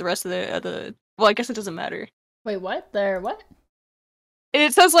 0 for the rest of the well, I guess it doesn't matter. Wait, what? They're what?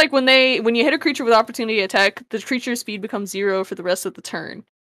 It says like when you hit a creature with opportunity attack, the creature's speed becomes 0 for the rest of the turn.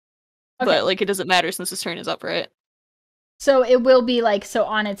 Okay. But like it doesn't matter since this turn is up, right? So it will be like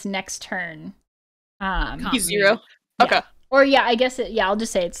on its next turn. He's 0. Yeah. Okay. Or yeah, I guess I'll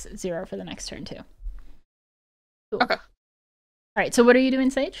just say it's 0 for the next turn too. Cool. Okay. All right. So what are you doing,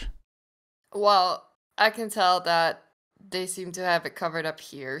 Sage? Well, I can tell that they seem to have it covered up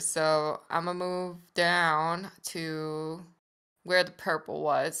here, so I'm gonna move down to where the purple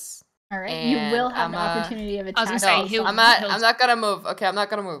was. All right. You will And have an I'm, opportunity of I attack. was gonna say, No, he'll- I'm not gonna move. Okay, I'm not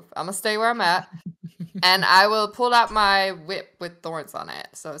gonna move. I'm gonna stay where I'm at. And I will pull out my whip with thorns on it.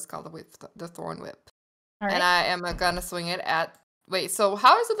 So it's called the thorn whip. All right. And I am gonna swing it at. Wait, so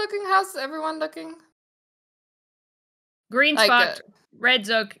how is it looking? How's everyone looking? Green's Like, fucked. Red's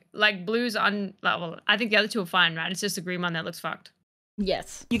okay. Like blue's on. Well, I think the other two are fine, right? It's just the green one that looks fucked.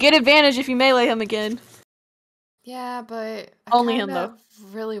 Yes. You get advantage if you melee him again. Yeah, but Only I him, though.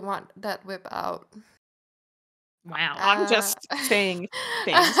 really want that whip out. Wow. I'm just saying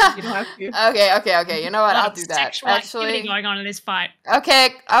things. You don't have to. Okay. You know what? A lot I'll of do that. sexual activity Actually, going on in this fight. okay.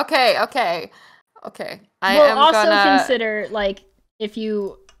 We'll also consider like if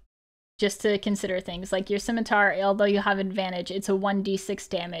you just to consider things like your scimitar, although you have advantage, it's a 1d6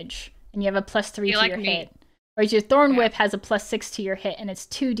 damage and you have a +3 to like your me. hit. Whereas your thorn Yeah. whip has a +6 to your hit and it's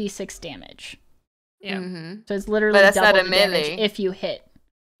 2d6 damage. Yeah. Mhm. So it's literally But that's double not the a damage melee. if you hit.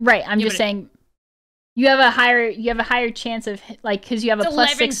 Right, I'm Yeah, just but saying you have a higher chance of like because you have It's a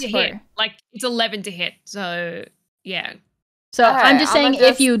 11 +6 to for. hit. Like it's 11 to hit. So yeah. So I'm Alright, just I'ma saying if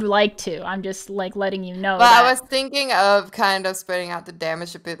just- you'd like to. I'm just like letting you know But that. I was thinking of kind of spreading out the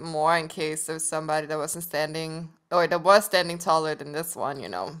damage a bit more in case there's somebody that wasn't standing, or that was standing taller than this one, you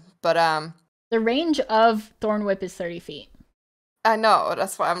know. But The range of thorn whip is 30 feet. I know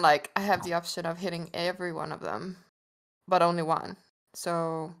that's why I'm like I have the option of hitting every one of them, but only one.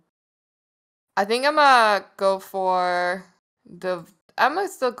 So I think I'm gonna go for the. I'm gonna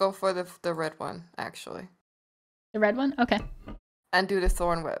still go for the red one actually, The red one? Okay. and do the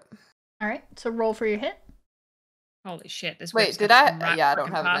thorn whip. All right. So roll for your hit. Holy shit! This Wait, whip's did gonna I? come right Yeah, I don't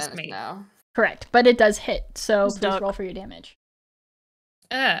fucking have past advantage me. now. Correct, but it does hit. So It's please duck. roll for your damage.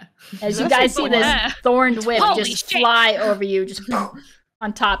 As As you That's guys see a this one. thorned whip Holy just shit. fly over you, just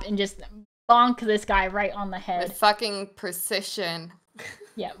on top, and just bonk this guy right on the head. With fucking precision.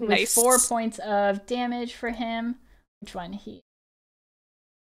 Yeah, with Nice. 4 points of damage for him. Which one?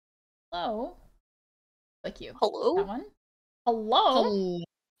 Hello? Like you. That Hello? one? Hello?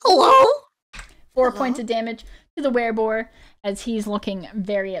 Hello? 4 Hello? points of damage to the werebore as he's looking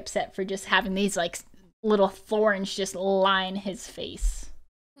very upset for just having these like little thorns just line his face.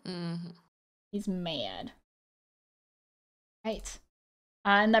 Mhm. He's mad. Right.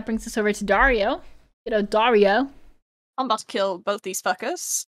 And that brings us over to Dario. Good old Dario. I'm about to kill both these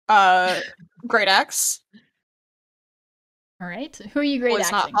fuckers. Great axe. All right. Who are you great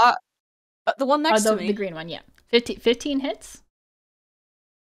It's not axing? hot. The one next to me. The green one, yeah. 15 hits?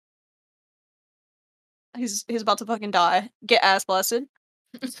 He's about to fucking die. Get ass blasted.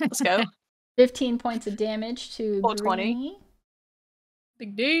 Let's go. 15 points of damage to 420. Greeny.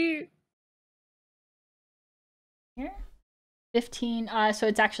 Big D. Here. 15, so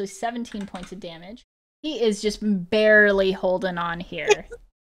it's actually 17 points of damage. He is just barely holding on here.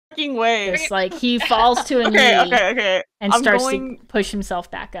 Fucking way. Just like he falls to a Okay, knee okay. and I'm starts going. to push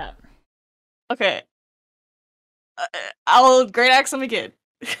himself back up. Okay. I'll great axe him again.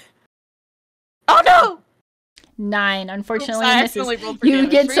 Oh no! 9. Unfortunately, Oops, I misses. accidentally rolled for You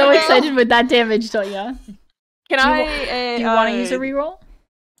damage. get so Reroll. excited with that damage, don't you? Can Do you I? Do you want to use a reroll?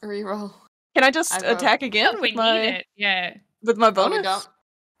 Reroll. Can I just I will. attack again Yeah, we with my need it. Yeah. with my Oh, bonus? we don't.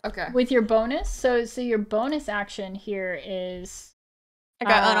 Okay. With your bonus? So your bonus action here is... I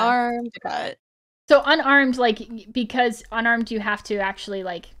got unarmed. I got. So unarmed, like, because unarmed you have to actually,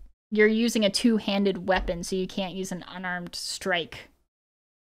 like, you're using a two-handed weapon, so you can't use an unarmed strike.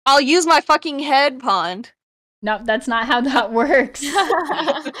 I'll use my fucking head, Pond. No, that's not how that works.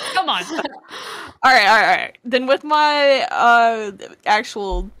 Come on. All right. Then with my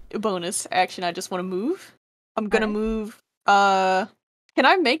actual bonus action, I just want to move. I'm gonna Alright. move. Can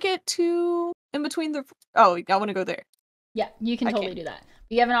I make it to in between the? Oh, I want to go there. Yeah, you can I totally can't. do that.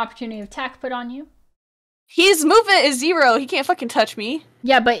 But you have an opportunity of attack put on you. His movement is 0. He can't fucking touch me.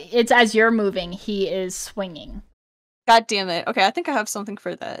 Yeah, but it's as you're moving, he is swinging. God damn it. Okay, I think I have something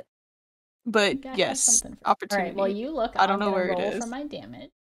for that. I But think I have yes, something for- opportunity. Alright, well you look. I don't know I'm gonna where it roll is. for my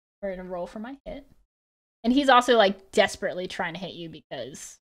damage. Or to roll for my hit. And he's also like desperately trying to hit you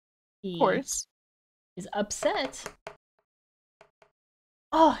because he Of course. is upset.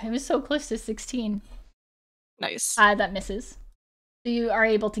 Oh, it was so close to 16. Nice. That misses. So you are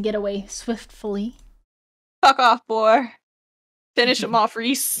able to get away swiftly. Fuck off, boy. Finish him off,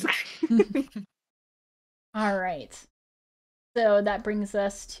 Reese. All right. So that brings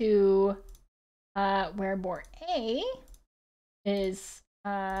us to where Boar A is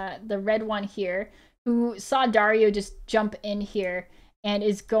the red one here, who saw Dario just jump in here and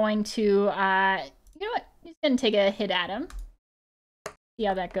is going to, you know what? He's going to take a hit at him. See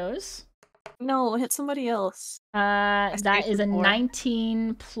how that goes. No, hit somebody else. That saved is a before.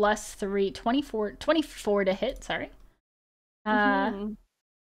 19 plus 3, 24 to hit, sorry. Mhm.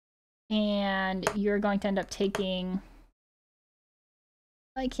 And you're going to end up taking...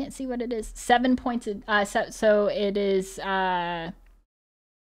 I can't see what it is. 7 points of, so it is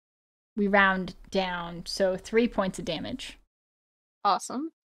we round down, so 3 points of damage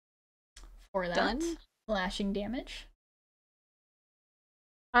Awesome. for that. Done. Slashing damage.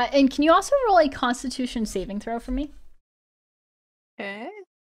 And can you also roll a Constitution saving throw for me? Okay.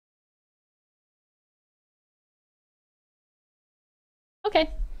 Okay.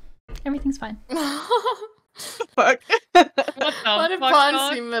 Everything's fine. Fuck. What the Why did fuck, Pond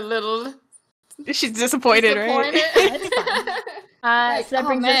dog? seem a little She's disappointed, right? That's fine. Like, So that oh,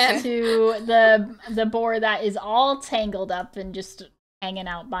 brings man. us to the boar that is all tangled up and just hanging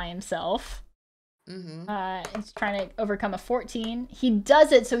out by himself. Mm-hmm. He's trying to overcome a 14. He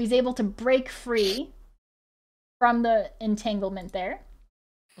does it, so he's able to break free from the entanglement there.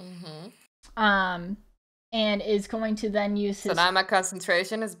 Mm-hmm. And is going to then use his... So now my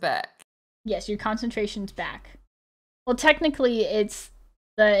concentration is back. Yes, your concentration's back. Well, technically, it's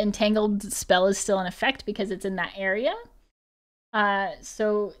the entangled spell is still in effect because it's in that area.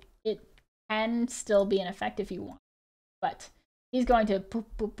 So it can still be in effect if you want. But he's going to boop,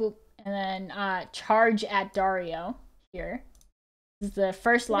 boop, boop, and then charge at Dario here. This is the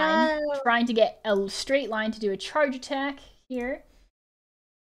first line. No. Trying to get a straight line to do a charge attack here.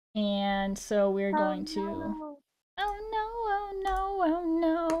 And so we're going to... No. Oh no, oh no, oh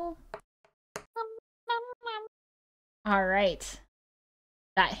no. All right.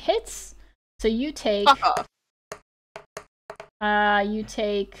 That hits. So you take... Fuck off. You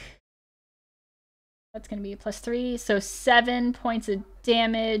take... That's going to be +3. So 7 points of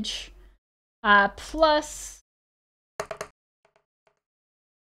damage. Plus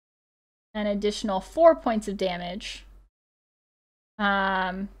an additional 4 points of damage.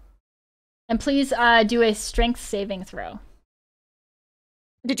 And please do a strength saving throw.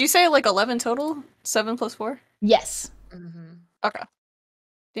 Did you say like 11 total? 7 plus 4? Yes. Mm-hmm. Okay.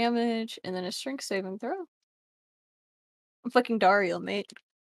 Damage, and then a strength saving throw. I'm fucking Dario, mate.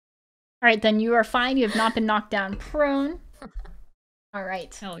 All right, then you are fine. You have not been knocked down prone. All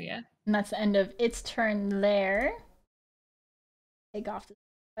right. Hell yeah. And that's the end of its turn there. Take off the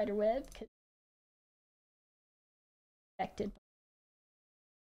spider web because affected.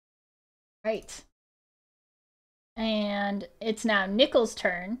 Right. And it's now Nickel's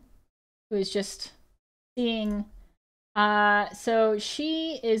turn, who is just seeing. So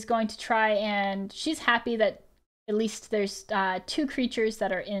she is going to try, and she's happy that at least there's 2 creatures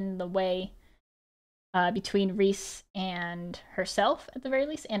that are in the way between Reese and herself, at the very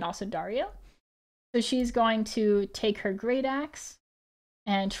least, and also Dario. So she's going to take her great axe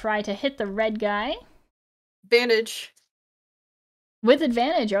and try to hit the red guy. Advantage. With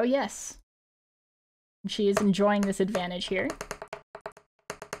advantage, oh yes. She is enjoying this advantage here.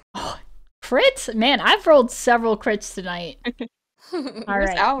 Oh, crits? Man, I've rolled several crits tonight. All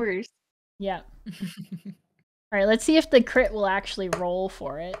right. Hours. Yeah. All right, let's see if the crit will actually roll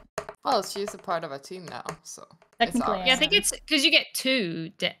for it. Well, she's a part of a team now, so Technically, it's Yeah, I ours. think it's because you get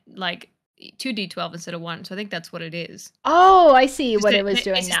 2 2d12 instead of 1, so I think that's what it is. Oh, I see Just what that- it was it's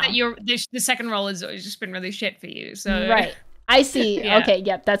doing just now. that the second roll has just been really shit for you. So Right. I see. Yeah. Okay,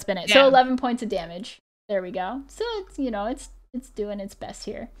 yep, that's been it. So Yeah. 11 points of damage. There we go. So it's, it's doing its best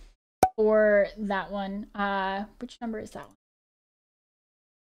here. For that one. Which number is that one?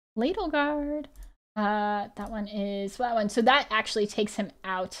 Ladle Guard. That one is that one. So that actually takes him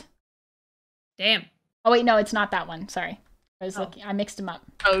out. Damn. Oh wait, no, it's not that one. Sorry. I was Oh. looking. I mixed them up.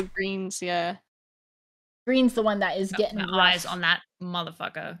 Oh, greens, yeah. Green's the one that is getting My rough. eyes on that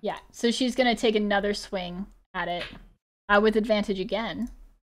motherfucker. Yeah. So she's gonna take another swing at it, with advantage again.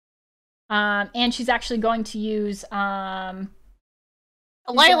 And she's actually going to use Lele.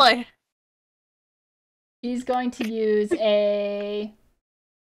 she's going to use a.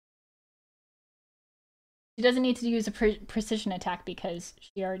 She doesn't need to use a precision attack because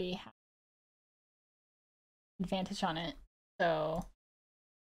she already has advantage on it. So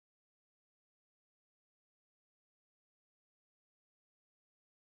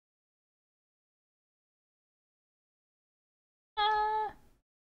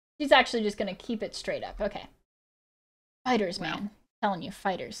she's actually just gonna keep it straight up. Okay. Fighters, Wow. man. Telling you,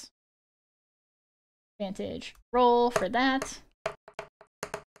 fighters. Advantage roll for that.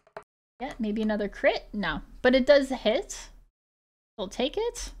 Yeah, maybe another crit? No. But it does hit. We'll take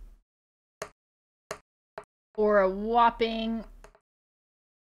it. For a whopping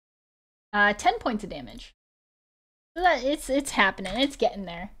 10 points of damage. So that it's happening. It's getting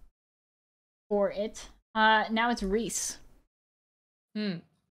there. For it. Now it's Reese.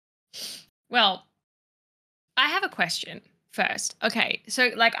 Well, I have a question first. Okay,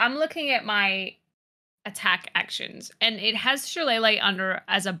 so like I'm looking at my attack actions, and it has Shillelagh under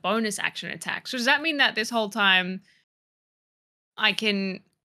as a bonus action attack. So does that mean that this whole time I can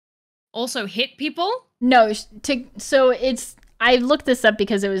also hit people? No, so it's. I looked this up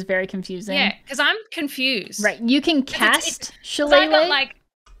because it was very confusing. Yeah, because I'm confused. Right, you can 'Cause cast Because I Shillelagh.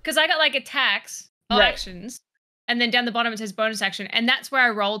 got like attacks or Right. actions, and then down the bottom it says bonus action, and that's where I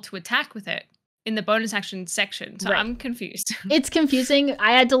rolled to attack with it in the bonus action section. So Right. I'm confused. It's confusing.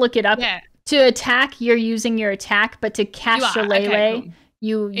 I had to look it up. Yeah. To attack, you're using your attack, but to cast You are. Okay, Shillelagh, cool.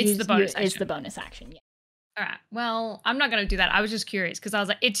 you It's use the bonus it's action. the bonus action. Yeah. All right. Well, I'm not going to do that. I was just curious because I was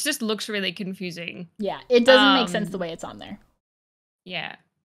like, it just looks really confusing. Yeah, it doesn't make sense Um, the way it's on there. Yeah.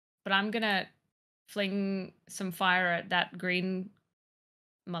 But I'm going to fling some fire at that green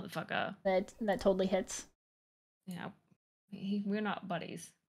motherfucker. That totally hits. Yeah. We're not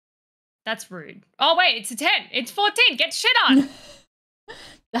buddies. That's rude. Oh, wait, it's a 10. It's 14. Get shit on.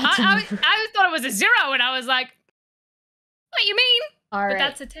 That's I thought it was a 0, and I was like, what you mean? all But right.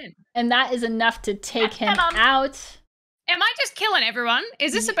 that's a 10. And that is enough to take him Come on. out. Am I just killing everyone?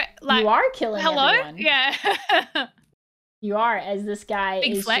 Is this a bit like you are killing hello? everyone. Yeah. You are, as this guy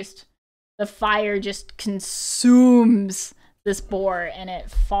Big is fleck. just the fire just consumes this boar and it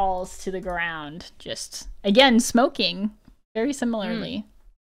falls to the ground. Just again smoking very similarly.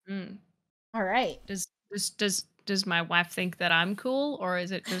 Mm. All right. Does my wife think that I'm cool, or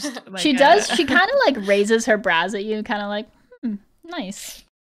is it just like She does. She kind of like raises her brows at you, kind of like, nice.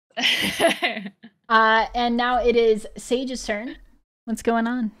 And now it is Sage's turn. What's going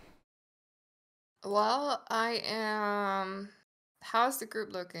on? Well, I am. How's the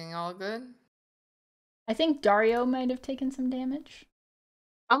group looking? All good? I think Dario might have taken some damage.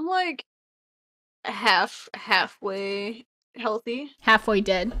 I'm like halfway healthy. Halfway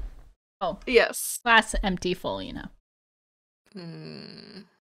dead. Oh, Yes. glass empty full, you know. Hmm.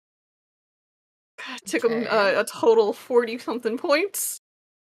 Took him Okay. a total 40-something points.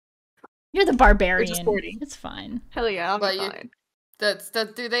 You're the Or barbarian. just 40. It's fine. Hell yeah, I'll But be you- fine.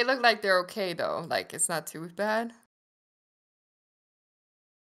 Do they look like they're okay though? Like it's not too bad?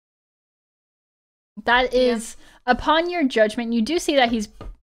 That Yeah. is, upon your judgment, you do see that he's,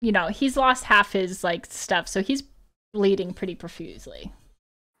 he's lost half his like stuff, so he's bleeding pretty profusely.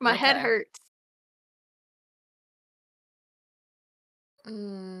 My head Okay. hurts.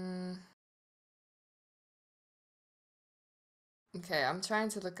 Okay, I'm trying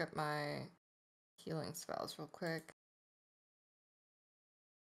to look at my healing spells real quick.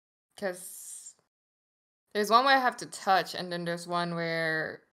 Because there's one where I have to touch, and then there's one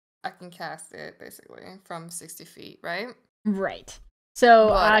where I can cast it basically from 60 feet, right? Right. So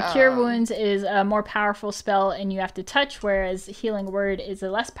But, Cure Wounds is a more powerful spell, and you have to touch, whereas Healing Word is a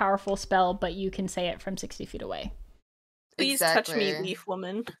less powerful spell, but you can say it from 60 feet away. Please touch me, Exactly. leaf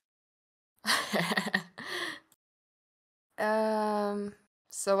woman.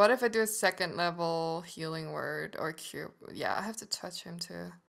 So what if I do a second level healing word or cure? Yeah, I have to touch him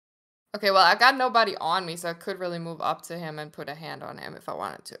too. Okay, well, I got nobody on me, so I could really move up to him and put a hand on him if I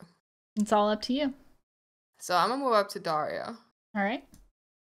wanted to. It's all up to you. So I'm gonna move up to Dario. All right.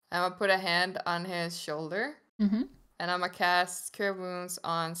 I'm gonna put a hand on his shoulder, Mm-hmm. and I'm gonna cast Cure Wounds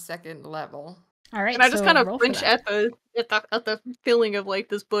on second level. All right. And I just so kind of roll for flinch that. at the feeling of like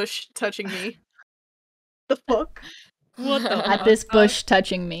this bush touching me. The fuck? What the At this bush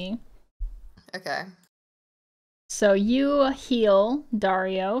touching me. Okay. So you heal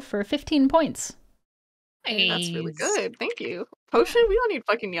Dario for 15 points. That's really Nice. good. Thank you. Potion? We don't need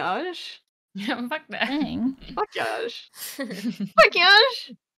fucking Yash. Yeah, fuck that. Dang. Fuck Yash. And Fuck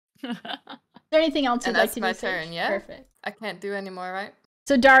Yash. Is there anything else you'd like that's to my do, Sage? turn, yeah? Perfect. I can't do any more, right?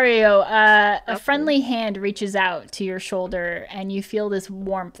 So Dario, a Okay. friendly hand reaches out to your shoulder, and you feel this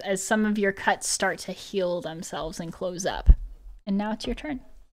warmth as some of your cuts start to heal themselves and close up. And now it's your turn.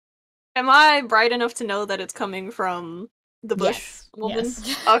 Am I bright enough to know that it's coming from the bush Yes, woman?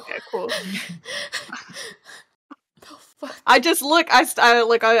 yes. Okay, cool. The fuck? I just look. I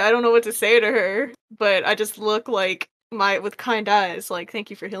don't know what to say to her, but I just look like with kind eyes, like thank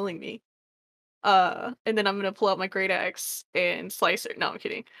you for healing me. And then I'm gonna pull out my great axe and slice her. No, I'm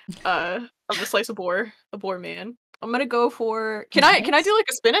kidding. I'm gonna slice a boar man. I'm gonna go for. Can I Nice. do like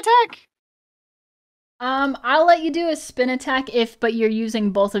a spin attack? I'll let you do a spin attack but you're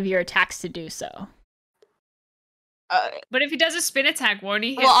using both of your attacks to do so. But if he does a spin attack, won't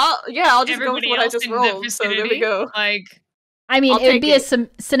he hit Well, I'll just go with everybody what I else just in the rolled. So there we vicinity? go. Like, I mean, I'll it would take be it. a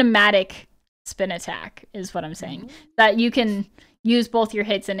cinematic spin attack, is what I'm saying. That you can use both your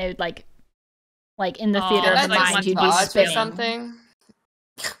hits, and it would like in the Oh, theater that's of the like mind, one you'd be dodge Dodge or spinning. something?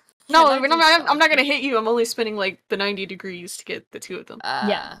 No, Can I do I'm not gonna something? hit you. I'm only spinning like the 90 degrees to get the two of them.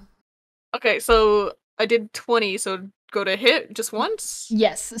 Yeah. Okay, so I did 20. So go to hit just once.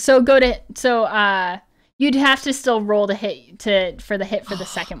 Yes. So you'd have to still roll the hit for the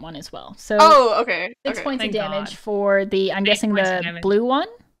second one as well. So Oh, okay. 6 Okay. points of Thank damage God. for the, I'm guessing points of the damage. blue one.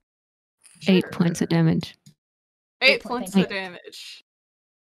 8 Sure. points of damage. 8 point, points thank of you. damage.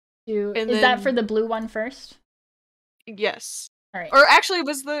 Is And that for then- the blue one first? Yes. All right. Or actually, it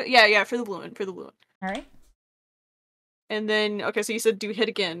was the yeah for the blue one. All right. And then okay, so you said do hit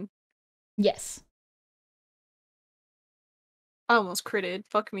again. Yes. I almost critted.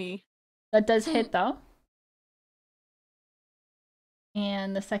 Fuck me. That does hit though.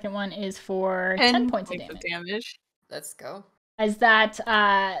 And the second one is for 10 points of damage. Let's go. As that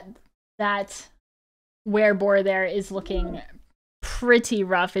werebore there is looking pretty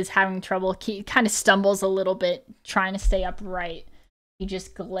rough, is having trouble. He kind of stumbles a little bit trying to stay upright. He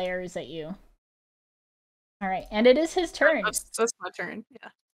just glares at you. All right, and it is his turn. That's my turn. Yeah.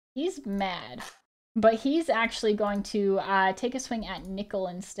 He's mad, but he's actually going to take a swing at Nickel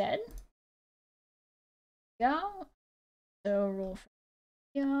instead. Yeah. So roll for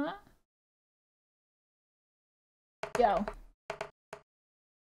yeah. Go.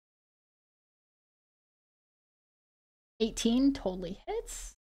 18 totally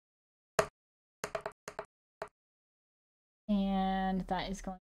hits. And that is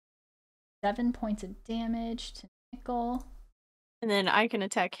going 7 points of damage to Nickel. And then I can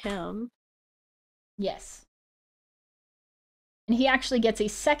attack him. Yes. And he actually gets a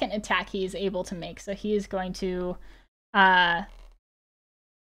second attack he is able to make. So he is going to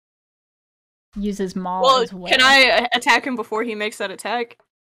use his maul as well. Can I attack him before he makes that attack?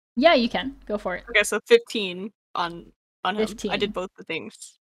 Yeah, you can. Go for it. Okay, so 15 on him. 15. I did both the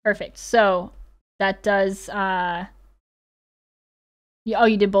things. Perfect. So that does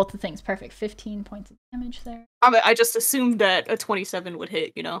you did both the things. Perfect. 15 points of damage there. I just assumed that a 27 would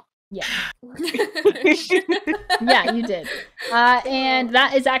hit, you know? Yeah. Yeah, you did. And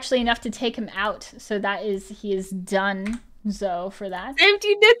that is actually enough to take him out. So he is done, Zoe, for that. Saved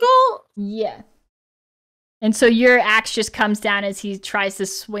you, Nickel! Yeah. And so your axe just comes down as he tries to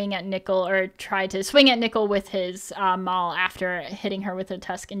swing at Nickel, or try to swing at Nickel with his maul after hitting her with a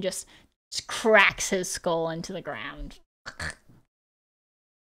tusk, and just cracks his skull into the ground.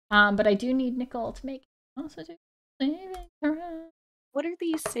 But I do need Nickel to make also do saving throw. What are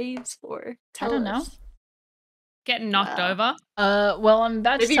these saves for? I don't know. Getting knocked over. Well, I'm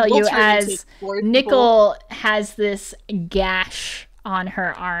about Maybe to tell we'll you turn into as boar Nickel has this gash on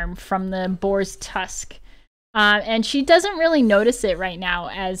her arm from the boar's tusk. And she doesn't really notice it right now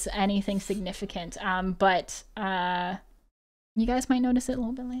as anything significant. But you guys might notice it a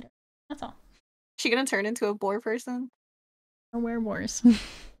little bit later. That's all. She gonna turn into a boar person? Or werewolves.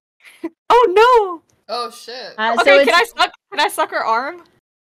 Oh no! Oh shit. Okay, can I suck her arm?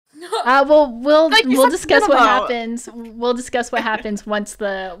 We'll discuss what about. happens. We'll discuss what happens once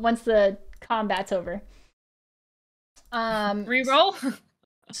the combat's over. Reroll.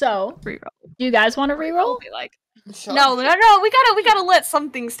 So, Reroll. do you guys want to reroll? Like, Sure. No, we gotta let some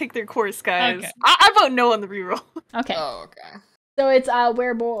things take their course, guys. Okay. I vote no on the reroll. Okay. Oh, okay. So it's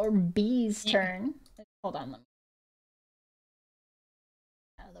Werewolf B's turn. Hold on. Let me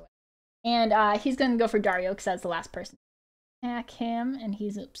out of the way. And he's gonna go for Dario because that's the last person. Attack him, and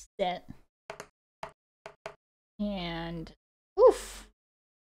he's upset. And oof.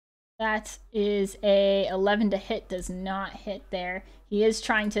 That is a 11 to hit, does not hit there. He is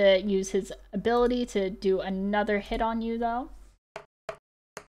trying to use his ability to do another hit on you, though.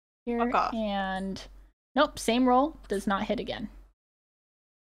 Here, and nope, same roll, does not hit again.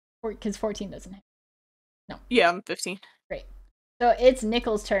 Because 14 doesn't hit. No. Yeah, I'm 15. Great. So it's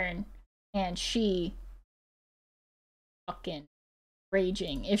Nickel's turn, and she fucking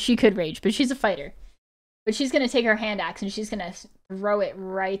raging. If she could rage, but she's a fighter. But she's going to take her hand axe and she's going to throw it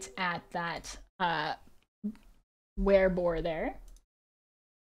right at that wereboar there.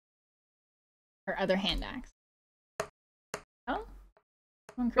 Her other hand axe. Oh.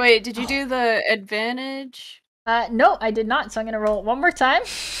 Wait, did you do the advantage? No, I did not. So I'm going to roll it one more time.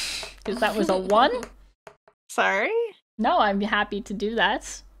 Because that was a 1. Sorry? No, I'm happy to do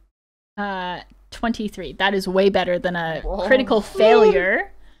that. 23. That is way better than a critical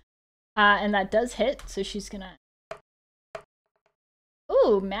failure. And that does hit, so she's gonna...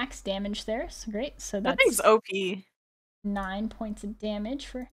 Ooh, max damage there. So great. So that's... That thing's OP. 9 points of damage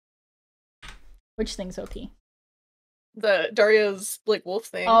for... Which thing's OP? The Dario's, like, wolf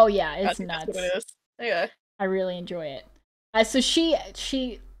thing. Oh, yeah, it's That's nuts. what it is. Yeah. I really enjoy it. So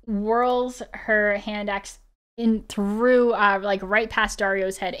she whirls her hand axe in through, like, right past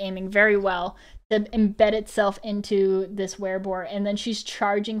Dario's head, aiming very well to embed itself into this wereboar, and then she's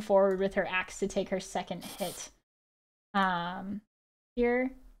charging forward with her axe to take her second hit.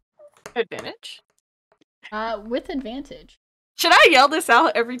 Here. Advantage? With advantage. Should I yell this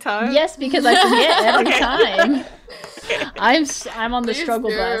out every time? Yes, because I forget every time. Okay. I'm on the Please struggle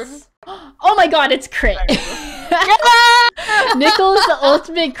do. bus. Oh my god, it's crit. Nickel's the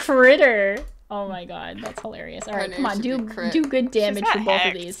ultimate critter. Oh my god, that's hilarious. All right, come on, do good damage for both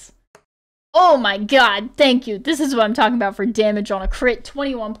of these. Oh my god, thank you. This is what I'm talking about for damage on a crit.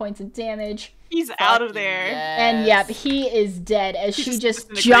 21 points of damage. He's out of there. Yes. And yep, he is dead as she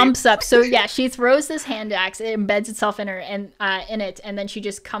just jumps up. So yeah, she throws this hand axe, it embeds itself in her and in it, and then she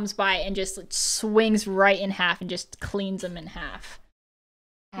just comes by and just like, swings right in half and just cleans him in half.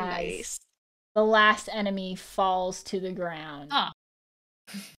 Nice. The last enemy falls to the ground. Ah.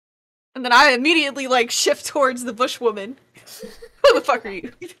 And then I immediately, like, shift towards the bushwoman. Who the fuck are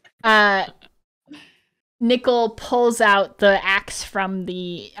you? Nickel pulls out the axe from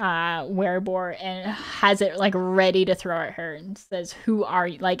the wereboar and has it like ready to throw at her and says, "Who are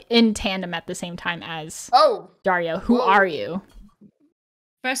you?" Like in tandem at the same time as Dario. Who are you?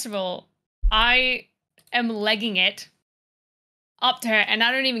 First of all, I am legging it up to her, and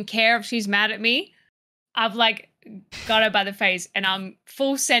I don't even care if she's mad at me. I've like got her by the face, and I'm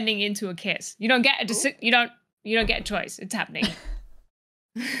full sending into a kiss. You don't get a you don't get a choice. It's happening.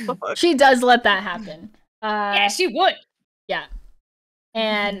 The fuck? She does let that happen. Yeah, she would. Yeah.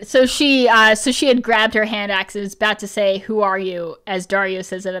 And so she had grabbed her hand axe and is about to say, "Who are you?" as Dario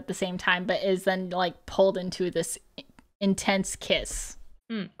says it at the same time, but is then like pulled into this intense kiss.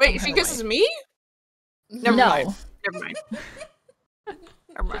 Wait, she kisses me? Never No. mind. Never mind.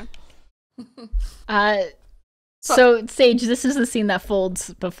 Never mind. So Sage, this is the scene that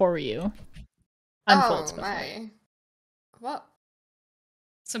folds before you. Unfolds before you. My. Well,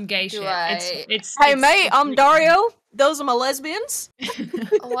 Some gay Do shit. I- It's Hey mate, I'm Dario. Those are my lesbians.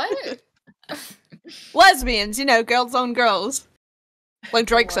 what? Lesbians, you know, girls on girls. Like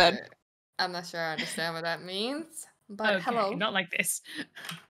Drake said. What? I'm not sure I understand what that means. But Okay, hello. not like this.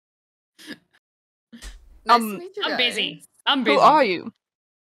 Nice to meet you I'm guys. busy. I'm busy. Who are you?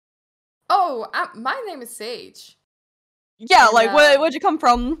 Oh, my name is Sage. Yeah, And, like where'd you come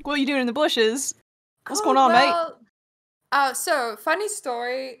from? What are you doing in the bushes? What's going on, mate? So funny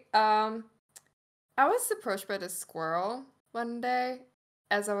story. I was approached by this squirrel one day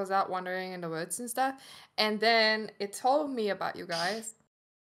as I was out wandering in the woods and stuff, and then it told me about you guys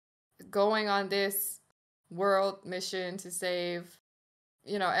going on this world mission to save,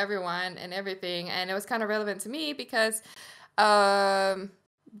 everyone and everything, and it was kind of relevant to me because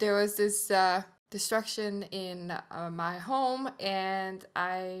there was this destruction in my home, and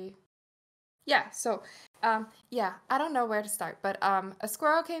I don't know where to start, but a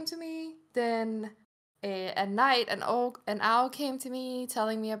squirrel came to me, then at night an owl came to me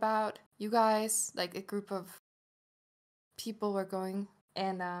telling me about you guys, like a group of people were going,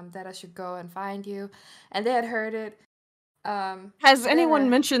 and that I should go and find you, and they had heard it. Has then anyone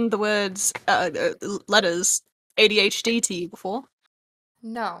mentioned the words letters ADHD to you before?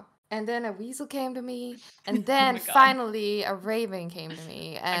 No. And then a weasel came to me, and my then God. finally a raven came to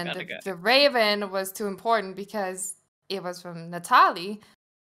me. And gotta go. the raven was too important because it was from Natalie,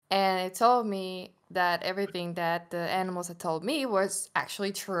 and it told me that everything that the animals had told me was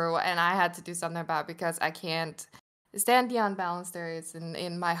actually true, and I had to do something about it because I can't stand the unbalanced areas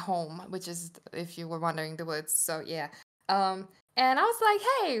in my home, which is, if you were wondering, the woods. So yeah. And I was like,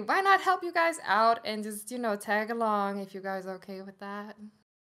 hey, why not help you guys out and just, tag along if you guys are okay with that?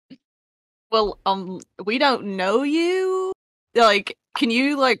 Well, we don't know you. Like, can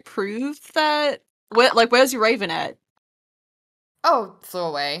you prove that? Where's your raven at? Oh, flew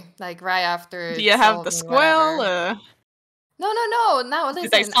away. Like right after. Do it you have told the me squirrel? whatever. No. No, Did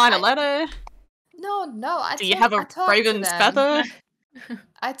they listen. sign a letter? No. Do you have a talked to raven's them. feather?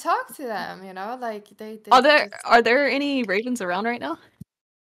 I talked to them. Like they. Are there any ravens around right now?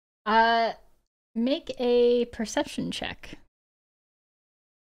 Make a perception check.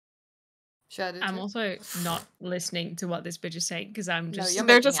 Should I do I'm too? also not listening to what this bitch is saying because I'm No, just you're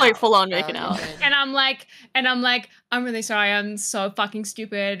They're making just full on so making you're out. good. and I'm like, I'm really sorry, I'm so fucking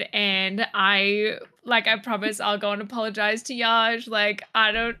stupid, and I promise I'll go and apologize to Yaj.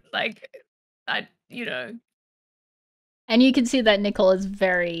 And you can see that Nicole is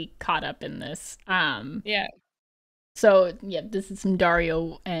very caught up in this. Yeah. So yeah, this is some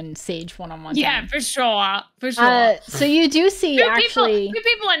Dario and Sage one-on-one. Yeah, time. for sure. So you do see Two actually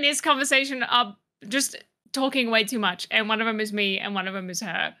people in this conversation are just talking way too much, and one of them is me, and one of them is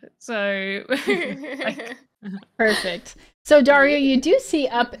her. So, perfect. So Dario, you do see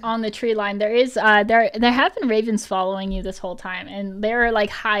up on the tree line there is there have been ravens following you this whole time, and they're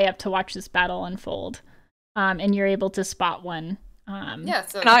high up to watch this battle unfold. And you're able to spot one. Yeah.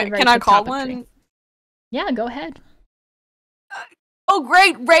 So Can I call one? Yeah, go ahead. Oh,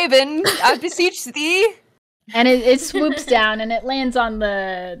 great raven! I beseech thee. And it swoops down and it lands on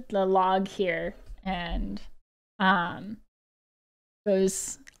the log here and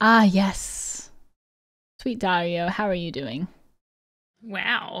goes, yes. Sweet Dario, how are you doing?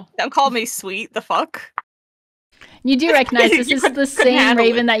 wow. Don't call me sweet, the fuck? You do recognize this is the Couldn't same handle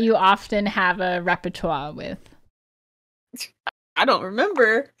raven it. that you often have a repertoire with. I don't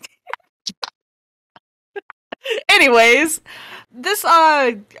remember. Anyways, this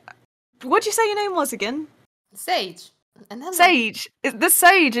what'd you say your name was again? Sage. And then Sage. This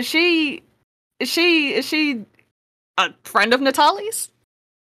Sage, is she a friend of Natalie's?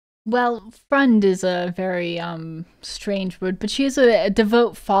 Well, friend is a very strange word, but she is a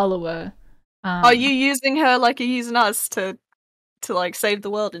devout follower. Are you using her like you're using us to save the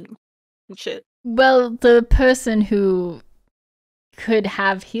world and shit? Well, the person who could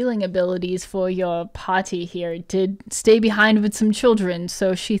have healing abilities for your party here did stay behind with some children,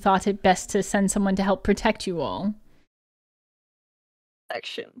 so she thought it best to send someone to help protect you all.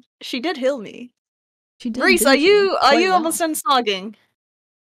 Action. She did heal me. She did. Reese, didn't are she? you Quite well. almost done snogging?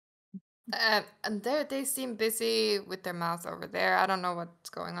 And they seem busy with their mouths over there. I don't know what's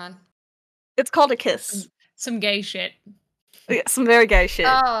going on. It's called a kiss. Some gay shit. Yeah, some very gay shit.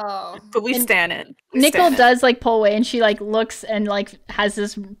 Oh. But we And stand it. Nicole does like pull away, and she like looks and like has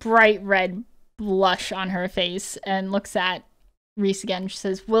this bright red blush on her face, and looks at Reese again. She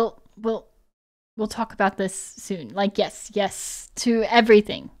says, "We'll talk about this soon. Like, yes to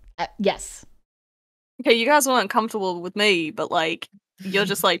everything. Yes." Okay, you guys weren't comfortable with me, but like you're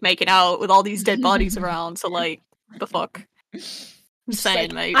just like making out with all these dead bodies around. So like, the fuck. I'm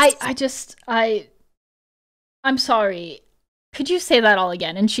saying, like, mate. I'm sorry. Could you say that all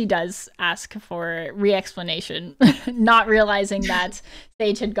again? And she does ask for re-explanation, not realizing that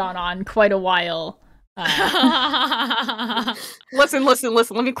Sage had gone on quite a while. Listen.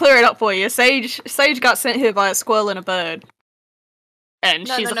 Let me clear it up for you. Sage got sent here by a squirrel and a bird. And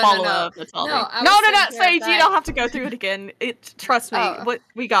she's a follower of Natalie. No, Sage, you don't have to go through it again. Trust me.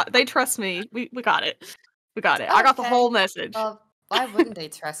 They trust me. We got it. We got it. Okay. I got the whole message. Well, why wouldn't they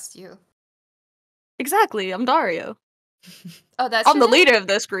trust you? Exactly. I'm Dario. Oh, I'm the leader of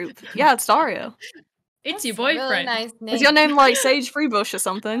this group. Yeah, it's Dario. It's your boyfriend. Really nice name. Is your name like Sage Freebush or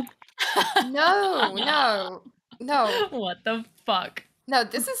something? No. What the fuck? No,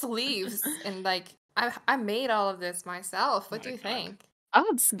 this is leaves, and like I made all of this myself. What do you think? Oh,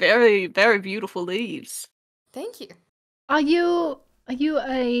 it's very, very beautiful leaves. Thank you. Are you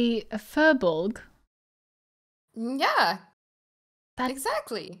a furbolg? Yeah. That's,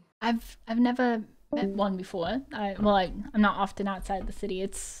 exactly. I've never met one before. I'm not often outside the city.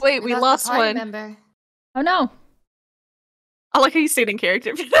 Wait, we lost one. Member. Oh no. I like how you stayed in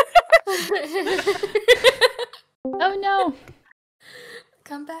character. Oh no.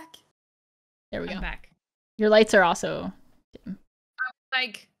 Come back. There we go. Back. Your lights are also dim.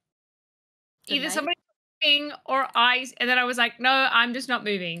 Like Good either night. somebody moving or eyes, and then I was like, no, I'm just not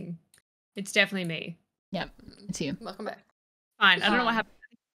moving. It's definitely me. Yep, it's you. Welcome back. Fine. I don't know what happened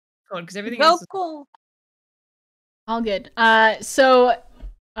because everything Well, else. cool. All good. So. What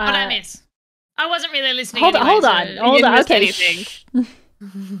did I miss? I wasn't really listening. Hold anyway, on. Okay. Anything.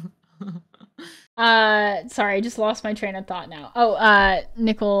 Sorry, I just lost my train of thought now. Oh,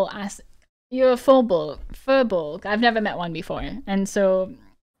 Nicole asked, "You're a furbolg. I've never met one before, and so."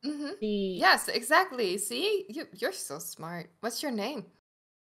 Mm-hmm. The... Yes, exactly. See, you're so smart. What's your name?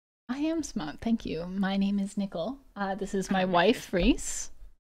 I am smart, thank you. My name is Nicole. This is my wife, Reese.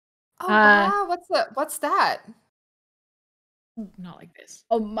 Oh wow, what's that? Not like this.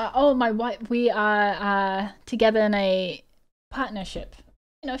 My wife. We are together in a partnership.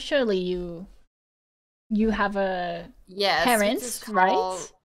 You know, surely you have a parents, right?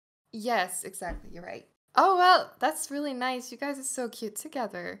 Yes, exactly. You're right. Oh well, that's really nice. You guys are so cute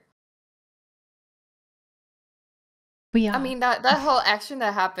together. We are. I mean that whole action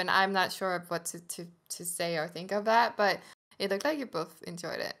that happened, I'm not sure of what to say or think of that, but it looked like you both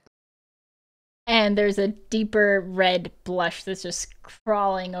enjoyed it. And there's a deeper red blush that's just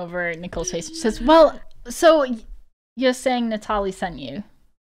crawling over Nicole's face. She says, "Well, so you're saying Natalie sent you?"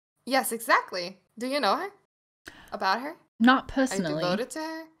 Yes, exactly. Do you know her? About her? Not Are personally. you devoted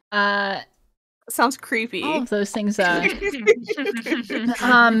to her? Sounds creepy. All of those things are.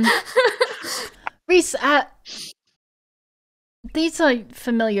 Reese, these are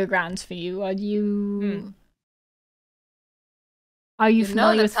familiar grounds for you. Are you? Are you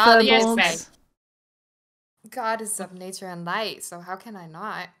familiar with Natalie is furbolgs? Goddess of nature and light, so how can I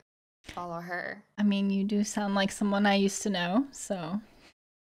not follow her? I mean, you do sound like someone I used to know, so.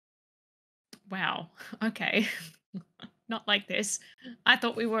 Wow. Okay. Not like this. I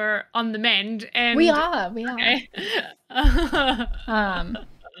thought we were on the mend, and We are. Okay.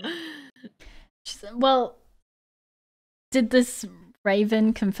 She said, well, did this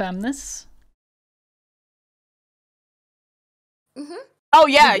raven confirm this? Mm-hmm. Oh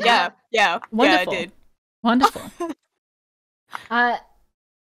yeah. Wonderful. Yeah, I did. Wonderful.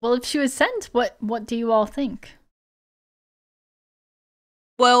 Well, if she was sent, what do you all think?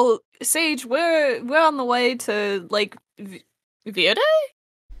 Well, Sage, we're on the way to Lake Vrede?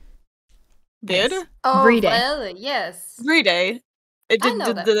 Yes. Oh, Vrede. well, yes. Vrede. I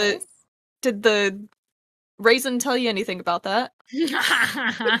know that place. Did the raisin tell you anything about that?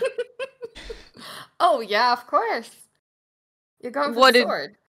 Oh yeah, of course. You're going for What the did-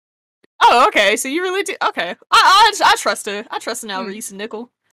 sword. Oh, okay. So you really do. Okay, I trust her. I trust her now, Reese and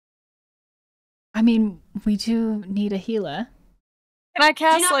Nickel. I mean, we do need a healer. Can I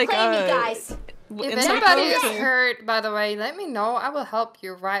cast Do not like play me, guys. If inside anybody is focus? hurt, by the way, let me know. I will help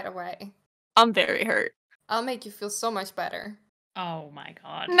you right away. I'm very hurt. I'll make you feel so much better. Oh my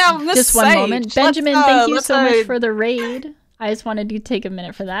god. No, Miss Just one Sage, moment. let's, Benjamin, thank you let's, so much for the raid. I just wanted to take a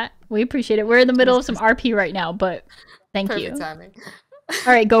minute for that. We appreciate it. We're in the middle of some RP right now, but thank Perfect you. timing.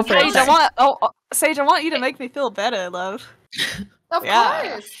 All right, go for it. Sage, Sorry. Sage, I want you to make me feel better, love. Of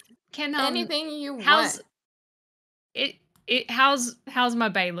Yeah. course. Can Anything you how's want. how's my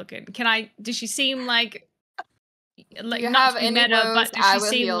bae looking? Does she seem like Do not you to have be any meta, wounds? but does I she will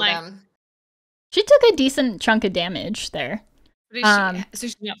seem heal like them. She took a decent chunk of damage there. so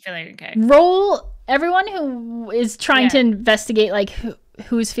she's not feeling okay? Roll everyone who is trying to investigate like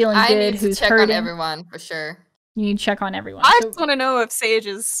who's feeling I good, need to who's check hurting. on everyone for sure. You need to check on everyone. I So, just want to know if Sage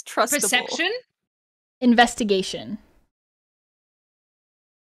is trustable. Perception? investigation.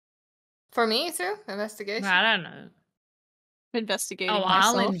 For me too? Investigation? I don't know. Investigating Oh,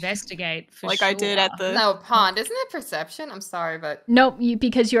 I'll myself. investigate for Like sure. I did at the. No, pond. Isn't it perception? I'm sorry, but Nope,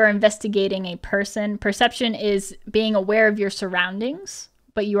 because you're investigating a person. Perception is being aware of your surroundings,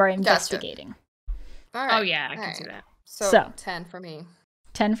 but you are investigating. all right. Oh yeah, I can all see right. that. So 10 for me.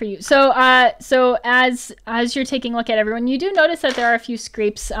 10 for you. So as you're taking a look at everyone, you do notice that there are a few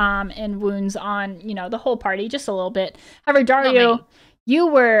scrapes and wounds on, the whole party, just a little bit. However, Dario, you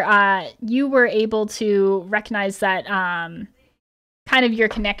were able to recognize that kind of your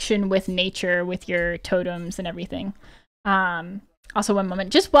connection with nature, with your totems and everything. Also, one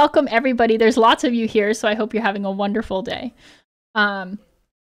moment. Just welcome everybody. There's lots of you here, so I hope you're having a wonderful day.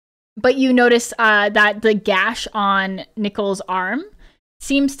 But you notice that the gash on Nicole's arm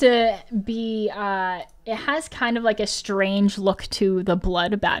seems to be, it has kind of like a strange look to the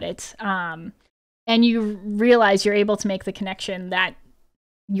blood about it. And you realize you're able to make the connection that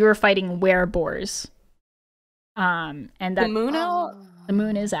you're fighting wereboars. And that The moon out? the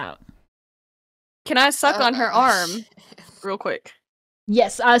moon is out. Can I suck on her arm real quick?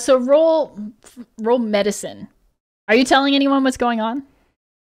 Yes, so roll medicine. Are you telling anyone what's going on?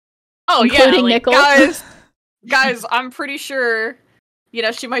 Oh Including yeah, Nicole? guys, I'm pretty sure,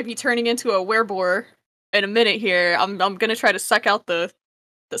 she might be turning into a wereboar in a minute here. I'm gonna try to suck out the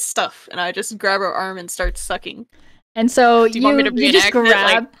stuff, and I just grab her arm and start sucking. And so Do you want me to you just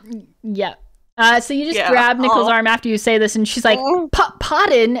reenact it? grab, yeah. So you just grab Nicole's arm after you say this, and she's like,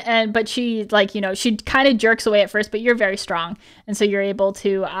 pardon, but she she kind of jerks away at first, but you're very strong, and so you're able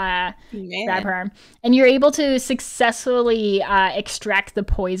to grab her arm, and you're able to successfully extract the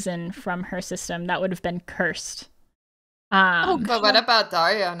poison from her system that would have been cursed. But what about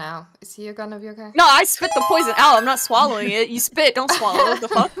Dario now? Is he gonna be okay? No, I spit the poison out. I'm not swallowing it. You spit, don't swallow. What the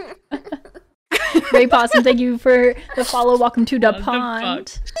fuck? Ray Possum, thank you for the follow. Welcome to the pond.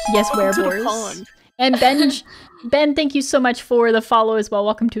 fuck? Yes, Welcome to the werewolves. pond. And Ben, thank you so much for the follow as well.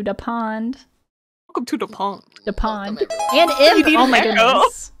 Welcome to the pond. Welcome to the pond. The pond. Welcome, And Imp. need Oh my an echo.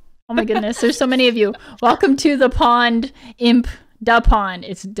 goodness. Oh my goodness. There's so many of you. Welcome to the pond, Imp. Da pond.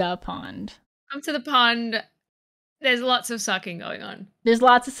 It's da pond. Come to the pond. There's lots of sucking going on. There's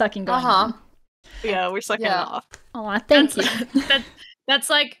lots of sucking going on. Yeah, we're sucking it off. Aw, thank you. That's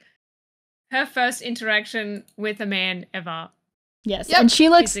like her first interaction with a man ever. Yes, Yep. and she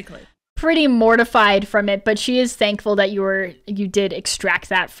looks Physically. pretty mortified from it, but she is thankful that you did extract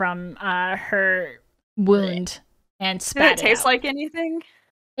that from her wound and Did spat it taste out. like anything?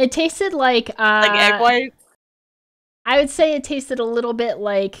 It tasted like Like egg white? I would say it tasted a little bit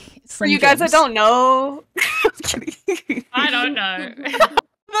like For Slim you guys that Jims. don't know. I don't know.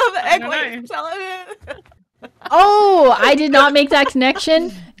 No, the egg don't white know. is telling it. Oh, I did not make that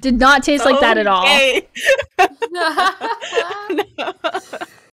connection. Did not taste like that at all. Okay.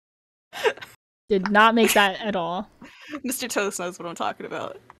 Did not make that at all. Mr. Toast knows what I'm talking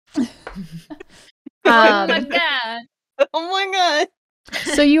about. Oh my Um, god. Oh my god.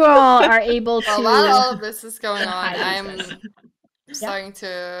 so you all are able to Well, while all of this is going on, Hide I'm these starting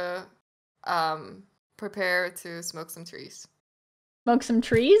to prepare to smoke some trees. smoke some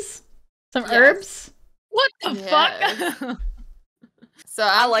trees, some Yes. herbs. What the Yes. fuck? So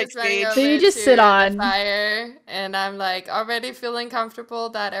I'm like just running sage. over So you just to sit the on- fire, and I'm like already feeling comfortable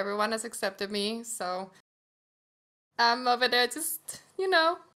that everyone has accepted me. So I'm over there, just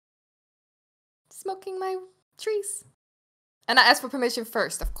smoking my trees. And I asked for permission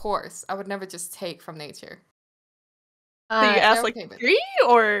first, of course. I would never just take from nature. So you Uh, ask okay like with it. 3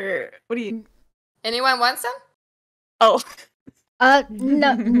 or what do you? Anyone want some? Oh,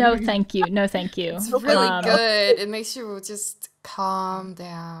 no, thank you. No, thank you. It's really Um, good. It makes you just calm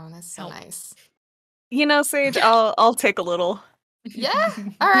down. That's so Oh. nice. Sage, I'll take a little. Yeah.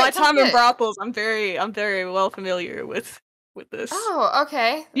 All right. My sounds time in good. brothels, I'm very well familiar with this. Oh,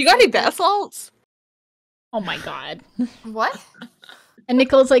 okay. You got any Sounds good. bath salts? Oh my god. What? And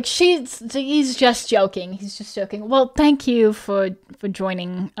Nicole's like, he's just joking. He's just joking. Well, thank you for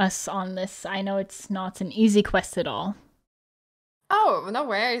joining us on this. I know it's not an easy quest at all. Oh, no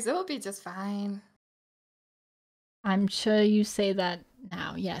worries. It will be just fine. I'm sure you say that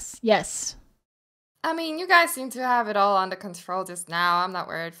now. Yes. Yes. I mean, you guys seem to have it all under control just now. I'm not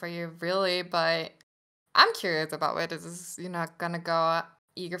worried for you, really, but I'm curious about where this is, gonna go.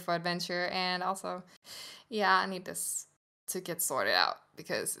 Eager for adventure, and also, yeah, I need this to get sorted out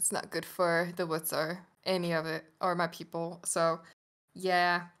because it's not good for the woods or any of it or my people. So,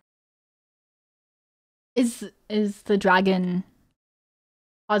 yeah. Is the dragon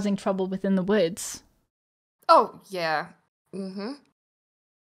causing trouble within the woods? Oh, yeah. Mm-hmm.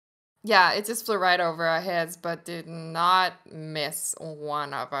 Yeah, it just flew right over our heads, but did not miss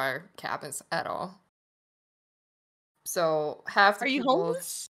one of our cabins at all. So half the Are you people,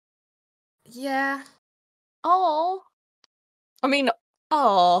 homeless? yeah. Oh. I mean,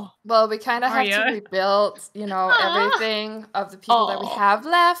 oh. Well, we kind of Are have to ya? rebuild, everything of the people that we Aw. have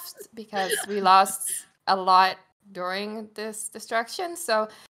left because we lost a lot during this destruction. So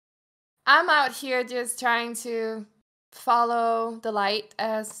I'm out here just trying to follow the light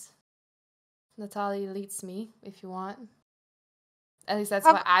as Natalie leads me, if you want. At least that's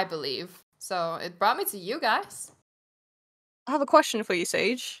what I believe. So it brought me to you guys. I have a question for you,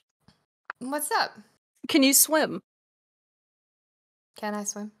 Sage. What's up? Can you swim? Can I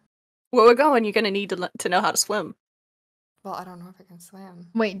swim? Where we're going, you're gonna need to know how to swim. Well, I don't know if I can swim.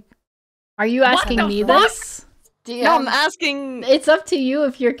 Wait, are you asking the me fuck? this? No, I'm DM. asking. It's up to you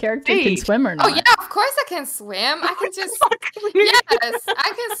if your character can Sage. swim or not. Oh yeah, of course I can swim. I can just yes,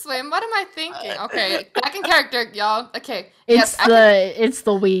 I can swim. What am I thinking? Okay, back in character, y'all. Okay, It's yes, it's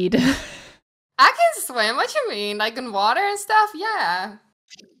the weed. I can swim. What you mean? Like in water and stuff? Yeah.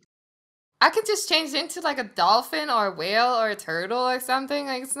 I can just change into like a dolphin or a whale or a turtle or something.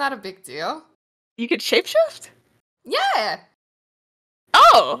 Like it's not a big deal. You could shapeshift? Yeah.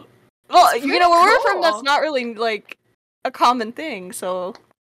 Oh! Well, It's where we're from, pretty that's cool. not really, like, a common thing, so...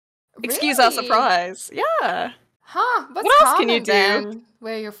 Excuse our Really? surprise. Yeah. Huh? What's What else can you common do? then?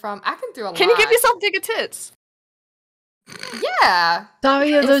 Where you're from? I can do a lot. Can you give yourself bigger tits? Yeah.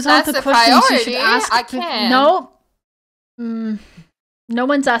 Daria, If those aren't that's the a questions you should priority, ask. I can. No. No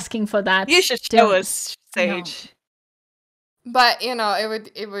one's asking for that. You should show Don't- us, Sage. But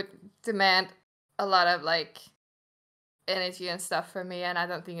it would demand a lot of like energy and stuff for me, and I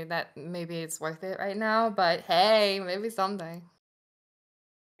don't think that maybe it's worth it right now. But hey, maybe someday.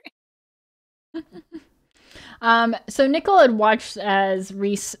 So Nicole had watched as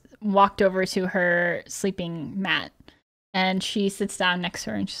Reese walked over to her sleeping mat, and she sits down next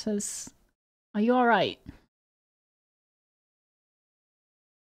to her and she says, "Are you all right?"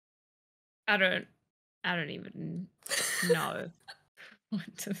 I don't even know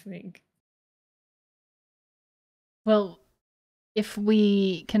what to think. Well, if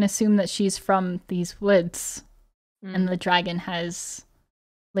we can assume that she's from these woods and the dragon has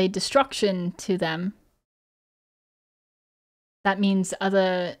laid destruction to them, that means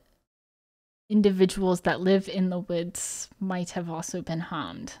other individuals that live in the woods might have also been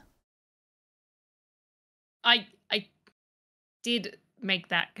harmed. I did make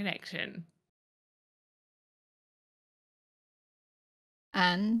that connection.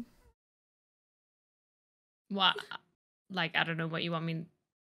 And What? Like, I don't know what you want me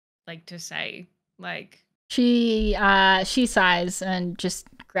like to say. Like, she sighs and just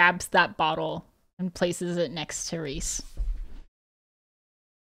grabs that bottle and places it next to Reese.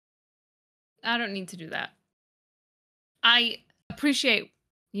 I don't need to do that. I appreciate,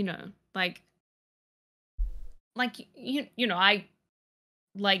 like I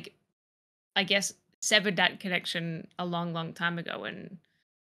I guess severed that connection a long time ago, and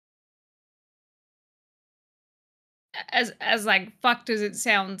as like fucked as it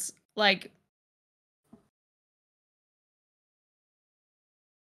sounds, like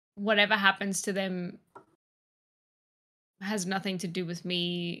whatever happens to them has nothing to do with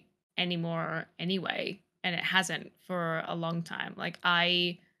me anymore anyway, and it hasn't for a long time. Like,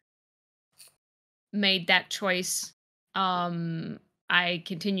 I made that choice. I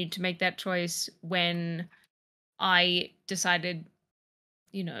continued to make that choice when I decided,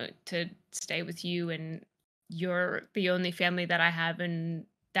 to stay with you, and you're the only family that I have, and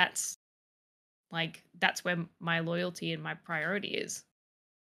that's where my loyalty and my priority is.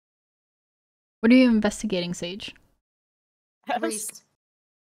 What are you investigating, Sage? Reese.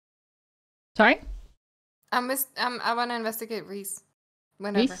 Sorry? I want to investigate Reese.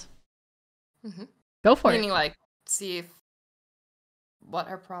 Whenever. Reese? Mhm. Go for Meaning, it. like, see what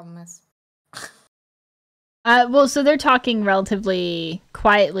her problem is. Well, so they're talking relatively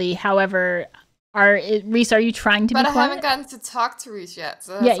quietly. However, Reese, are you trying to But be I quiet? haven't gotten to talk to Reese yet,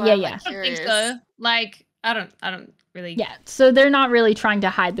 so Yeah, that's why yeah, I'm yeah. like, I don't think curious. so. Like, I don't really. Yeah, so they're not really trying to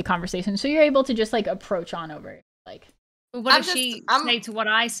hide the conversation. So you're able to just like approach on over. Like, But what I'm did just- she I'm- say to what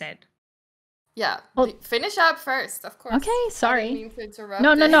I said? Yeah. Well- Finish up first, of course. Okay, I sorry. didn't mean to interrupt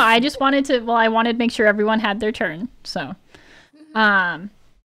no. it. I just wanted to. Well, I wanted to make sure everyone had their turn. So,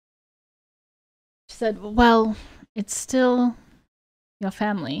 she said, "Well, it's still your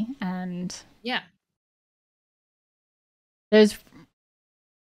family, and Yeah. there's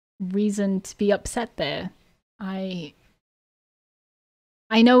reason to be upset there. I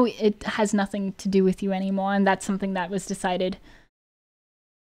know it has nothing to do with you anymore, and that's something that was decided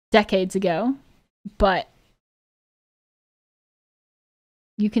decades ago, but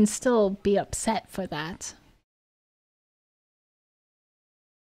you can still be upset for that."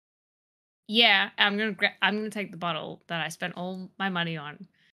 Yeah, I'm gonna take the bottle that I spent all my money on,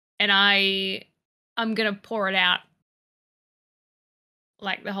 and I'm gonna pour it out,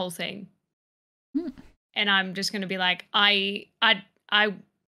 like the whole thing. And I'm just gonna be like, I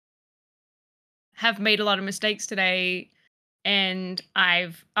have made a lot of mistakes today, and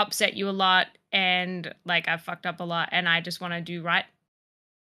I've upset you a lot, and like I've fucked up a lot, and I just want to do right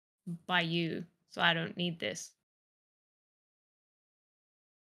by you, so I don't need this.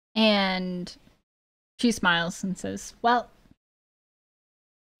 And she smiles and says, "Well,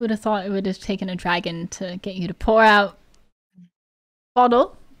 would have thought it would have taken a dragon to get you to pour out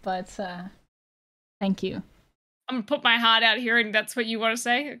bottle, but thank you." I'm gonna put my heart out here, and that's what you want to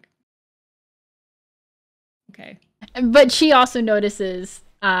say? Okay. But she also notices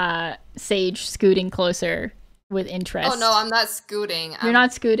Sage scooting closer with interest. Oh no, I'm not scooting. You're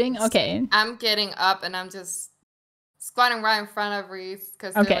not scooting? Okay. I'm getting up and I'm just squatting right in front of Reese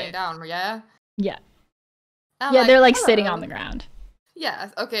because they're Okay. laying down, yeah? Yeah. I'm Yeah, they're like sitting "Hello." on the ground. Yeah,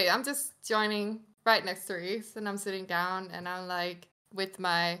 okay, I'm just joining right next to Reese and I'm sitting down and I'm like with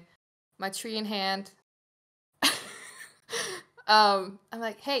my tree in hand. I'm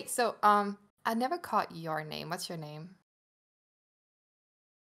like, hey, so I never caught your name. What's your name?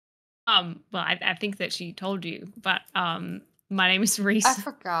 Well, I think that she told you, but my name is Reese. I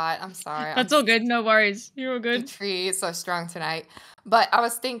forgot. I'm sorry. That's all good. No worries. You're all The good. tree is so strong tonight. But I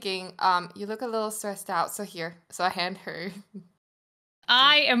was thinking, you look a little stressed out. So here. So I hand her.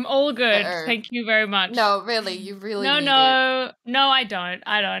 I am all good. herb. Thank you very much. No, really, you really No, need it. no, I don't.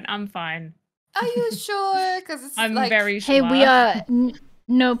 I'm fine. Are you sure? Because it's I'm like, very sure. Hey, we are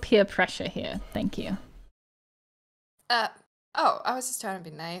no peer pressure here. Thank you. oh, I was just trying to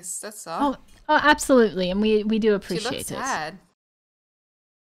be nice. That's all. Oh, absolutely. And we do She appreciate looks it. sad.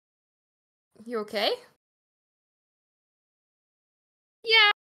 You okay?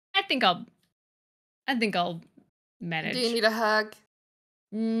 Yeah, I think I'll manage. Do you need a hug?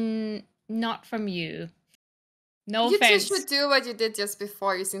 Not from you. No You offense. two should do what you did just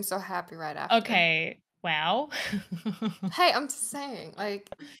before. You seem so happy right after. Okay. Wow. Hey, I'm just saying, like,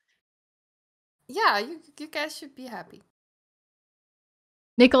 yeah, you guys should be happy.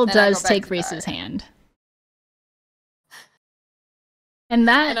 Nickel And I go does back take to Reese's Daria. hand. And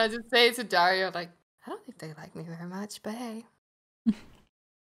that And I just say to Dario, like, I don't think they like me very much, but hey.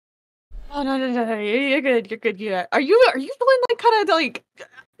 Oh no, you're good, yeah. Are you feeling like kind of like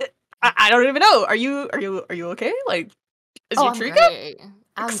I don't even know. Are you okay? Like, is your I'm tree good? great.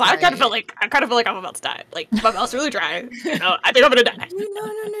 I'm 'Cause I kind of feel great. like I'm about to die. Like my mouth's really dry. You know, I think I'm gonna die.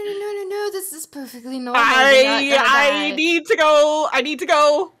 No, this is perfectly normal. You're not gonna I die. need to go. I need to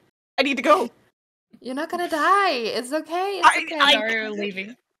go. You're not gonna die. It's okay. It's okay. Dario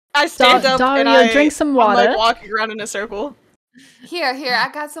leaving. I stand up and Dario, drink some I'm water. like walking aaround in a circle. Here, I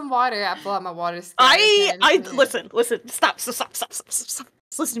got some water. I pull out my water skin. Listen, stop.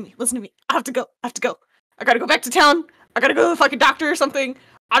 Listen to me. I have to go. I gotta go back to town. I gotta go to the fucking doctor or something.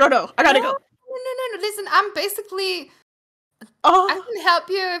 I don't know. I gotta go. No. Listen, I'm basically. I Oh, can help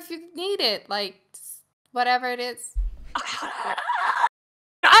you if you need it. Like, whatever it is. I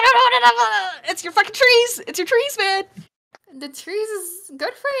don't know. It's your fucking trees. It's your trees, man. The trees is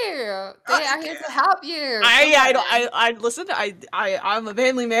good for you. They are here to help you. I listen. I'm a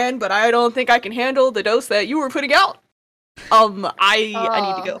manly man, but I don't think I can handle the dose that you were putting out.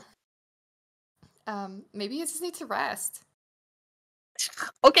 I need to go. Maybe you just need to rest.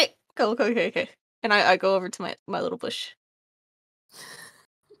 Okay. Okay. And I go over to my little bush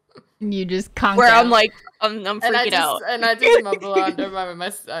you just conk where out. I'm like I'm freaking out. And I just mumble under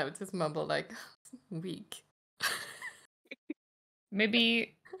I just mumble like weak.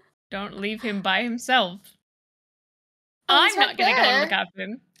 Maybe don't leave him by himself. Oh, he's I'm not right gonna go and there. look after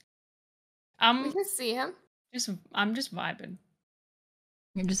him. We can see him. I'm just vibing.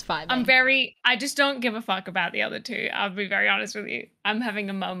 You're just vibing. I just don't give a fuck about the other two. I'll be very honest with you. I'm having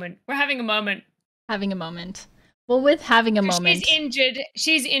a moment. We're having a moment. Having a moment. Well, with having a So moment.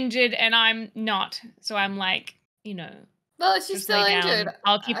 She's injured, and I'm not. So I'm like, Well, she's just still lay down. injured.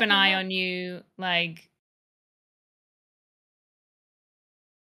 I'll keep I an can eye help. on you, like.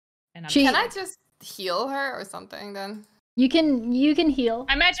 And Can I just heal her or something then? You can heal.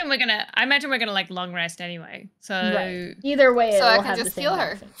 I imagine we're gonna like long rest anyway. So Right. Either way, So it I will can have just the heal same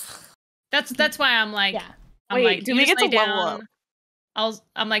her. benefit. that's why I'm like, Yeah. I'm Wait, like, do you we just get lay to level down. up?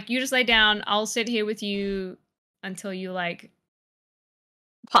 I'm like, you just lay down. I'll sit here with you until you like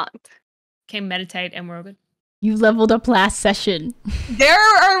Pumped. can meditate, and we're all good. You leveled up last session. There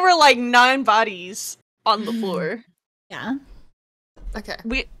are like 9 bodies on the floor. Yeah. Okay.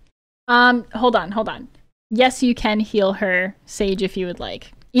 Hold on. Yes, you can heal her, Sage, if you would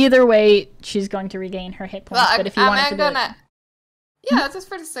like. Either way, she's going to regain her hit points. Well, but if you want to do it, yeah, just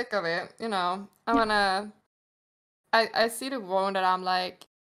for the sake of it, I wanna. I see the wound and I'm like,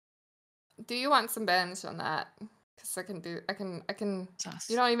 do you want some bandage on that? Because I can. Sus.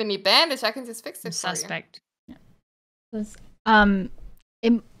 You don't even need bandage. I can just fix it I'm for you. suspect.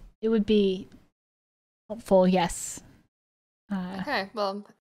 it would be helpful. Yes. Okay, well,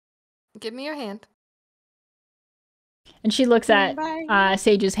 give me your hand. And she looks at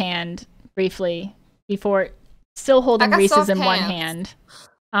Sage's hand briefly before still holding got Reese's soft in one hands.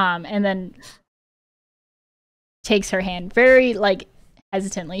 hand. And then takes her hand very like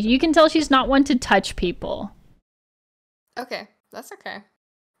hesitantly. You can tell she's not one to touch people. Okay, that's okay.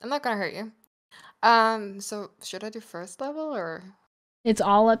 I'm not gonna hurt you. So should I do first level or? It's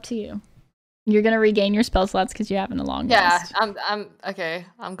all up to you. You're gonna regain your spell slots because you're having a long rest. I'm okay.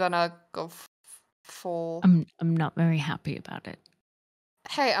 I'm gonna go full. I'm not very happy about it.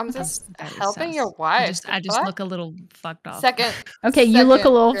 Hey, I'm just Very helping sus. your wife. I just look a little fucked off. Second. Okay, you look a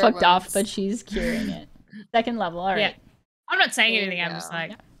second little cure fucked off, wounds. but she's curing it. Second level, all right. Yeah. I'm not saying There anything. you I'm just go.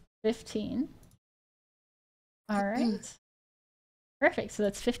 like, 15. All right. Perfect. So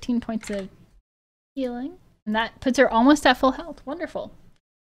that's 15 points of healing. And that puts her almost at full health. Wonderful.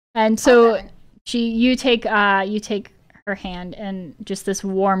 And so Okay. you take her hand and just this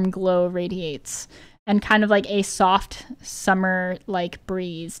warm glow radiates and kind of like a soft summer like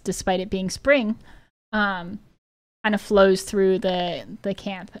breeze, despite it being spring, kind of flows through the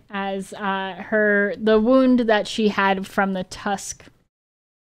camp as the wound that she had from the tusk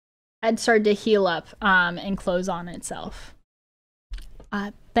had started to heal up and close on itself.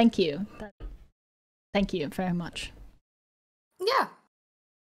 Thank you. Thank you very much. Yeah.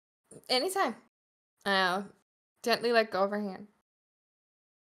 Anytime. Gently let go of her hand.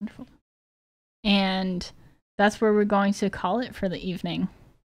 Wonderful. And that's where we're going to call it for the evening.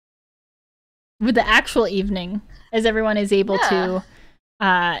 With the actual evening, as everyone is able to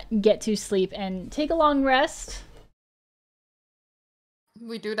get to sleep and take a long rest.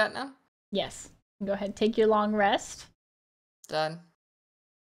 We do that now? Yes. Go ahead, take your long rest. Done.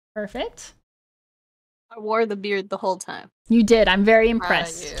 Perfect. I wore the beard the whole time. You did. I'm very Proud of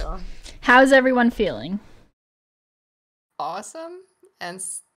impressed. you. How's everyone feeling? Awesome. And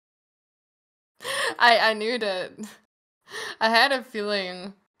I knew that I had a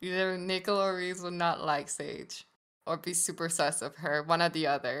feeling either Nickel or Reese would not like Sage or be super sus of her, one or the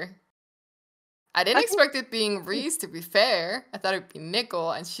other. I didn't expect it being Reese, to be fair. I thought it'd be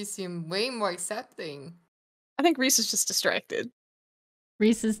Nickel, and she seemed way more accepting. I think Reese is just distracted.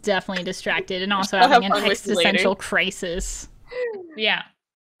 Reese is definitely distracted and also I'll have having an fun with you later. existential crisis. yeah.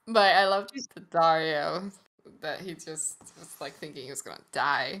 But I loved the Dario that he just was like thinking he was gonna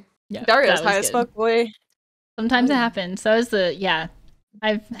die. Yeah, Dario's that was high as good. fuck, boy. Sometimes it happens. So is I've Dario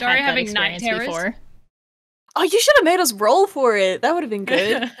had that having night experience terrors? before. Oh, you should have made us roll for it. That would have been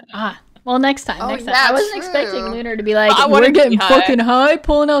good. Well, next time. Oh, Next time. yeah, I wasn't true. expecting Lunar to be like, I wanna we're be getting high." fucking high,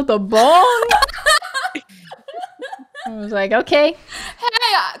 pulling out the bong. I was like, okay.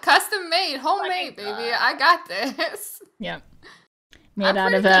 Hey, custom made, homemade, baby. I got this. Yep. Made I'm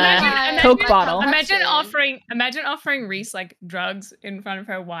out of pretty a good. Coke bottle. Imagine- Imagine offering Reese like drugs in front of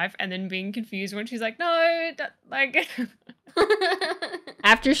her wife, and then being confused when she's like, "No, like."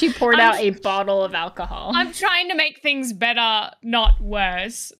 After she poured out a bottle of alcohol. I'm trying to make things better, not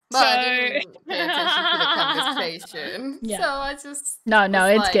worse. But so... I didn't pay attention to the conversation. Yeah. So I just No, was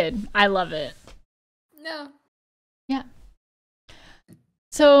it's like, good. I love it. No.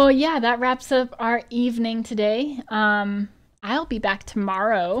 So yeah, that wraps up our evening today. I'll be back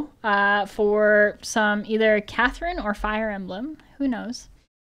tomorrow for some either Catherine or Fire Emblem. Who knows?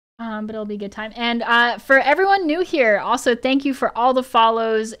 But it'll be a good time. And for everyone new here, also thank you for all the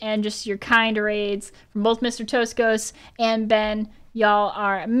follows and just your kind raids from both Mr. Toscos and Ben. Y'all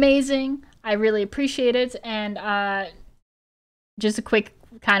are amazing. I really appreciate it. And just a quick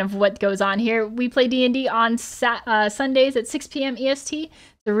kind of what goes on here. We play D&D on Sundays at 6 p.m. EST. It's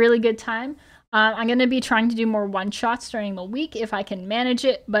a really good time. I'm going to be trying to do more one-shots during the week if I can manage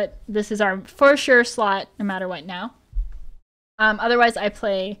it, but this is our for sure slot no matter what now. Otherwise, I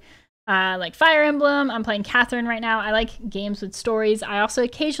play like Fire Emblem. I'm playing Catherine right now. I like games with stories. I also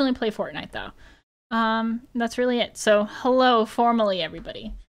occasionally play Fortnite, though. That's really it. So, hello, formally,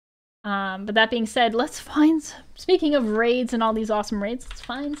 everybody. But that being said, let's find... Speaking of raids and all these awesome raids, let's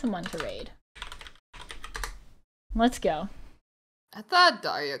find someone to raid. Let's go. I thought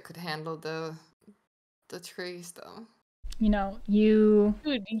Daria could handle the trees though. You know, you...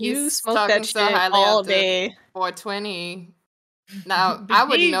 Dude, you He's smoke talking that so shit highly all of the day. 420. Now, I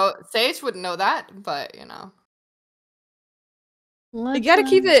wouldn't know, Sage wouldn't know that, but you know. You gotta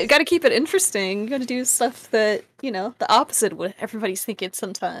keep it interesting. You gotta do stuff that, you know, the opposite of what everybody's thinking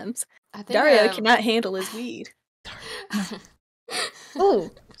sometimes. I think Daria cannot handle his weed. Oh,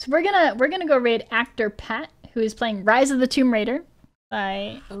 so we're gonna go raid actor Pat, who is playing Rise of the Tomb Raider.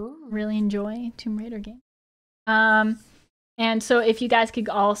 I really enjoy Tomb Raider games. And so if you guys could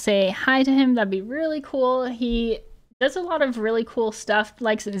all say hi to him, that'd be really cool. He does a lot of really cool stuff,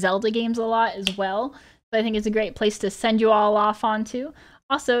 likes Zelda games a lot as well. So I think it's a great place to send you all off onto.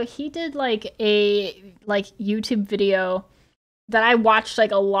 Also, he did like a YouTube video that I watched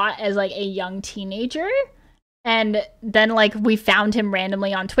like a lot as like a young teenager. And then like we found him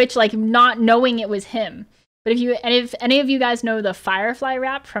randomly on Twitch, like not knowing it was him. But if any of you guys know the Firefly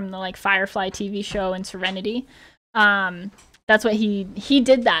rap from the like Firefly TV show and Serenity, that's what he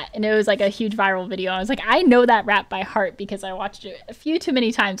did that, and it was like a huge viral video. I was like, I know that rap by heart because I watched it a few too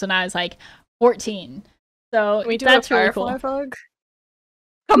many times when I was like 14. So that's really cool. Vlog?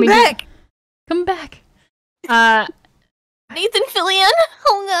 Come back! Come back! Nathan Fillion!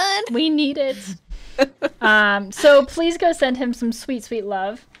 Oh god! We need it. So please go send him some sweet, sweet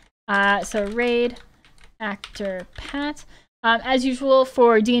love. So raid actor Pat. As usual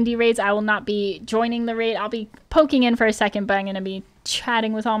for D&D raids, I will not be joining the raid. I'll be poking in for a second, but I'm going to be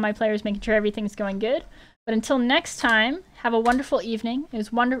chatting with all my players, making sure everything's going good. But until next time, have a wonderful evening.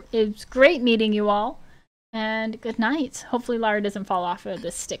 It was great meeting you all, and good night. Hopefully Lara doesn't fall off of the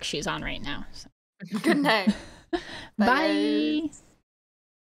stick she's on right now. So. Good night. Bye.